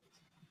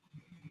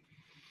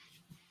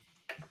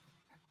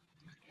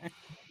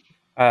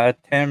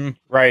 Tim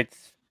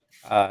writes,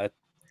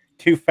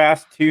 Too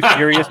Fast, Too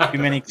Furious, Too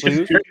Many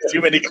Clues.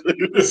 Too many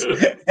clues.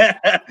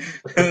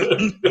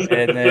 And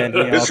then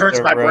this hurts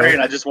my brain.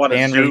 I just want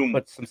to zoom.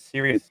 Put some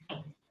serious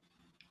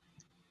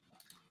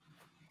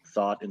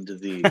thought into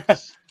these.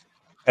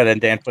 And then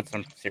Dan put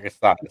some serious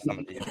thought into some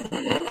of these.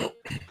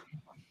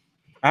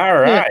 All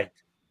right.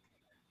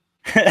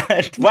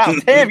 Wow,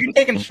 Tim, you're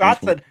taking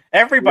shots at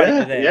everybody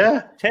today.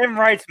 Yeah. Tim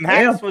writes,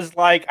 Max was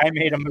like, I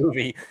made a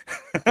movie.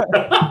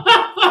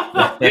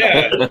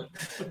 Yeah,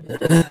 that's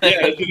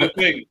the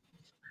thing.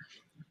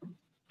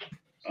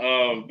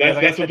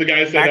 That's what the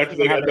guy said after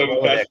they got done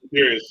with Fast and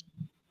Furious.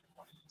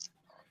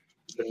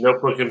 The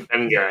notebook and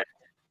pen guy.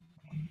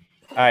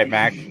 All right,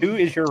 Max, who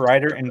is your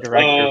writer and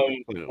director?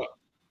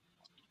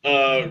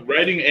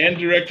 Writing and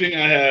directing,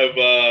 I have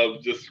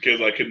just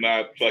because I could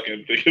not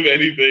fucking think of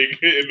anything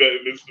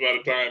in this amount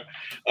of time.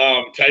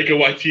 Taika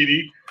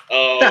Waititi.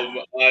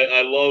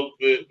 I love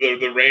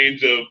the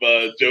range of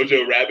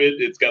Jojo Rabbit.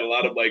 It's got a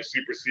lot of like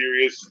super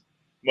serious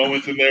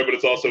moments in there, but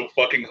it's also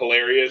fucking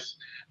hilarious.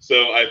 So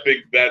I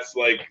think that's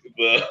like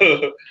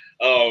the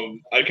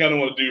I kind of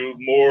want to do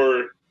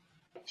more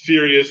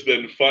serious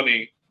than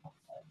funny.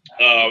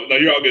 No,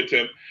 you're all good,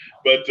 Tim.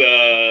 But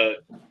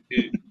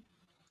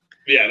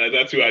yeah,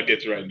 that's who I'd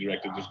get to write and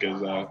direct it, just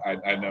because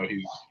I know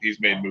he's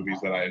made movies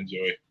that I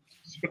enjoy.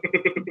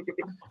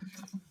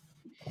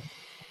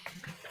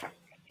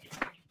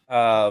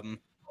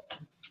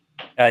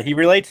 He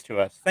relates to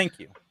us. Thank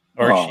you,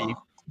 or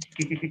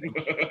she.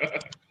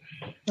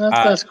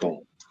 That's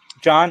cool.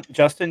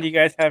 Justin, do you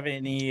guys have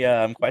any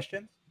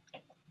questions?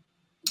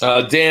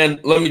 Dan,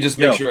 let me just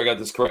make sure I got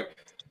this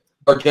correct.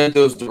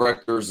 Argento's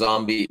director,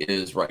 Zombie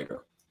is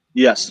writer.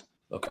 Yes.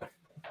 Okay.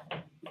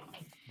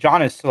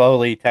 John is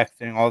slowly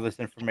texting all this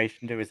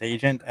information to his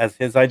agent as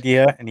his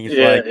idea, and he's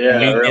like,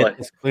 get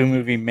this Clue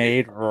movie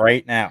made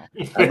right now.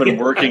 I've been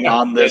working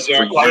on this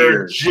for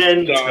years.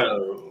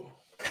 Argento.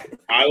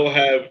 I will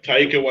have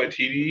Taika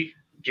Waititi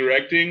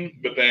directing,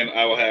 but then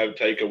I will have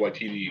Taika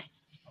Waititi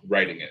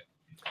writing it.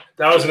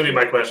 That was going to be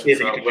my question,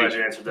 so I'm glad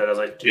you answered that. I was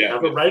like, do you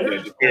have a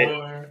writer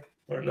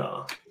or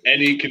no?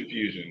 Any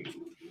confusion?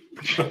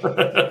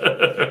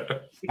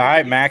 All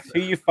right, Max, who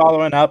are you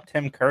following up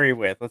Tim Curry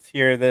with? Let's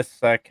hear this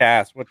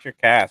cast. What's your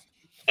cast?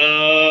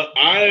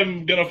 I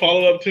am going to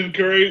follow up Tim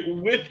Curry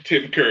with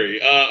Tim Curry.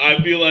 I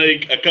feel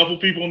like a couple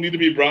people need to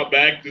be brought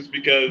back just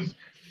because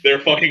they're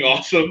fucking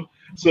awesome.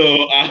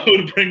 So I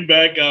would bring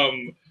back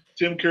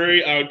Tim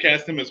Curry. I would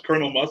cast him as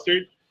Colonel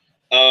Mustard.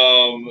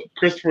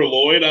 Christopher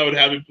Lloyd, I would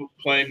have him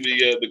playing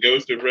the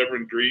ghost of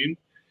Reverend Green.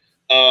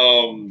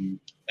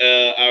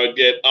 I would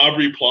get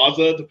Aubrey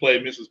Plaza to play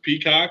Mrs.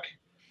 Peacock.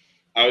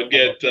 I would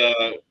get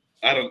go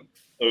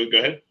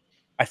ahead.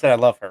 I said I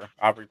love her,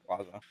 Aubrey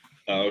Plaza.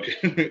 Oh,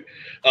 okay.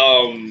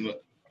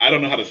 I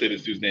don't know how to say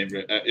this dude's name.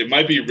 It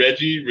might be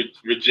Reggie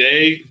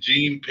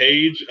Gene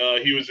Page.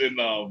 He was in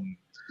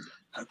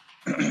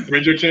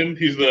Bridgerton.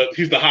 He's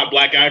the hot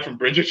black guy from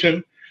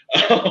Bridgerton.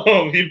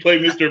 He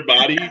played Mr.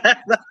 Body.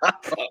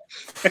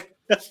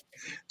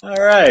 All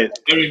right.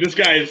 I mean, this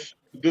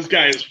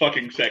guy is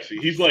fucking sexy.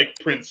 He's like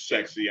Prince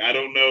sexy. I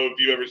don't know if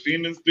you've ever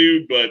seen this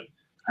dude, but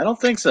I don't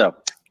think so.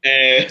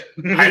 I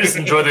just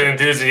enjoy the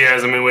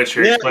enthusiasm in which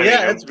you're explaining.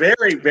 Yeah, it's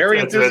very, very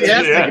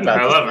enthusiastic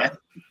about I love it.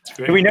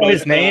 Do we know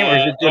his name, or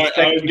is it just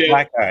sexy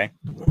black guy?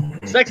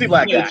 Sexy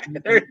black guy.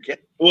 There you go.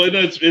 Well, no,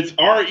 it's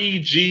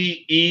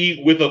REGE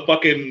with a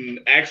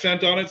fucking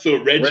accent on it.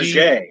 So Reggie,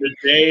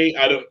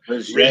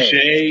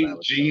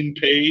 Gene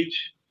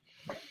Page.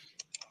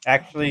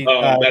 Actually,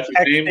 that's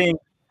his name.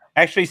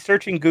 Actually,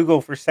 searching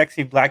Google for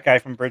sexy black guy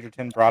from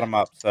Bridgerton brought him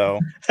up. So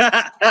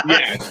yeah,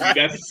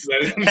 that's.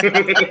 Man,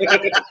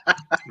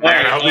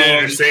 I hope you did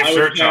your safe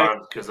search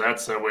on, because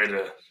that's a way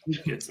to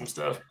get some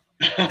stuff.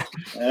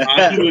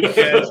 I would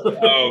guess.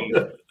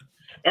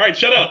 All right,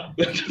 shut up.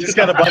 He's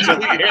got a bunch of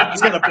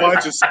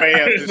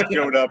spam just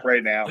showed up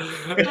right now.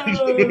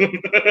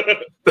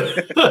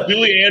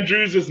 Julie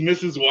Andrews is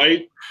Mrs.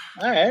 White.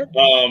 All right.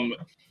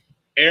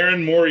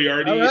 Aaron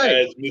Moriarty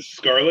as Miss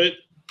Scarlet.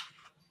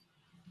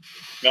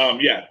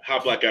 Yeah,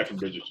 hot black guy from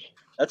Bridgerton.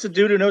 That's a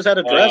dude who knows how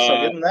to dress.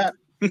 I'll give him that.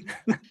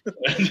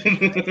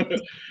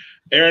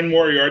 Aaron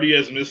Moriarty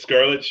as Miss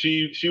Scarlet.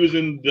 She was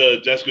in the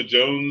Jessica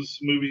Jones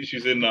movie.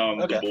 She's in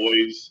The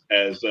Boys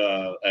as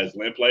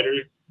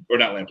Lamplighter, or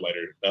not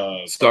Lamplighter.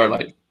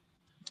 Starlight.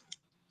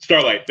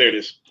 Starlight. There it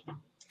is.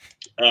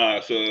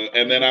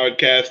 And then I would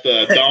cast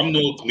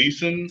Domhnall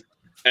Gleeson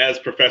as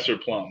Professor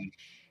Plum.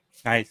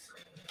 Nice.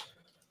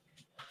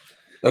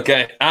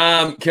 Okay.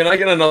 Can I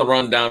get another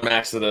rundown,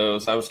 Max, of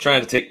those? I was trying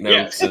to take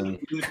notes. And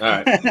all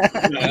right.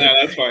 No,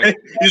 that's fine.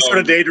 You sort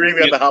of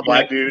daydreaming about the hot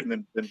black dude,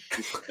 and then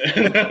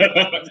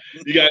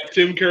you got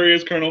Tim Curry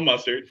as Colonel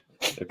Mustard.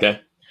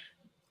 Okay.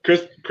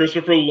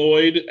 Christopher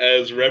Lloyd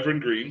as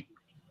Reverend Green.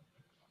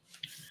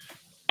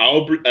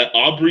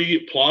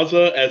 Aubrey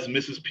Plaza as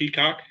Mrs.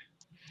 Peacock.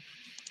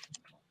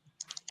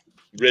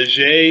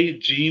 Regé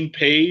Jean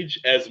Page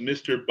as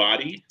Mr.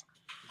 Body.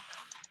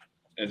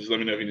 And just let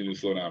me know if you need to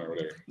slow down or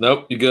whatever.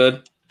 Nope, you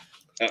good.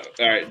 All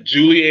right.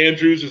 Julie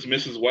Andrews as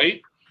Mrs.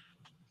 White.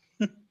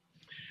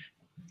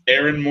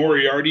 Aaron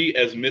Moriarty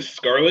as Miss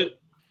Scarlet.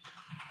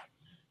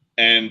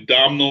 And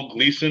Domhnall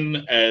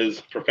Gleeson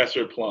as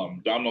Professor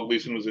Plum. Domhnall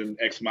Gleeson was in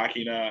Ex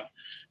Machina,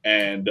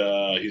 and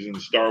he's in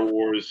Star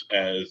Wars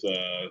as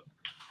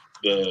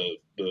the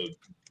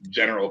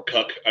General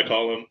Cuck, I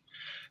call him.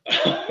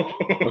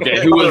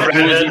 Okay, who was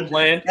he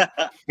playing?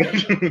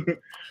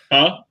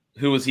 Huh?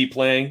 Who was he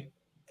playing?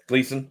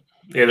 Gleason?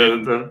 Yeah,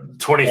 the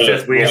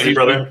 25th Weasley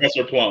brother.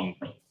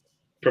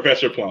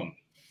 Professor Plum.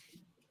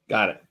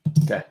 Got it.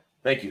 Okay.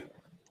 Thank you.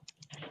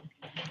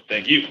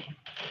 Thank you.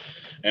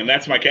 And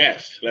that's my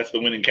cast. That's the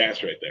winning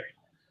cast right there.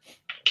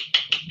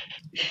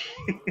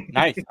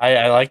 Nice.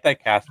 I like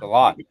that cast a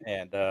lot.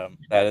 And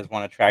that is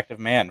one attractive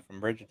man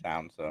from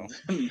Bridgertown. So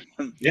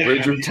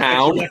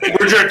Bridgertown?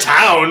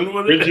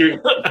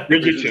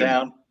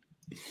 Bridgertown.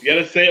 You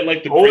gotta say it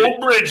like the old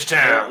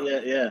Bridgetown.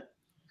 Yeah.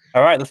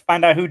 All right, let's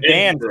find out who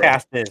Dan's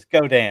cast is.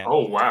 Go, Dan.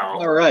 Oh, wow.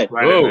 All right.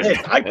 Hey,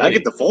 I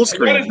get the full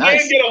screen. Why does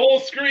Nice. Dan get a whole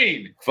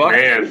screen? Fuck.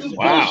 Man. This is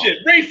Wow. bullshit.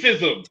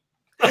 Racism.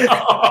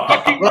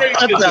 Fucking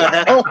racism. What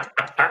the hell?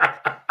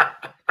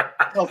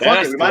 Oh,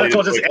 fuck it. We might as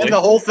well just end the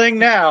whole thing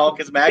now,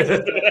 because Max.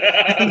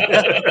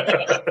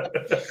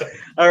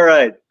 All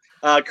right.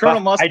 Colonel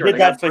Mustard. I did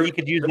that so he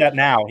could use that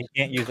now. He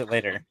can't use it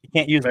later. He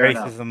can't use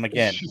racism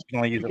again. He can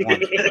only use it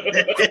once.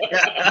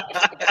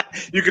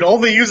 You can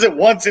only use it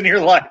once in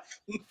your life.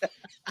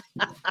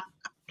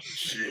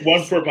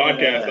 Once per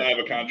podcast, I have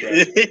a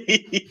contract.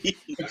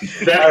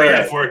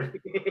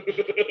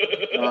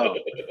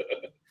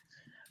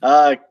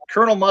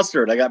 Colonel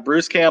Mustard, I got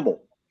Bruce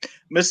Campbell.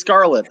 Miss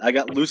Scarlet, I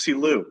got Lucy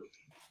Liu.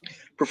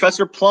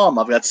 Professor Plum,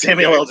 I've got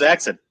Samuel L.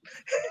 Jackson.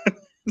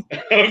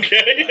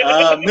 Okay.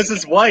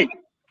 Mrs. White,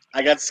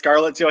 I got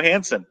Scarlett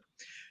Johansson.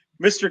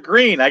 Mr.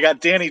 Green, I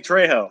got Danny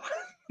Trejo.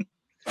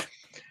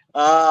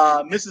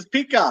 Mrs.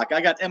 Peacock,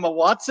 I got Emma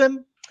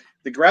Watson.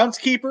 The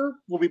groundskeeper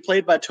will be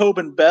played by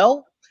Tobin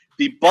Bell.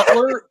 The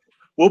butler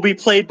will be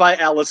played by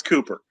Alice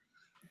Cooper.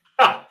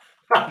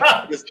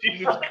 Jesus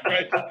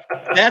Christ.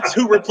 That's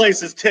who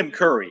replaces Tim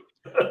Curry.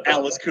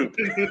 Alice Cooper.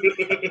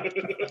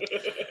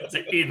 Is he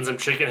eating some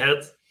chicken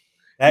heads?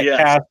 That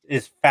cast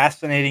is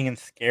fascinating and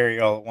scary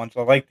all at once.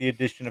 I like the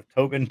addition of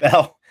Tobin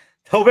Bell.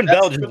 Tobin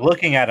Bell, just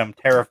looking at him,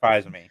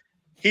 terrifies me.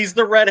 He's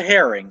the red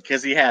herring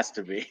because he has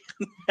to be.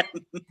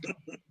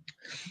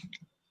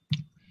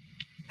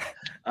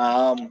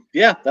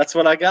 Yeah, that's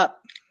what I got.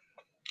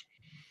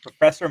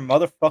 Professor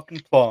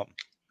Motherfucking Plum.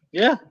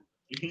 Yeah.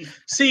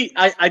 See,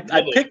 I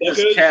picked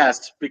this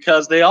cast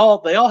because they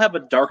all have a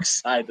dark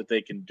side that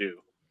they can do.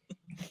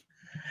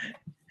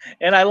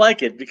 And I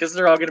like it because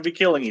they're all going to be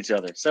killing each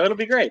other. So it'll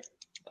be great.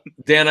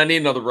 Dan, I need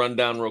another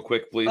rundown real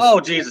quick, please. Oh,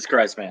 Jesus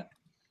Christ, man.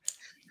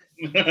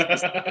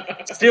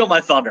 Steal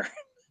my thunder.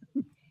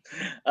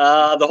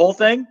 The whole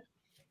thing?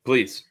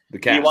 Please. The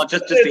cast. You want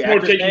just the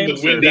actors'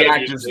 names? The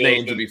actors'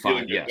 names would be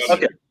fine, yes.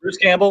 Okay. Bruce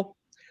Campbell,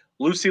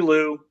 Lucy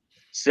Liu,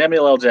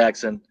 Samuel L.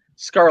 Jackson,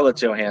 Scarlett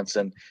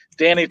Johansson,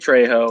 Danny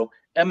Trejo,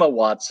 Emma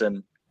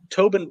Watson,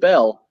 Tobin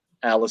Bell,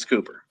 Alice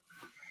Cooper.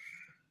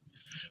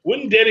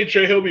 Wouldn't Danny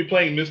Trejo be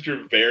playing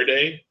Mr.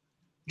 Verde?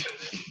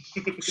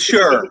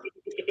 Sure.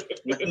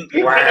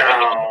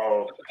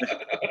 Wow.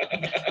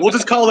 We'll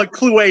just call it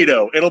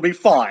Cluedo. It'll be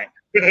fine.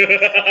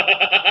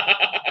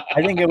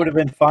 I think it would have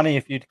been funny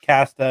if you'd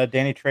cast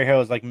Danny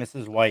Trejo as like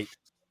Mrs. White.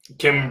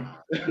 Can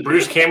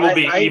Bruce Campbell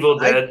be Evil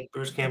Dead?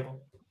 Bruce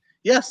Campbell?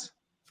 Yes.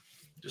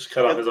 Just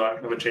cut off his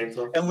arm with a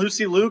chainsaw. And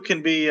Lucy Liu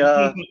can be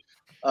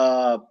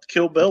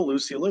Kill Bill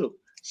Lucy Liu.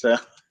 So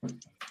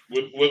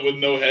with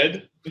no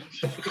head?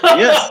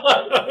 Yes.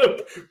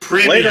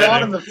 Later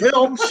on in the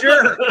film,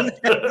 sure.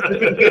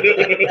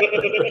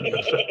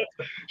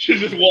 She's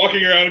just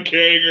walking around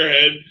carrying her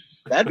head.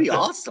 That'd be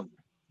awesome.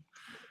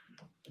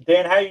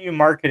 Dan, how are you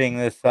marketing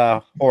this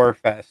horror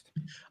fest?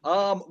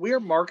 We are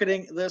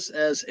marketing this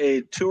as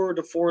a tour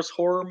de force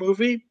horror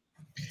movie.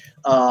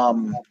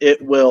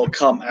 It will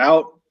come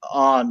out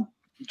on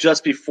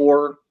just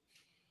before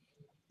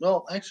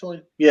Well,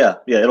 actually, yeah,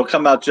 it'll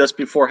come out just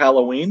before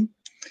Halloween.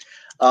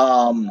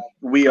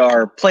 We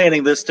are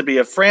planning this to be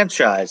a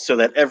franchise so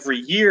that every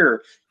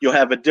year you'll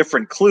have a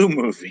different Clue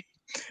movie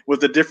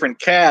with a different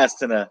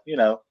cast and a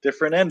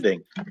different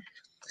ending.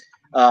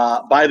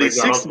 By the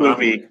sixth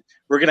movie,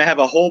 we're gonna have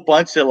a whole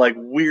bunch of like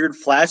weird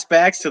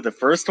flashbacks to the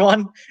first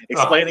one,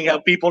 explaining how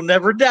people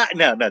never die.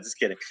 No, just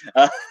kidding.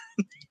 But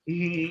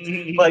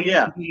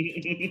yeah,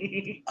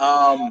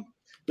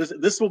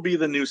 this will be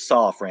the new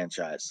Saw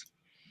franchise.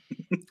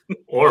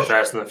 Or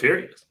Fast and the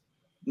Furious.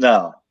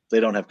 No,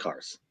 they don't have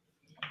cars.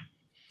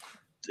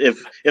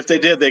 If they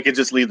did, they could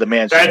just leave the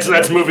mansion.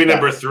 That's movie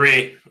number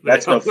 3.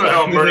 That's no fun. They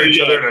all murder each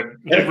other.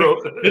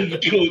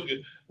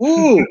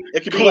 Ooh,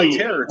 it could be like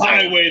Terror.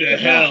 Highway to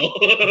Hell.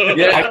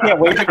 Yeah, I can't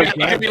wait for it.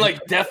 It could be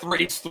like Death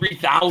Race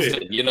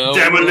 3000.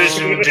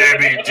 Demolition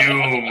Derby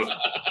Doom.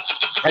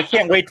 I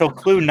can't wait till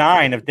Clue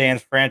 9 of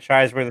Dan's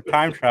franchise where the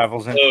time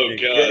travels into. Oh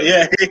god.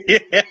 Yeah.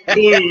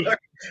 Clue.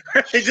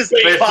 They just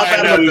pop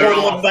out of a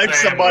portal and knife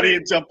somebody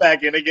and jump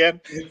back in again.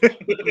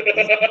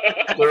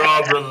 They're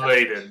all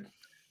related.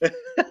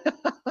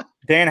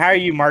 Dan, how are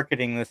you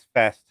marketing this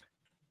fest?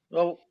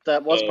 Well,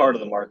 that was part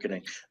of the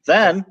marketing.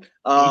 Then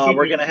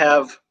we're going to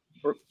have.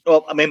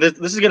 Well, I mean, this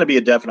is going to be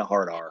a definite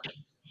hard R.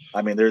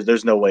 I mean,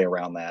 there's no way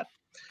around that.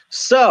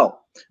 So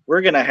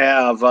we're going to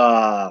have.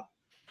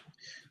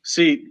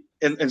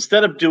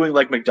 Instead of doing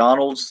like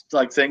McDonald's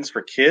like things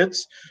for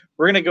kids,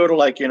 we're going to go to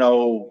like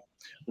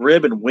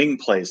rib and wing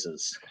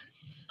places.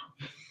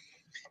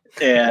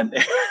 And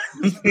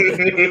for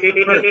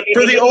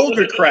the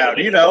older crowd,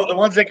 the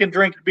ones that can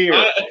drink beer.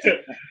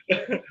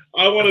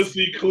 I want to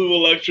see Clue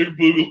Electric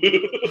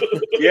Boogaloo.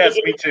 Yes,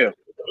 me too.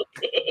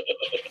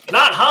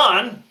 Not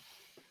Han.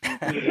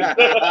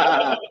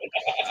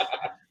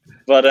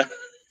 But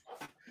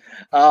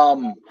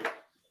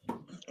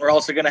we're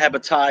also going to have a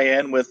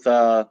tie-in with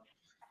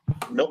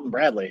Milton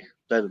Bradley.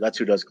 That's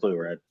who does Clue,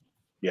 right?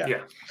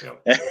 Yeah.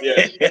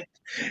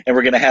 And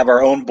we're going to have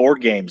our own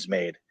board games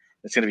made.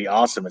 It's going to be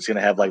awesome. It's going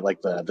to have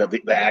like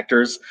the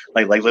actors,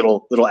 like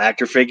little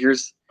actor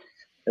figures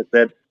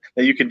that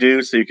you can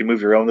do, so you can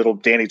move your own little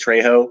Danny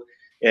Trejo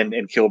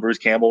and kill Bruce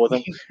Campbell with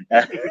them.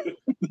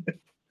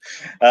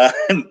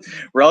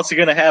 We're also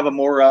going to have a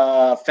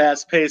more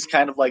fast-paced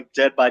kind of like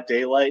Dead by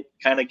Daylight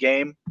kind of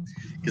game,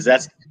 because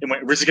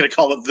we're just going to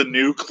call it the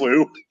new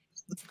Clue.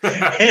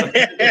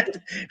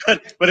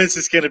 but it's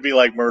just going to be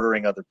like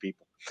murdering other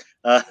people.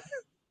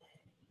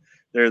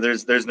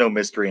 There's no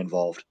mystery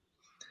involved.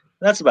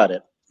 That's about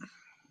it.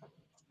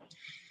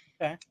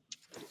 Okay.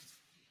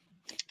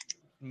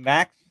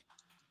 Max?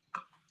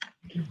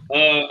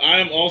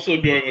 I'm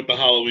also going with the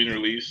Halloween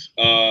release.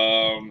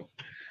 I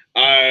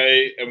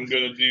am going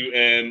to do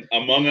an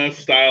Among Us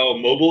style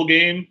mobile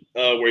game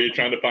where you're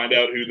trying to find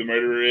out who the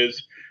murderer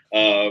is,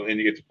 and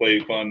you get to play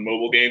fun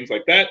mobile games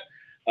like that.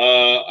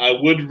 I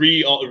would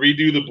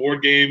redo the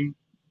board game,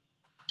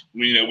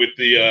 with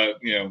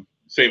the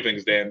same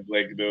things, Dan,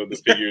 like the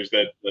figures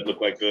that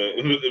look like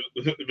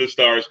the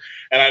stars.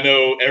 And I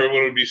know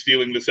everyone would be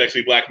stealing the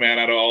sexy black man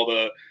out of all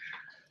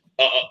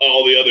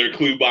the other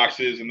Clue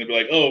boxes, and they'd be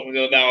like, "Oh,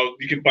 now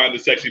you can find the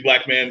sexy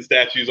black man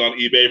statues on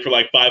eBay for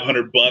like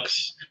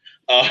 $500."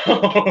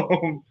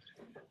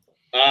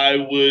 I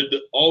would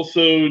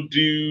also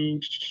do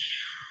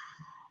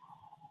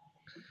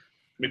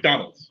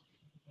McDonald's.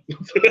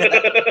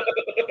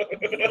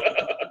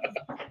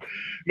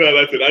 No,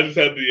 that's it. I just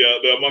had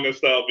the Among Us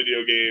style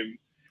video game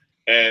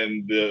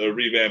and the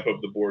revamp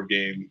of the board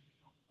game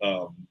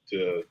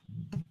to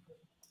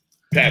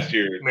past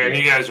year. Man,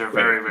 you guys are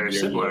very, very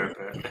similar.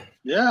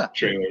 Yeah.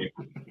 Trailer.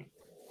 All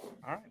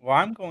right. Well,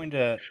 I'm going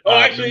to.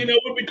 Actually, what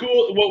would be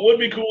cool? What would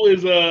be cool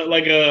is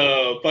like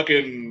a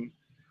fucking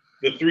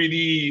the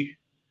 3D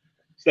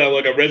style,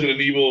 like a Resident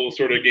Evil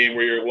sort of game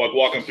where you're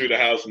walking through the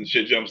house and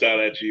shit jumps out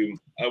at you.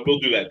 We'll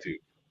do that too.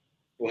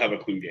 We'll have a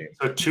Clue game.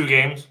 So 2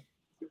 games.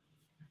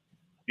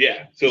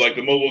 Yeah. So like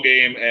the mobile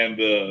game and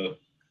the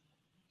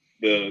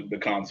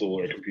console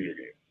or computer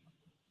game.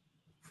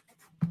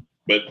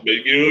 But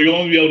you'll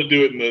only be able to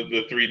do it in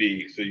the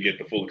 3D, so you get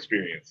the full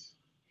experience.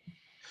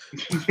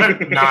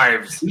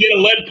 Knives. You get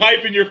a lead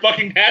pipe in your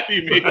fucking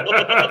Happy Meal.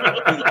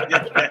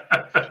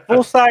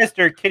 Full sized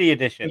or kitty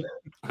edition?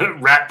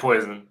 Rat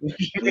poison.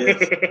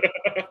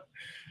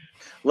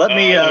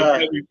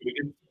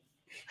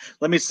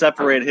 Let me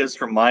separate his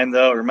from mine,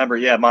 though. Remember,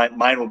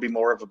 mine will be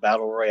more of a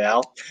battle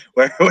royale,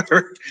 where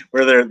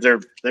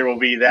there will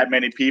be that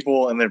many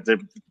people, and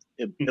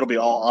it'll be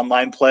all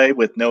online play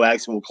with no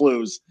actual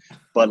clues,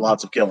 but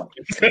lots of killing.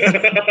 Thank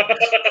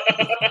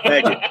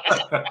you.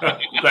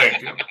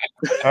 Thank you.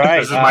 All right.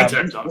 This is my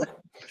TikTok.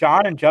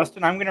 John and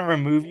Justin, I'm going to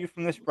remove you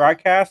from this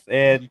broadcast,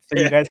 and so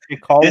you guys can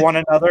call one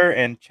another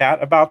and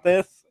chat about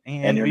this.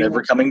 And you're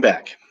never coming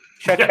back.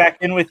 Check back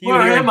in with you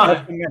here in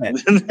just a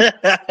minute.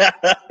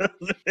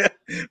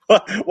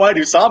 Why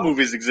do Saw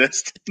movies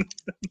exist?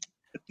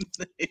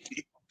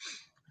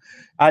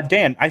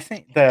 Dan, I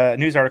think the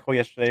news article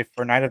yesterday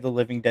for Night of the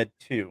Living Dead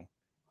 2,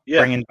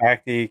 bringing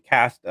back the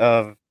cast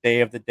of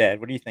Day of the Dead.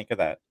 What do you think of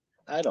that?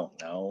 I don't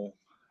know.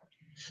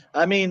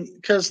 I mean,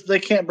 because they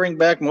can't bring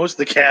back most of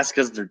the cast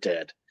because they're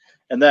dead,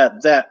 and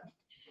that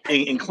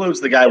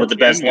includes the guy with the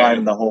best line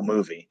in the whole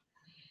movie.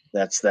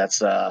 That's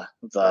the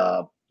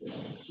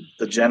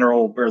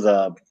general or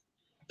the.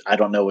 I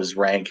don't know his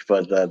rank,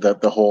 but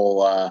the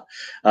whole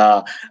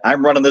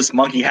I'm running this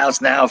monkey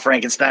house now,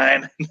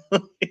 Frankenstein.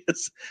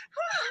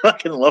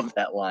 Fucking love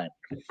that line.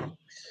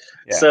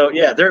 Yeah. So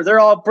yeah,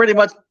 they're all pretty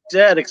much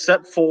dead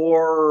except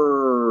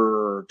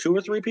for 2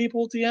 or 3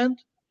 people at the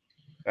end.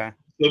 Okay.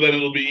 So then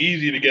it'll be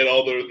easy to get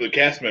all the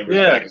cast members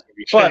back.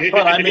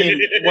 But I mean,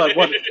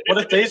 what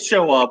if they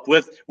show up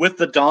with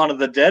the Dawn of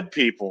the Dead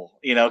people?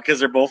 You know,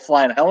 because they're both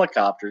flying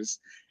helicopters.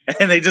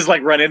 And they just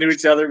like run into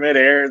each other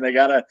midair, and they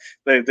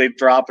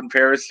drop in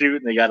parachute,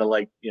 and they gotta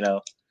like, you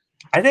know.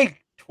 I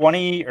think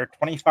 20 or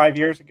 25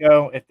 years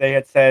ago, if they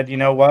had said, you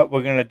know what,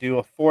 we're gonna do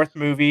a 4th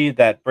movie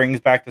that brings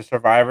back the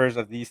survivors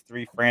of these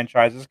 3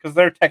 franchises, because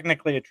they're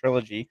technically a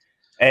trilogy,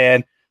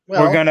 and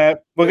we're gonna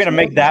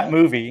make that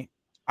movie.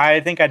 I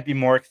think I'd be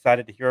more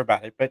excited to hear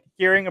about it. But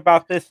hearing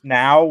about this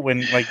now,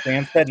 when like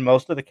Dan said,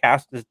 most of the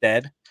cast is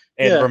dead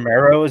and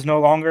Romero is no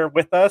longer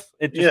with us,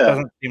 it just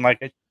doesn't seem like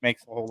it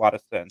makes a whole lot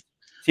of sense.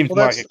 Seems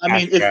more like I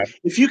mean,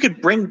 if you could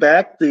bring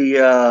back the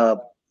oh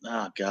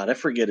god, I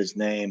forget his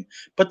name,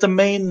 but the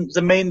main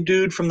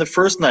dude from the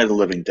first Night of the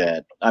Living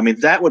Dead, I mean,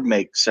 that would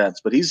make sense,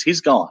 but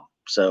he's gone,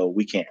 so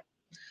we can't.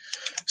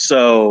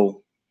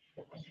 So,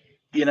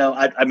 you know,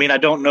 I mean, I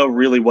don't know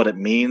really what it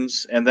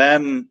means, and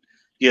then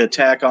you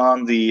attack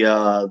on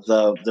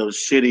those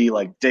shitty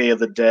like Day of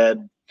the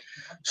Dead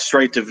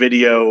straight to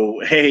video.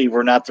 Hey,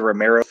 we're not the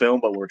Romero film,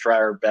 but we'll try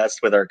our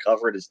best with our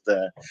cover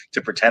to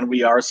pretend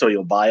we are, so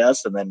you'll buy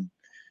us, and then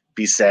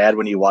be sad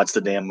when you watch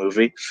the damn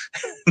movie.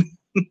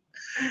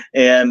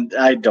 And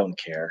I don't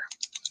care.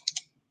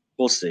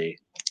 We'll see.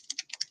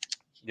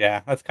 Yeah,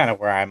 that's kind of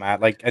where I'm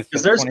at. Like,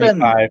 because there's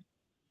been.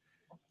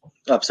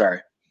 Oh, sorry.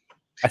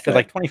 I said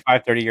like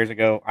 25, 30 years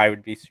ago, I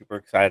would be super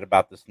excited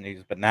about this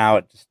news, but now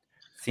it just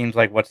seems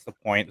like, what's the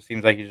point? It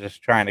seems like you're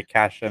just trying to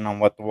cash in on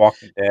what The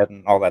Walking Dead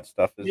and all that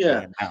stuff is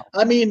doing now.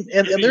 I mean,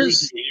 and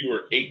there's. You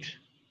were 8.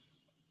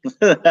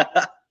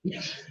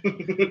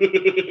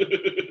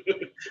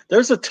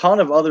 There's a ton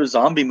of other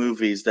zombie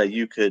movies that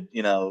you could,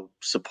 you know,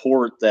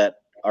 support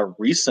that are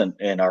recent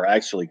and are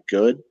actually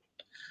good.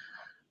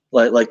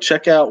 Like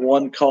check out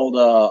one called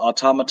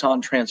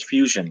Automaton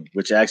Transfusion,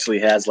 which actually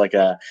has like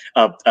a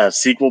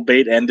sequel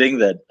bait ending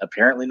that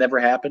apparently never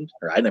happened,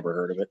 or I never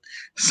heard of it.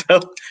 So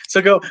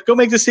go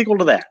make the sequel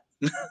to that.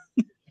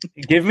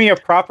 Give me a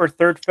proper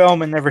 3rd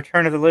film in the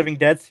Return of the Living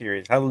Dead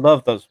series. I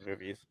love those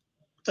movies.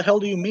 What the hell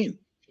do you mean?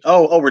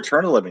 Oh,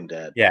 Return of the Living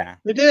Dead. Yeah,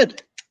 they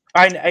did.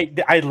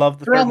 I love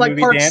the. They're on like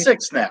movie, part Dan.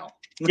 6 now.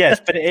 Yes,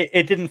 but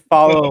it didn't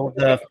follow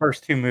the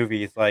first 2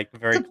 movies like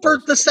very.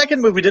 The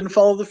second movie didn't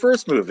follow the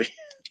first movie.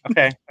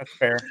 Okay, that's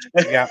fair.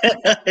 Yeah,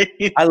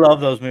 I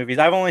love those movies.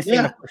 I've only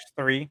seen the first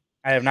 3.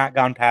 I have not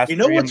gone past. You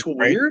know what's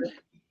weird?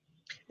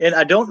 And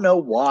I don't know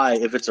why,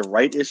 if it's a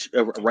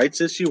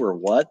rights issue or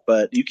what,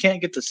 but you can't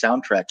get the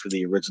soundtrack for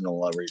the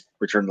original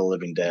Return of the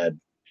Living Dead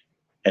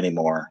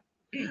anymore.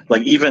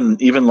 Like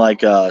even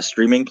like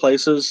streaming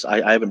places,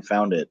 I haven't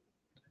found it.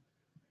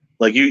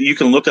 Like you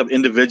can look up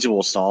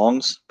individual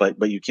songs, but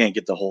you can't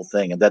get the whole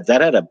thing. And that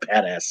had a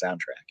badass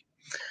soundtrack.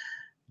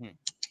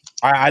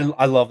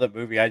 I love that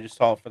movie. I just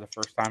saw it for the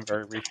first time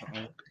very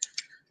recently.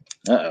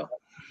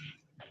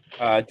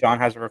 John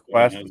has a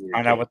request.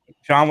 Find out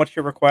John, what's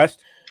your request?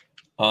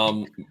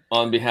 On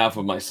behalf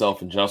of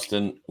myself and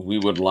Justin, we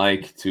would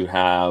like to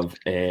have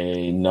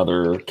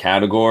another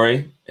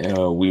category.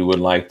 We would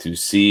like to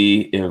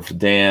see if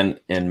Dan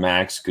and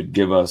Max could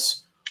give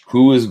us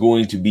who is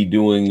going to be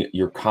doing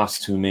your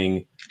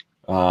costuming,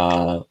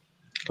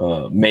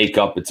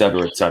 makeup,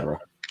 etc., etc.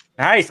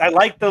 Nice. I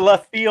like the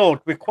left field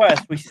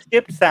request. We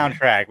skipped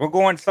soundtrack. We're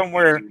going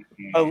somewhere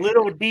a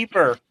little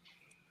deeper.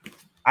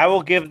 I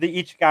will give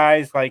each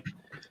guys like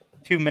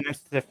 2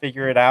 minutes to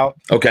figure it out.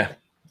 Okay.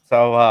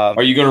 So,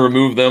 are you going to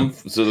remove them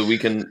so that we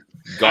can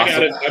gossip? I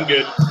got it. I'm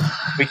good.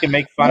 We can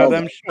make fun of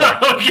them.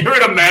 Sure. Get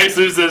rid of Max.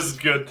 This is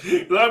good.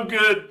 I'm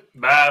good.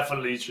 Bye,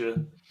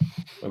 Felicia.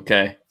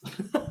 Okay.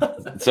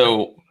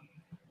 So,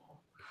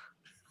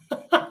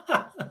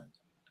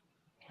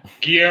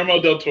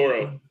 Guillermo del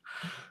Toro.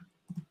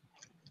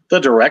 The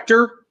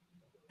director?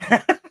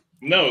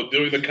 No,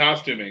 doing the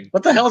costuming.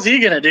 What the hell is he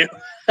gonna do?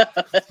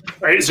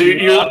 Right, so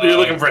you're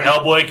looking for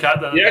Hellboy?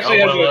 He actually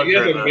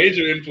has a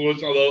major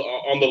influence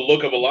on the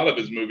look of a lot of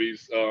his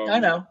movies. I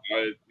know.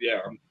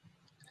 Yeah.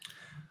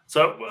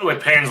 So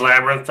like Pan's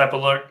Labyrinth type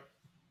of look.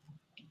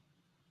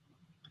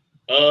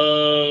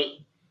 Yeah,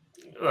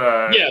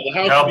 the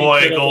house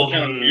Hellboy, Golden,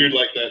 kind of weird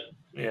like that.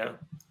 Yeah.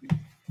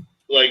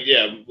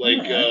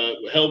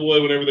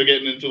 Hellboy. Whenever they're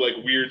getting into like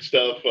weird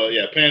stuff,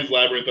 Pan's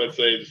Labyrinth. I'd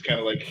say just kind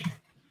of like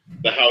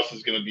the house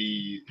is gonna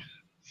be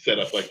set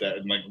up like that,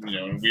 and like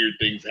and weird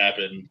things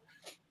happen.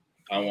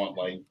 I want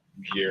like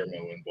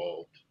Guillermo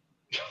involved.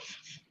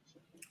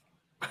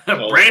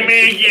 Bring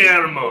me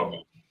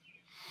Guillermo.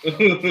 Bring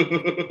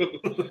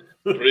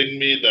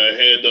me the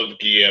head of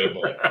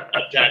Guillermo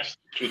attached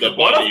to the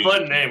body. What a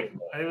fun name.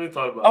 I didn't even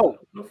thought about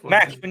that.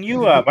 Max, when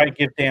you might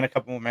give Dan a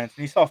couple more minutes,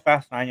 when you saw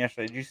Fast 9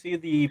 yesterday, did you see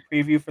the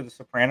preview for the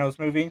Sopranos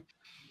movie?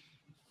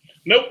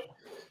 Nope.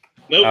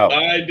 Oh.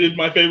 I did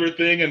my favorite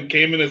thing and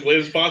came in as late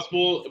as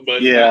possible.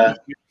 But yeah,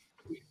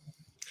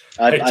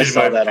 I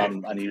saw that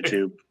on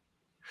YouTube.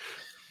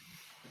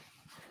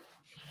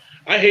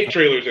 I hate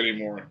trailers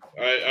anymore.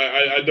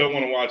 I don't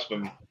want to watch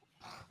them.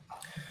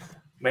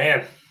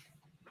 Man,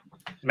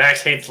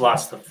 Max hates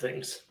lots of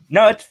things.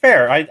 No, it's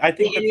fair. I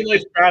think that's a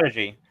good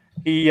strategy.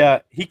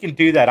 He can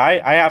do that.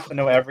 I have to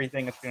know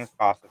everything as soon as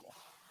possible.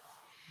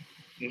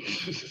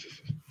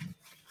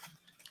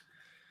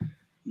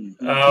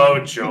 Oh,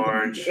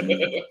 George.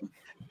 You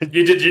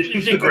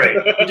did great.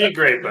 You did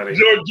great, buddy.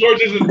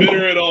 George isn't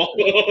bitter at all.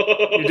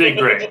 You did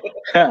great.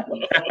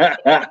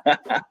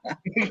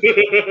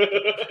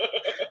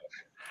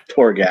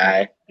 Poor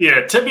guy.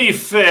 Yeah, to be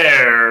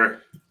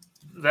fair,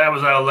 that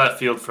was out of left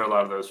field for a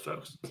lot of those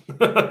folks.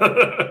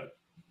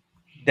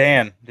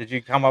 Dan, did you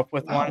come up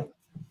with one?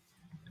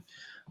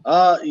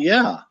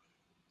 Yeah.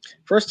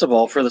 First of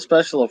all, for the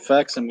special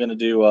effects, I'm going to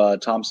do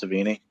Tom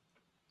Savini.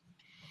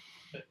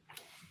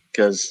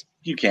 Because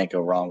you can't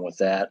go wrong with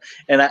that.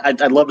 And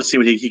I'd love to see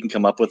what he can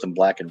come up with in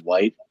black and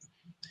white.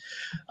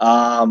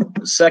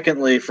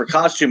 Secondly, for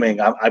costuming,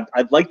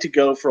 I'd like to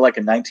go for like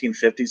a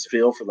 1950s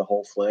feel for the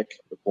whole flick,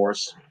 of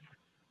course,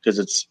 because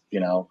it's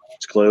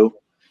Clue.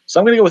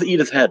 So I'm going to go with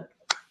Edith Head.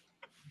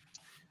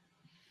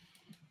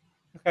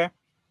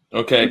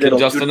 Okay. Can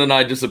Justin and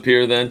I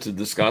disappear then to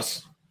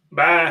discuss?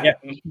 Bye. Yeah.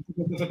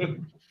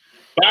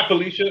 Bye,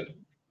 Felicia.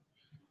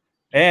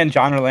 And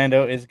John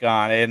Orlando is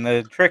gone. And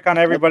the trick on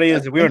everybody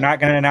is we are not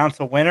going to announce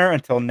a winner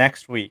until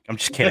next week. I'm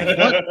just kidding.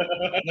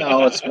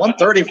 No, it's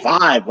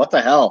 1:35. What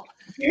the hell?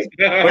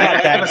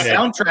 I have a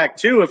soundtrack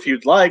too, if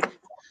you'd like.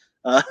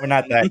 We're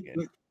not that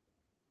good.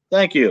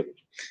 Thank you.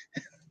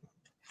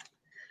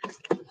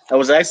 I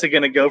was actually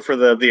going to go for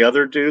the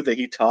other dude that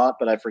he taught,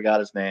 but I forgot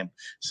his name.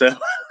 So,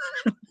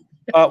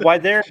 while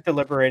they're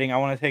deliberating, I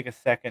want to take a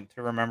second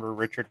to remember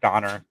Richard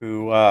Donner,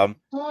 who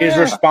is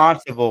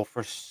responsible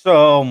for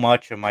so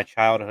much of my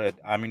childhood.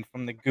 I mean,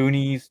 from the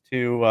Goonies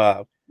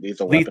to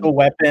Lethal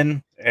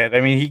Weapon. And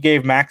I mean, he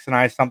gave Max and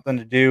I something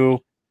to do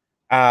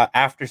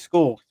after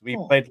school. We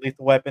played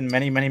Lethal Weapon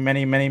many days.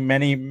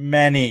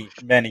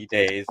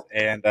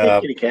 And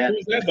kitty cat.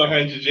 Who's that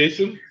behind you,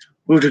 Jason?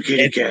 Who's the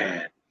kitty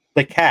cat?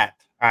 The cat.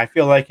 I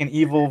feel like an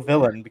evil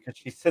villain because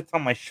she sits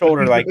on my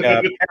shoulder like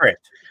a parrot.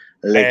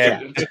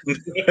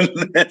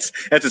 Laycat. That's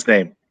his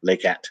name,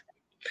 Laycat.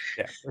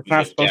 Yeah, it's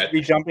not supposed to be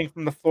jumping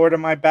from the floor to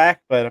my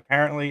back, but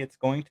apparently it's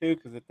going to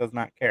because it does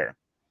not care.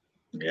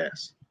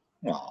 Yes.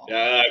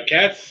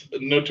 Cats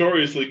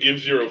notoriously give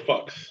zero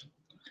fucks.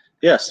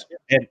 Yes.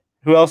 And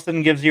who else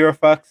didn't give zero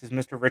fucks is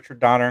Mr. Richard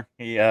Donner.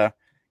 He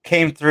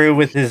came through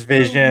with his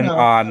vision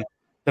on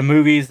the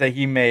movies that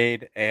he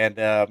made,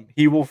 and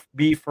he will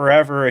be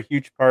forever a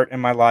huge part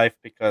in my life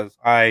because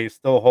I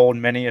still hold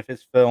many of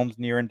his films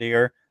near and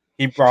dear.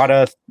 He brought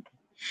us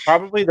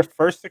probably the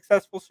first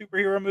successful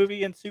superhero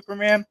movie in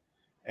Superman,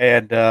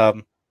 and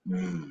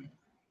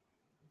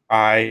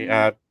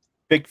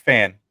big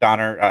fan.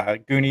 Donner.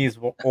 Goonies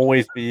will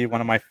always be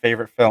one of my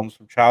favorite films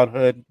from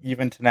childhood,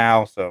 even to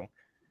now. So,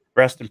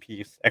 rest in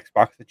peace.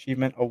 Xbox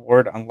Achievement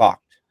Award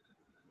unlocked.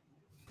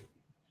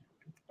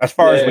 As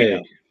far as we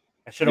know.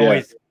 I should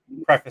always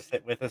preface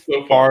it with as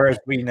far as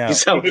we know.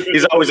 He's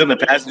always in the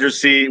passenger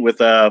seat with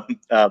Mel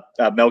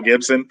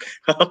Gibson.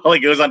 He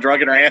goes on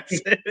Drunken Rants.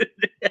 He's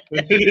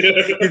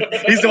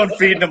the one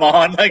feeding him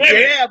on. Like,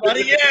 yeah,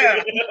 buddy,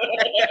 yeah.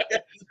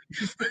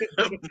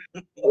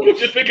 What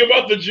did you think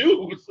about the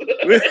Jews?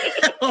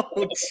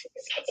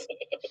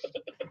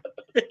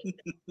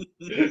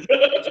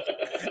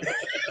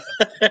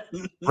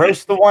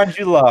 Roast the ones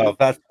you love.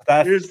 That's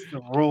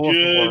the rule of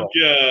the world.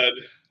 God.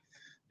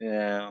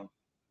 Yeah.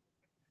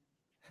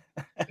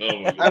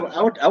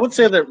 Oh I would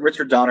say that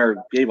Richard Donner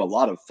gave a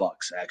lot of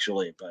fucks,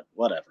 actually, but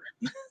whatever.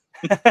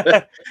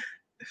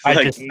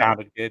 I just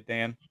sounded good,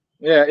 Dan.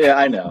 Yeah,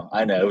 I know.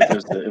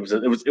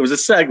 It was a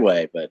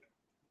segue, but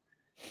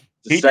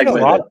he did a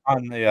lot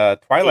on the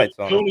Twilight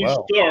Zone. Tony as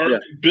well.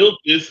 Stark built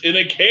this in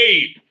a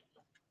cave.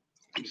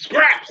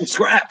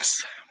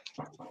 Scraps.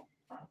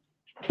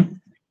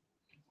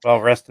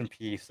 Well, rest in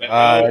peace.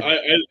 I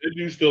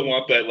do still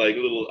want that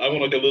I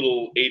want a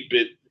little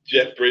 8-bit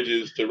Jeff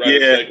Bridges to ride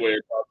a Segway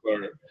across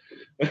our.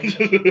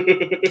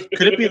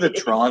 Could it be the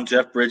Tron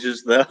Jeff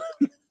Bridges though?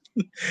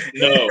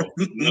 No,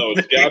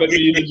 it's got to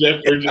be the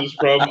Jeff Bridges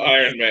from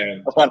Iron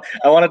Man.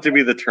 I want it to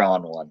be the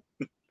Tron one.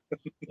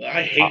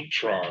 I hate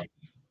Tron.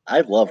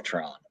 I love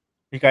Tron.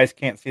 You guys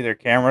can't see their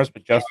cameras,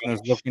 but Justin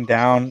is looking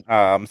down,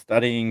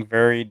 studying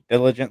very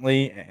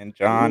diligently, and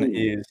John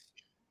is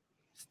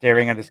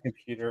staring at his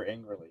computer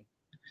angrily.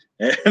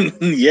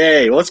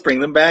 Yay! Let's bring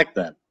them back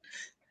then.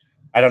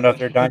 I don't know if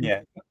they're done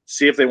yet.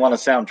 See if they want a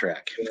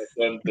soundtrack.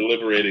 I'm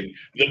deliberating.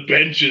 The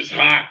bench is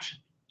hot.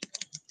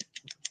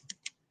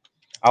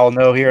 I'll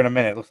know here in a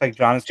minute. Looks like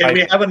John is. Can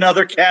we have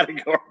another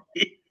category?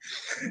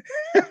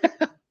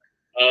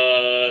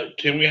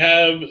 Can we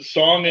have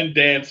song and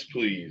dance,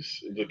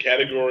 please? The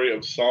category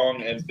of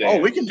song and dance. Oh,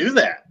 we can do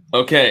that.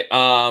 Okay.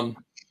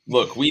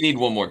 Look, we need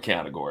one more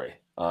category.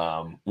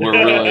 We're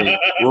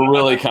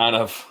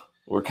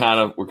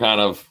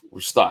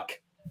stuck.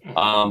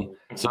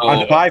 So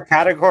on 5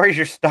 categories,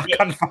 you're stuck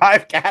on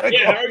 5 categories.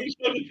 Yeah, how are you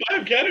stuck in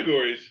 5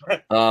 categories?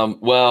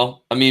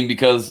 Well, I mean,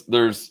 because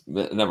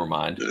never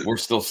mind. We're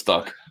still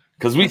stuck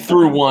because we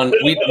threw one.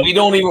 We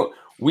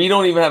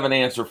don't even have an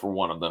answer for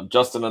one of them.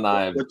 Justin and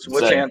I have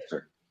which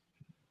answer?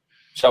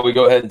 Shall we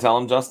go ahead and tell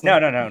him, Justin?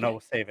 No.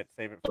 We'll save it.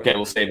 Okay,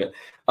 we'll save it.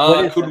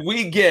 Could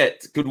we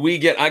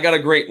get? I got a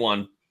great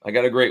one.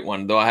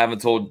 Though I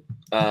haven't told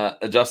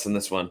Justin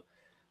this one.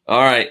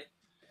 All right.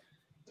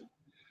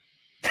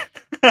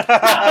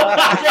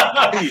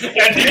 And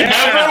he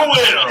never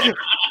will.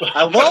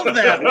 I love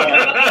that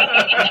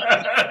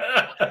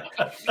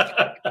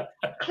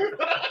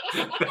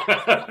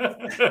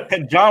one.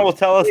 And John will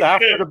tell us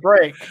after the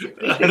break.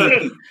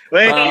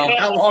 Wait,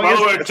 how long is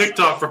it?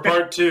 TikTok for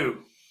part 2.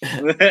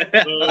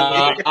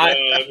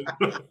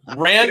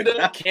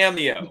 Random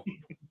cameo.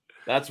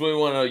 That's what we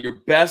want to know. Your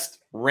best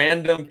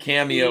random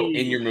cameo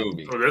in your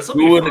movie.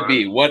 Who would it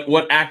be?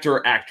 What actor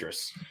or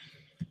actress?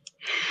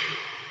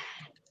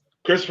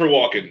 Christopher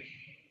Walken.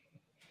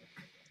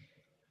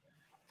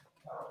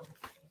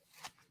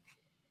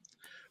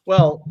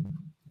 Well,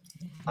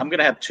 I'm going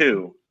to have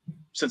 2.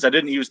 Since I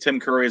didn't use Tim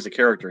Curry as a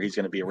character, he's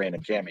going to be a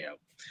random cameo.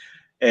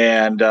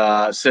 And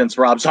since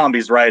Rob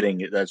Zombie's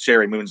writing,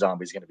 Sherry Moon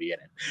Zombie's going to be in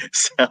it.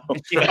 So,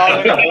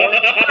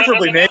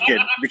 preferably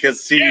naked,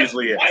 because she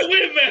usually is. I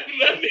win, man.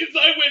 That means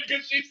I win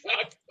because she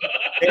sucks.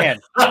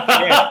 Dan,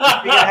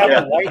 you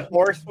have a white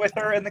horse with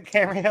her in the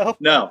cameo?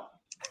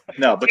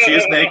 No, but she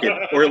is naked,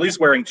 or at least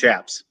wearing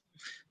chaps.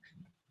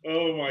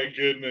 Oh, my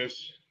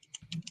goodness.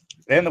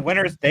 Then the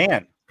winner is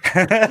Dan.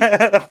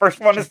 The first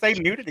one to say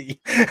nudity.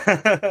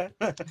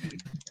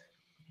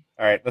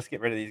 All right, let's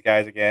get rid of these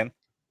guys again.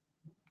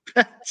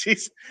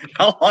 Jeez,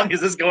 how long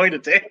is this going to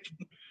take?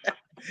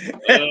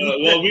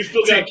 Well, we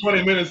still got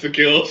 20 minutes to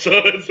kill, so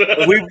it's,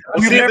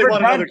 we've never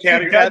done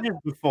 2 judges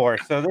before,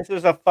 so this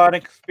is a fun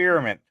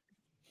experiment.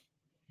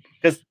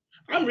 Because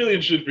I'm really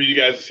interested for you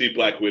guys to see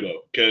Black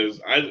Widow,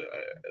 because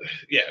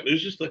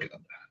there's just like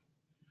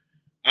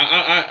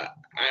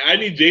I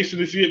need Jason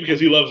to see it because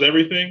he loves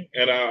everything,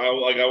 and I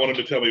want him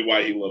to tell me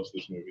why he loves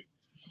this movie.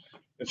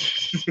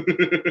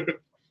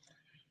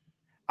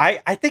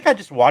 I think I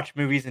just watch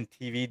movies and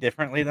TV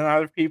differently than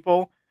other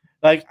people.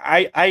 Like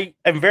I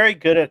am very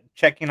good at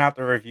checking out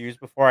the reviews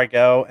before I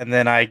go, and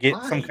then I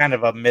get some kind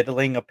of a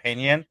middling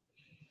opinion.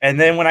 And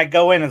then when I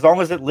go in, as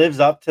long as it lives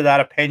up to that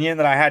opinion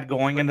that I had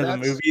going into the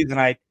movies, then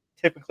I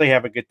typically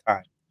have a good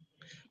time.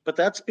 But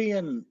that's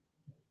being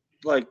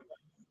like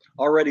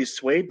already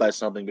swayed by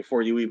something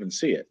before you even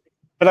see it.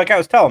 But like I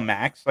was telling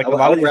Max, like a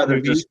lot of these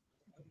movies, just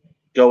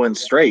go in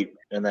straight,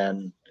 and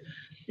then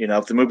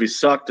if the movie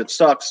sucked, it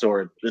sucks,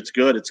 or it's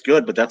good,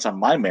 but that's on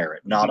my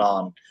merit, not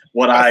on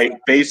what I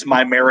base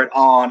my merit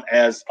on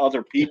as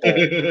other people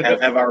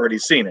have already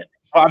seen it.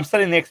 Well, I'm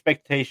setting the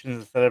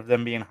expectations instead of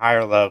them being high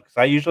or low, because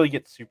I usually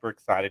get super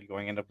excited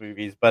going into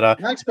movies.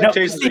 But my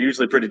expectations are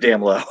usually pretty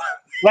damn low.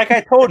 Like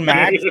I told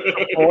Max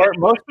before,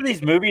 most of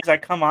these movies I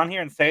come on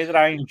here and say that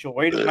I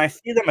enjoyed, when I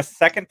see them a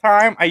second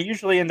time, I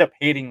usually end up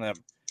hating them.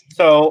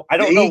 So I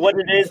don't know what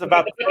it is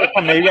about the first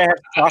one. Maybe I have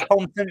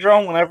Stockholm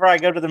syndrome whenever I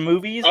go to the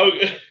movies.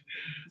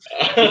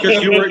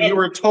 Because you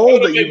were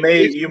told that you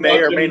may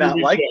or may not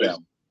like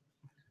them.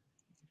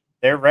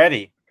 They're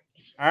ready.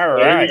 All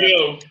right. There you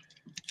go.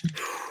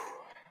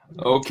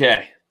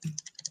 Okay.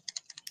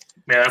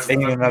 Man, that's the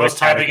most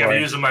typing I've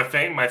used in my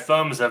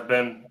thumbs has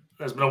been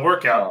a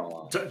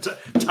workout.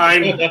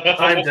 Time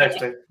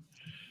texting.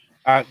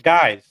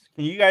 Guys,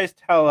 can you guys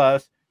tell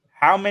us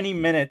how many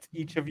minutes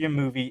each of your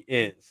movie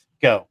is?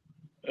 Go.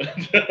 2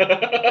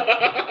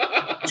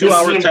 This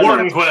hours. Is an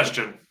important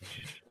question.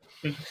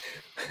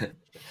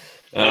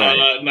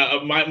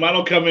 Mine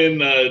will come in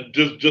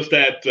just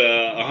at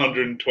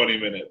 120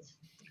 minutes.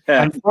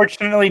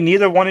 Unfortunately,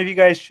 neither one of you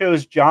guys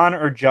chose John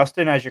or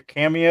Justin as your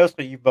cameos,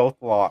 so you both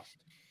lost.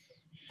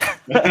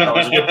 That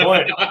was a good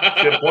point.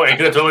 Good point. You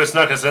could have totally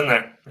snuck us in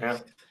there.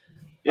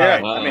 Yeah.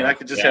 I mean, I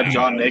could just have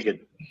John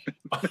naked.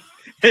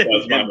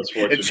 That's my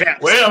misfortune.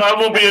 Well, I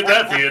won't be at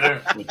that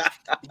theater.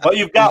 Well,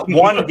 you've got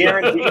one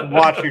guaranteed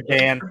watcher,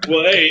 Dan.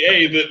 Well,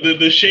 hey,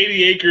 the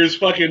Shady Acres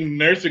fucking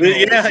nursing home.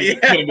 Yeah.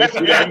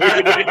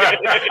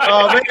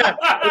 Oh man,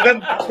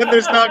 then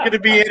there's not going to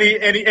be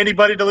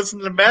anybody to listen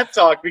to Matt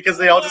talk because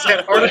they all just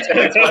had heart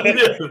attacks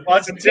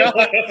watching John.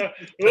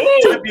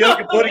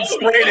 Tapioca pudding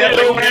sprayed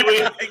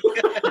everywhere.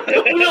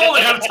 We only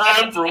have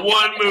time for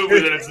one movie,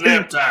 then it's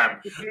nap time.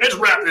 Let's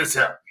wrap this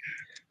up.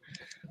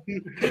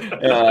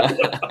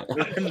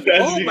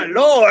 Oh my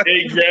lord!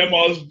 8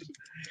 grandmas.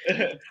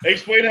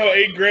 Explain how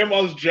 8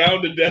 grandmas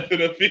drowned to death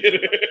in a theater.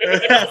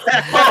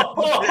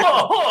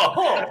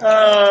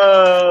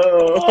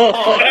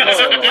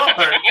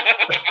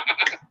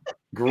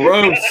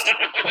 gross.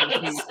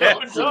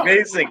 That's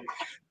amazing.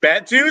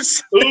 Bat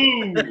juice?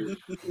 Ooh. God,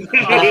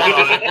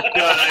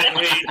 I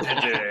hate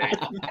today.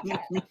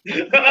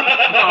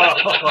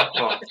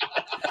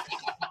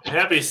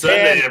 Happy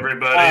Sunday,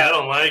 everybody. I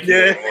don't like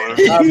it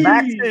anymore.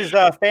 Max's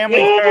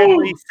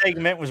family-friendly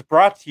segment was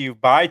brought to you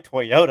by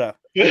Toyota.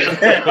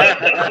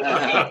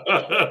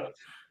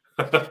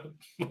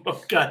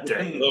 God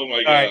dang. Oh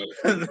my god.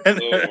 Oh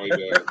my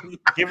god.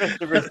 Give us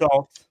the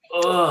results.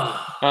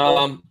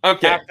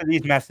 Okay. After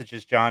these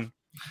messages, John.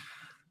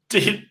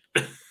 You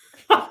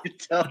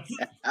don't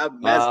have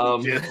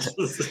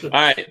messages. All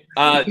right,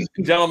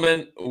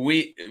 gentlemen.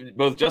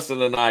 Both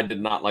Justin and I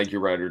did not like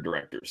your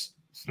writer-directors.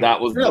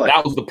 That was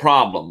the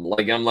problem.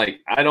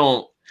 I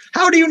don't.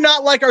 How do you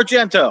not like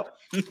Argento?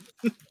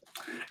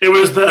 It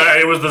was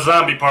the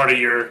zombie part of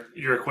your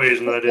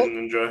equation that I didn't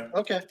enjoy.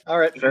 Okay, all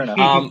right, fair enough.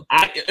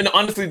 And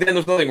honestly, then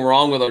there's nothing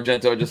wrong with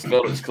Argento. I just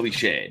felt it was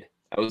cliched.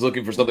 I was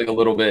looking for something a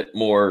little bit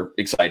more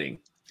exciting.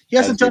 He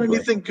hasn't done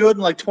anything good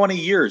in like 20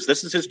 years.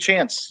 This is his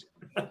chance.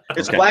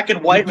 It's black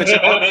and white. It's an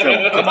art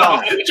film. Come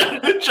on.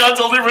 John's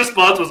only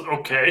response was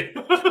okay.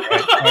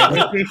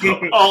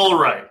 All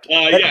right.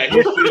 Yeah.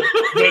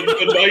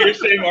 But by your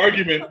same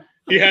argument,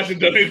 he hasn't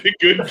done anything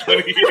good in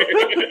 20 years.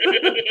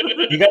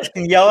 You guys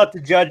can yell at the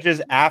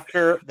judges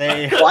after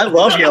they. Well, I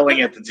love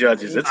yelling at the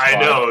judges. It's fun.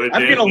 I know.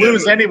 I'm going to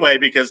lose anyway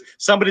because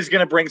somebody's going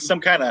to bring some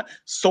kind of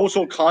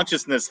social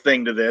consciousness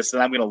thing to this,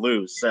 and I'm going to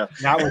lose. So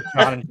not with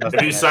John and Justin.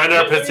 Have you signed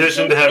our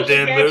petition to have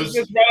Dan lose?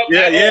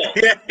 Yeah.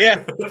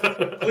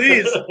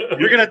 Please,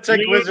 you're going to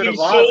take Wizard of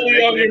Oz and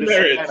make it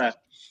into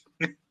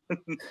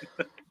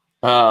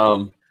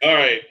some All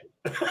right.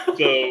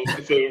 So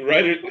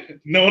writer,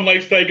 no one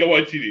likes Taika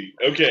Waititi.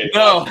 Okay.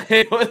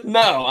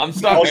 No, I'm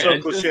sorry.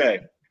 Also cliche.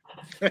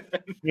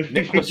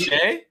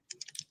 Cliche?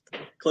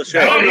 Cliche.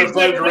 He's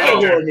never made a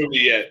horror movie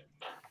yet.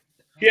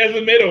 He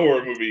hasn't made a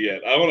horror movie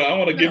yet. I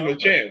want to give him a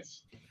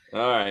chance.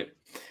 All right.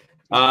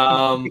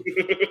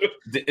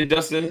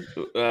 Dustin,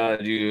 how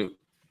do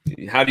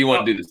you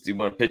want to do this? Do you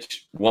want to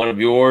pitch one of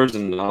yours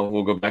and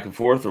we'll go back and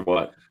forth, or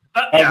what?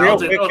 Real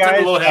quick,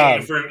 guys, but go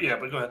ahead.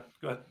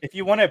 If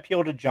you want to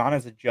appeal to John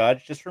as a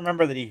judge, just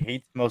remember that he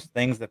hates most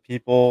things that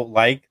people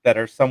like that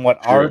are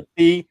somewhat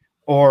artsy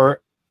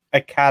or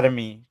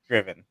academy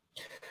driven.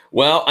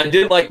 Well, I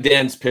did like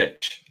Dan's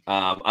pitch.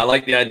 I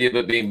like the idea of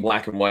it being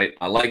black and white.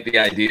 I like the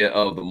idea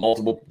of the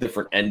multiple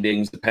different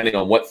endings depending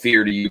on what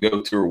theater you go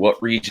to or what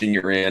region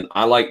you're in.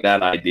 I like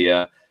that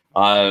idea.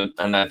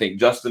 And I think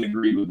Justin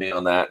agreed with me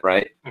on that,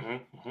 right?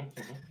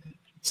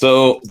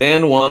 So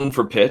Dan won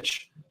for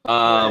pitch.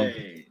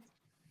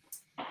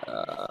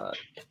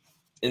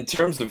 In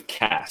terms of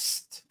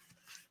cast,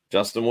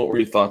 Justin, what were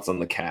your thoughts on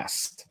the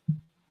cast?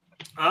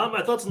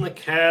 My thoughts on the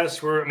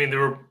cast were, they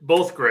were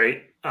both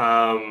great.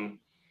 And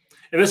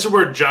this is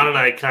where John and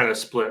I kind of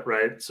split,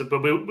 right? So,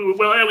 but we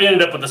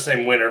ended up with the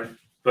same winner.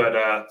 But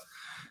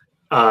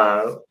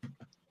I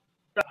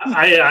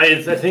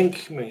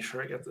think, make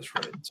sure I get this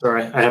right.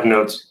 Sorry, I have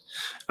notes.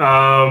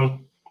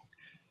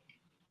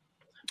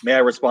 May I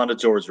respond to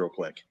George real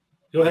quick?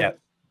 Go ahead. Yeah.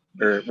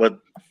 Or what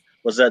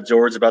was that,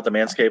 George, about the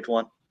Manscaped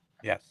one?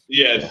 Yes.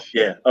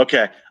 Yeah.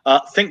 Okay.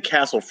 Think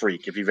Castle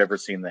Freak if you've ever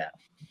seen that.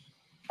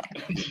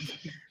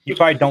 You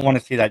probably don't want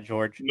to see that,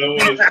 George. No one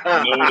has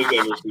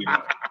ever seen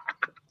that.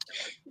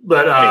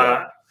 But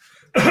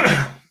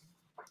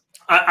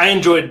I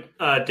enjoyed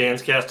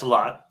Dan's cast a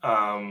lot.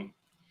 And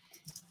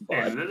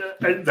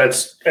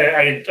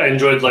I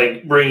enjoyed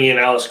like bringing in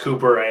Alice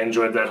Cooper. I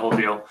enjoyed that whole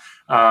deal.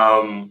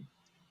 And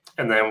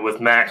then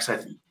with Max,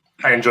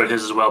 I enjoyed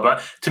his as well.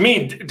 But to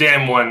me,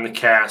 Dan won the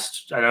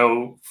cast. I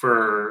know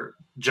for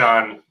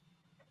John,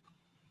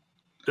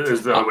 it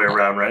was the other way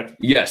around, right?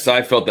 Yes,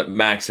 I felt that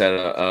Max had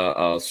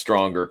a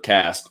stronger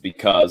cast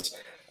because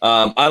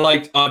I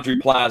liked Aubrey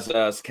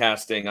Plaza's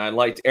casting. I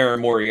liked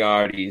Erin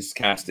Moriarty's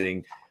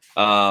casting.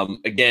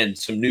 Again,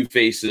 some new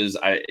faces.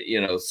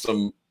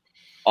 Some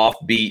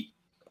offbeat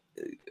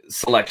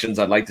selections.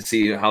 I'd like to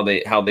see how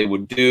they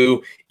would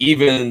do.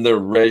 Even the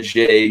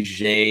Regé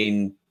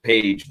Jean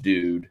Page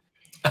dude.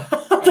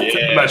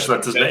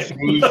 That's his name.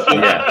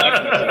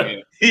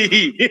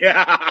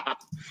 Yeah.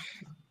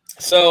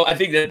 So I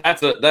think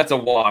that's a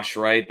wash,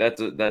 right?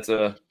 That's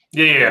a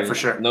for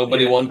sure.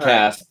 Nobody won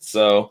cast,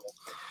 so.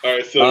 All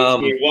right, so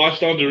we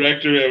watched on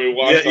director and we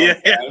watched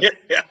on cast.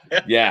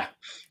 Yeah.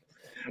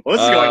 Well,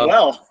 this is going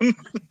well.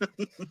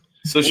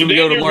 So should we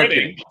go to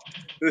marketing?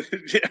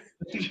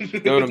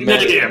 Go to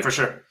marketing. Yeah, for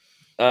sure.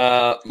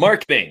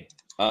 Marketing.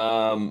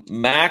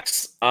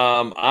 Max,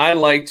 I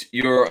liked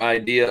your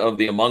idea of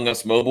the Among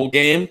Us mobile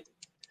game.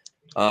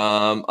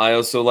 I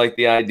also like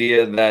the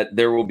idea that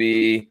there will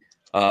be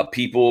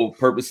people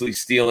purposely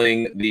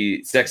stealing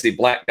the sexy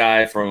black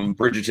guy from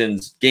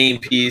Bridgerton's game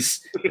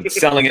piece and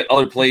selling it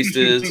other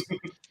places.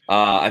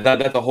 I thought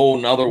that's a whole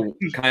nother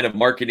kind of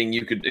marketing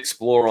you could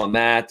explore on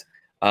that.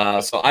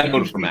 So I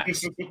voted for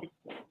Max.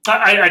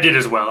 I did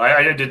as well.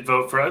 I did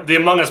vote for the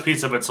Among Us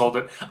piece of it sold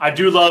it. I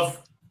do love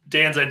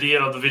Dan's idea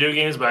of the video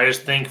games, but I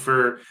just think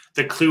for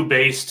the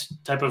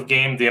clue-based type of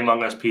game, the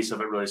Among Us piece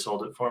of it really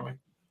sold it for me.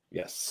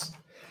 Yes.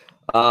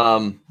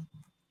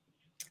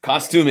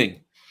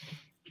 Costuming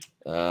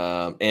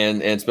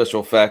and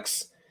special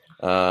effects.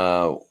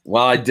 While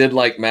I did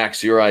like,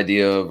 Max, your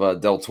idea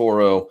of Del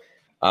Toro,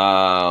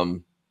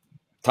 Tom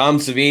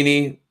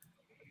Savini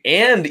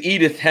and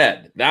Edith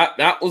Head,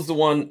 that was the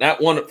one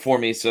that won it for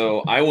me.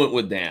 So I went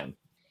with Dan.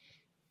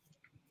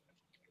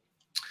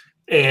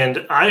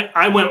 And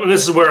I went.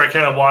 This is where I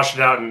kind of washed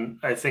it out, and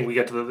I think we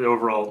got to the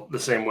overall the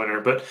same winner.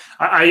 But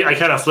I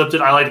kind of flipped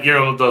it. I like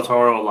Guillermo del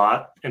Toro a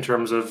lot in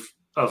terms of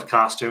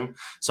costume.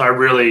 So I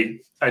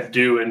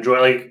do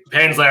enjoy, like,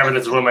 Pan's Labyrinth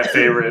is one of my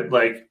favorite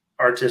like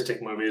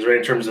artistic movies, right,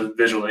 in terms of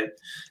visually.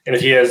 And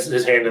if he has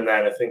his hand in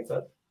that, I think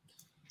that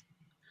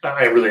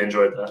I really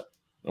enjoyed that.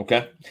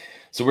 Okay,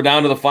 so we're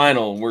down to the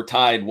final. We're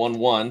tied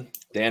 1-1.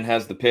 Dan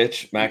has the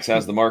pitch. Max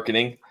has the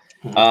marketing.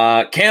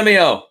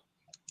 Cameo.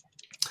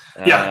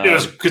 Yeah, it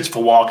was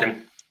Christopher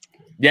Walken.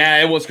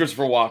 Yeah, it was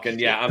Christopher Walken.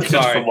 Yeah, I'm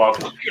sorry.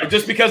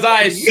 Just because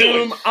I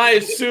assume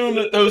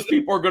that those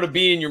people are going to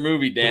be in your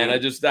movie, Dan.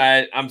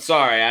 I'm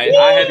sorry. I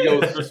had to go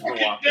with Christopher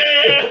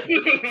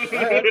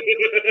Walken.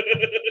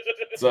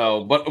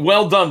 So, but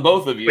well done,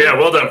 both of you. Yeah,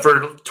 well done.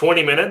 For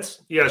 20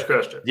 minutes, you guys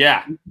crushed it.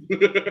 Yeah.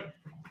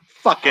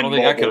 Fucking I don't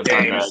think I could have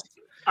done that.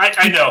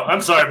 I know.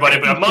 I'm sorry, buddy,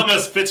 but Among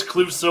Us fits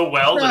Clue so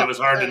well that it was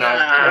hard to not.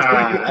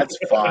 That's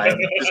fine.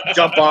 Just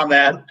jump on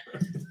that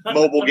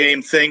mobile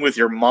game thing with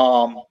your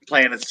mom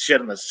playing this shit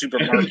in the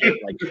supermarket.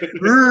 Like,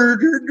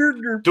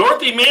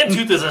 Dorothy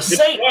Mantooth is a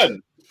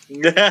saint.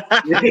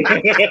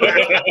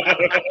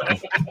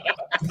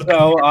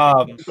 So,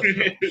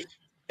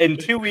 in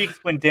 2 weeks,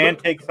 when Dan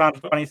takes on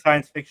Funny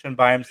Science Fiction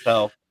by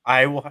himself,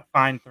 I will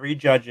find 3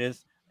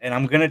 judges. And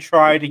I'm going to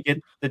try to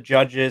get the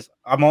judges.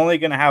 I'm only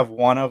going to have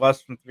one of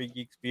us from 3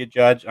 Geeks be a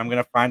judge. I'm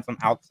going to find some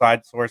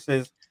outside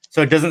sources.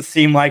 So it doesn't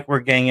seem like we're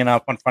ganging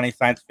up on Funny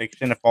Science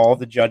Fiction if all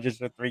the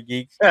judges are 3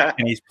 Geeks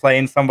and he's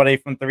playing somebody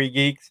from 3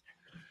 Geeks.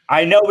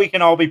 I know we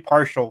can all be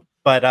partial,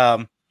 but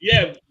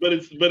yeah, but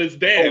it's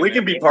Dan. Oh, we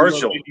can be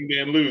partial. Making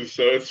Dan lose,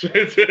 so it's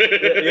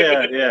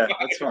yeah,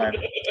 that's fine.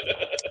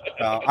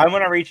 I'm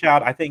going to reach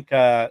out. I think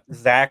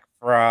Zach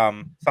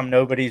from Some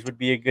Nobodies would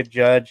be a good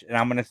judge, and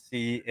I'm going to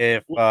see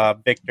if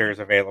Victor is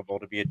available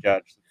to be a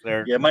judge.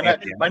 Yeah,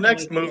 my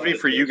next movie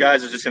for you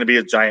guys is just going to be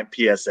a giant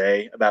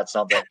PSA about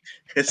something,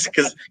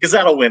 because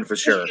that'll win for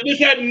sure. This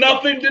had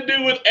nothing to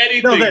do with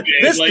anything. No,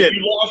 this did.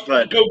 You lost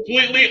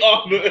completely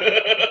off.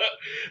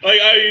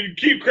 I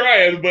keep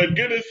crying, but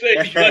goodness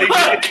sakes,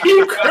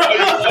 keep crying.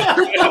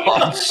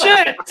 Oh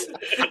shit!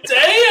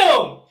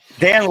 Damn.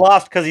 Dan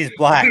lost because he's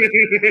black.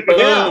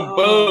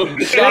 Boom!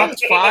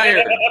 Shots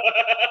fired.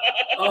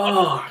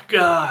 Oh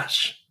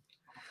gosh!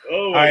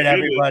 All right,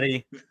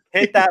 everybody,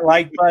 hit that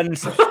like button.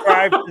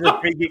 Subscribe to the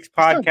 3 Geeks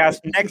podcast.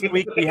 Next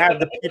week we have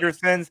the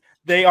Petersons.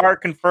 They are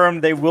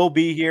confirmed. They will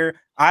be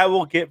here. I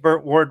will get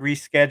Burt Ward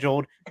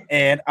rescheduled,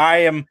 and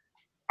I'm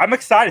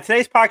excited.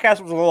 Today's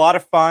podcast was a lot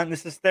of fun.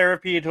 This is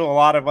therapy to a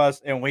lot of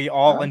us, and we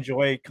all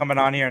enjoy coming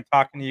on here and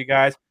talking to you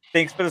guys.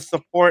 Thanks for the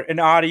support in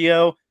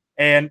audio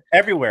and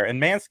everywhere.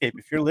 And Manscaped,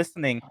 if you're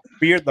listening,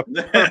 we are the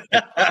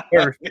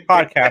perfect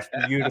podcast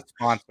for you to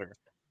sponsor.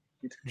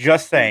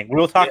 Just saying.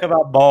 We'll talk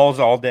about balls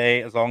all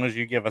day as long as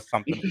you give us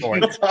something for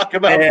it. We'll talk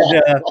about balls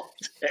all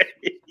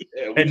day.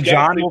 And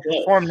John will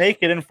perform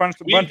naked in front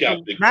of a bunch of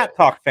Matt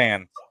Talk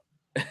fans.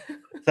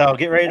 So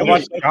get ready to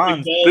watch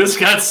John. This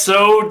got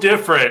so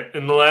different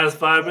in the last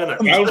 5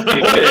 minutes.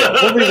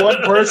 Only one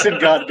person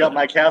got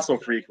my Castle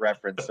Freak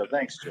reference, so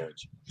thanks,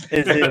 George.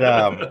 Is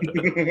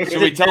it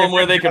should we tell them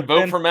where they can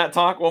vote for Matt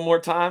Talk one more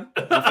time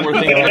before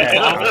they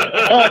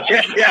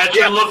At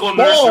your local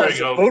nursery.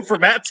 Vote for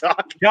Matt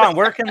Talk. John,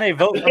 where can they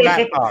vote for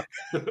Matt Talk?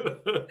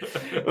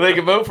 They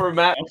can vote for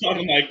Matt. I'm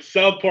talking like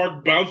South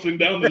Park bouncing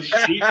down the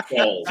street.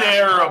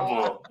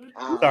 Terrible.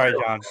 Sorry,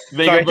 John.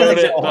 They can vote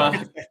it.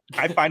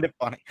 I find it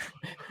funny.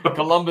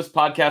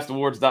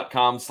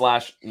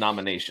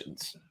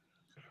 ColumbusPodcastAwards.com/nominations.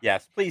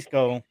 Yes, please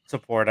go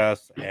support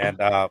us and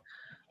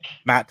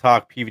Matt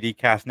Talk PVD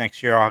Cast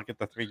next year. I'll get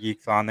the 3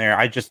 Geeks on there.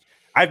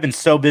 I've been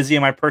so busy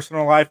in my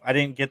personal life, I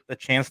didn't get the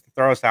chance to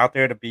throw us out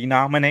there to be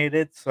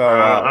nominated. So we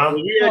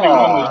already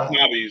won the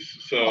Snobbies,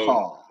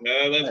 so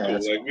that's cool.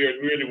 Like we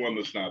already won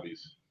the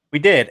Snobbies. We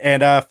did.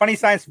 And Funny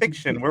Science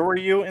Fiction, where were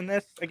you in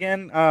this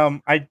again?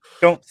 I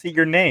don't see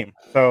your name,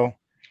 so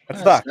that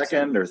sucks.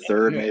 Second or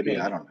third, maybe.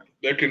 I don't know.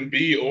 There can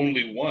be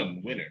only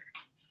one winner.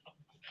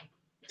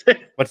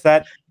 What's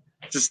that?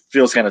 Just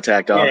feels kind of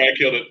tacked off. Sorry, I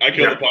killed it. I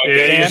killed the podcast.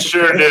 Yeah, you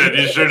sure did.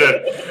 You sure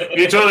did.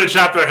 You totally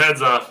chopped our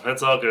heads off.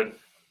 That's all good.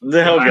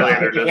 No,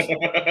 God.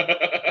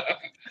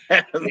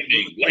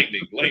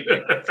 Lightning.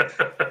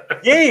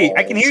 Yay,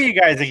 I can hear you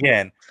guys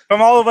again.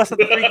 From all of us at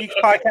the 3 Geeks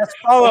Podcast,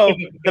 follow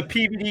the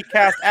PVD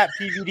Cast at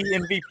PVD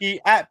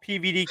MVP at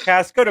PVD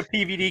Cast. Go to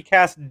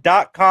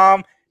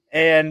PVDcast.com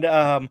and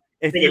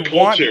if you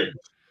want...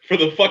 For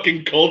the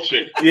fucking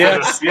culture.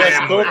 Yes,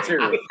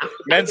 culture.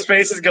 Men's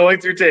faces going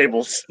through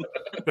tables.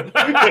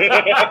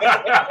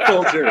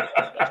 Culture.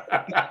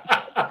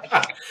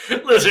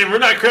 Listen, we're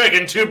not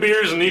cracking 2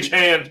 beers in each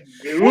hand.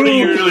 What are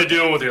you really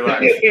doing with your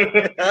life? Here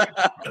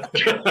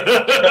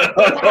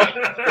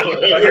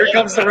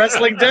comes the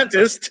wrestling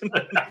dentist.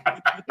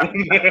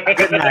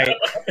 Good night.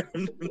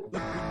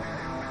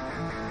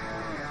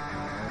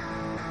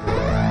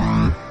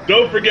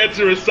 Don't forget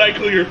to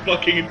recycle your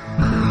fucking.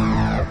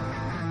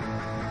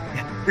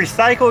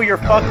 Recycle your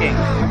fucking.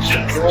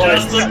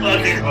 Just the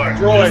fucking part.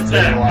 Droids,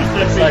 everyone.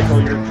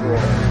 Recycle your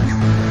droids.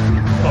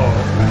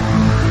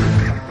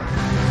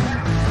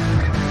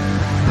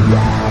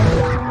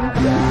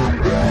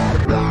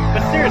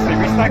 But seriously,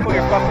 recycle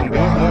your fucking. Do it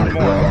more and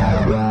more.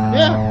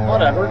 Yeah,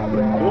 whatever.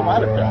 Who am I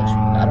to judge?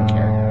 I don't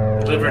care.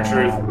 Live your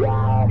truth.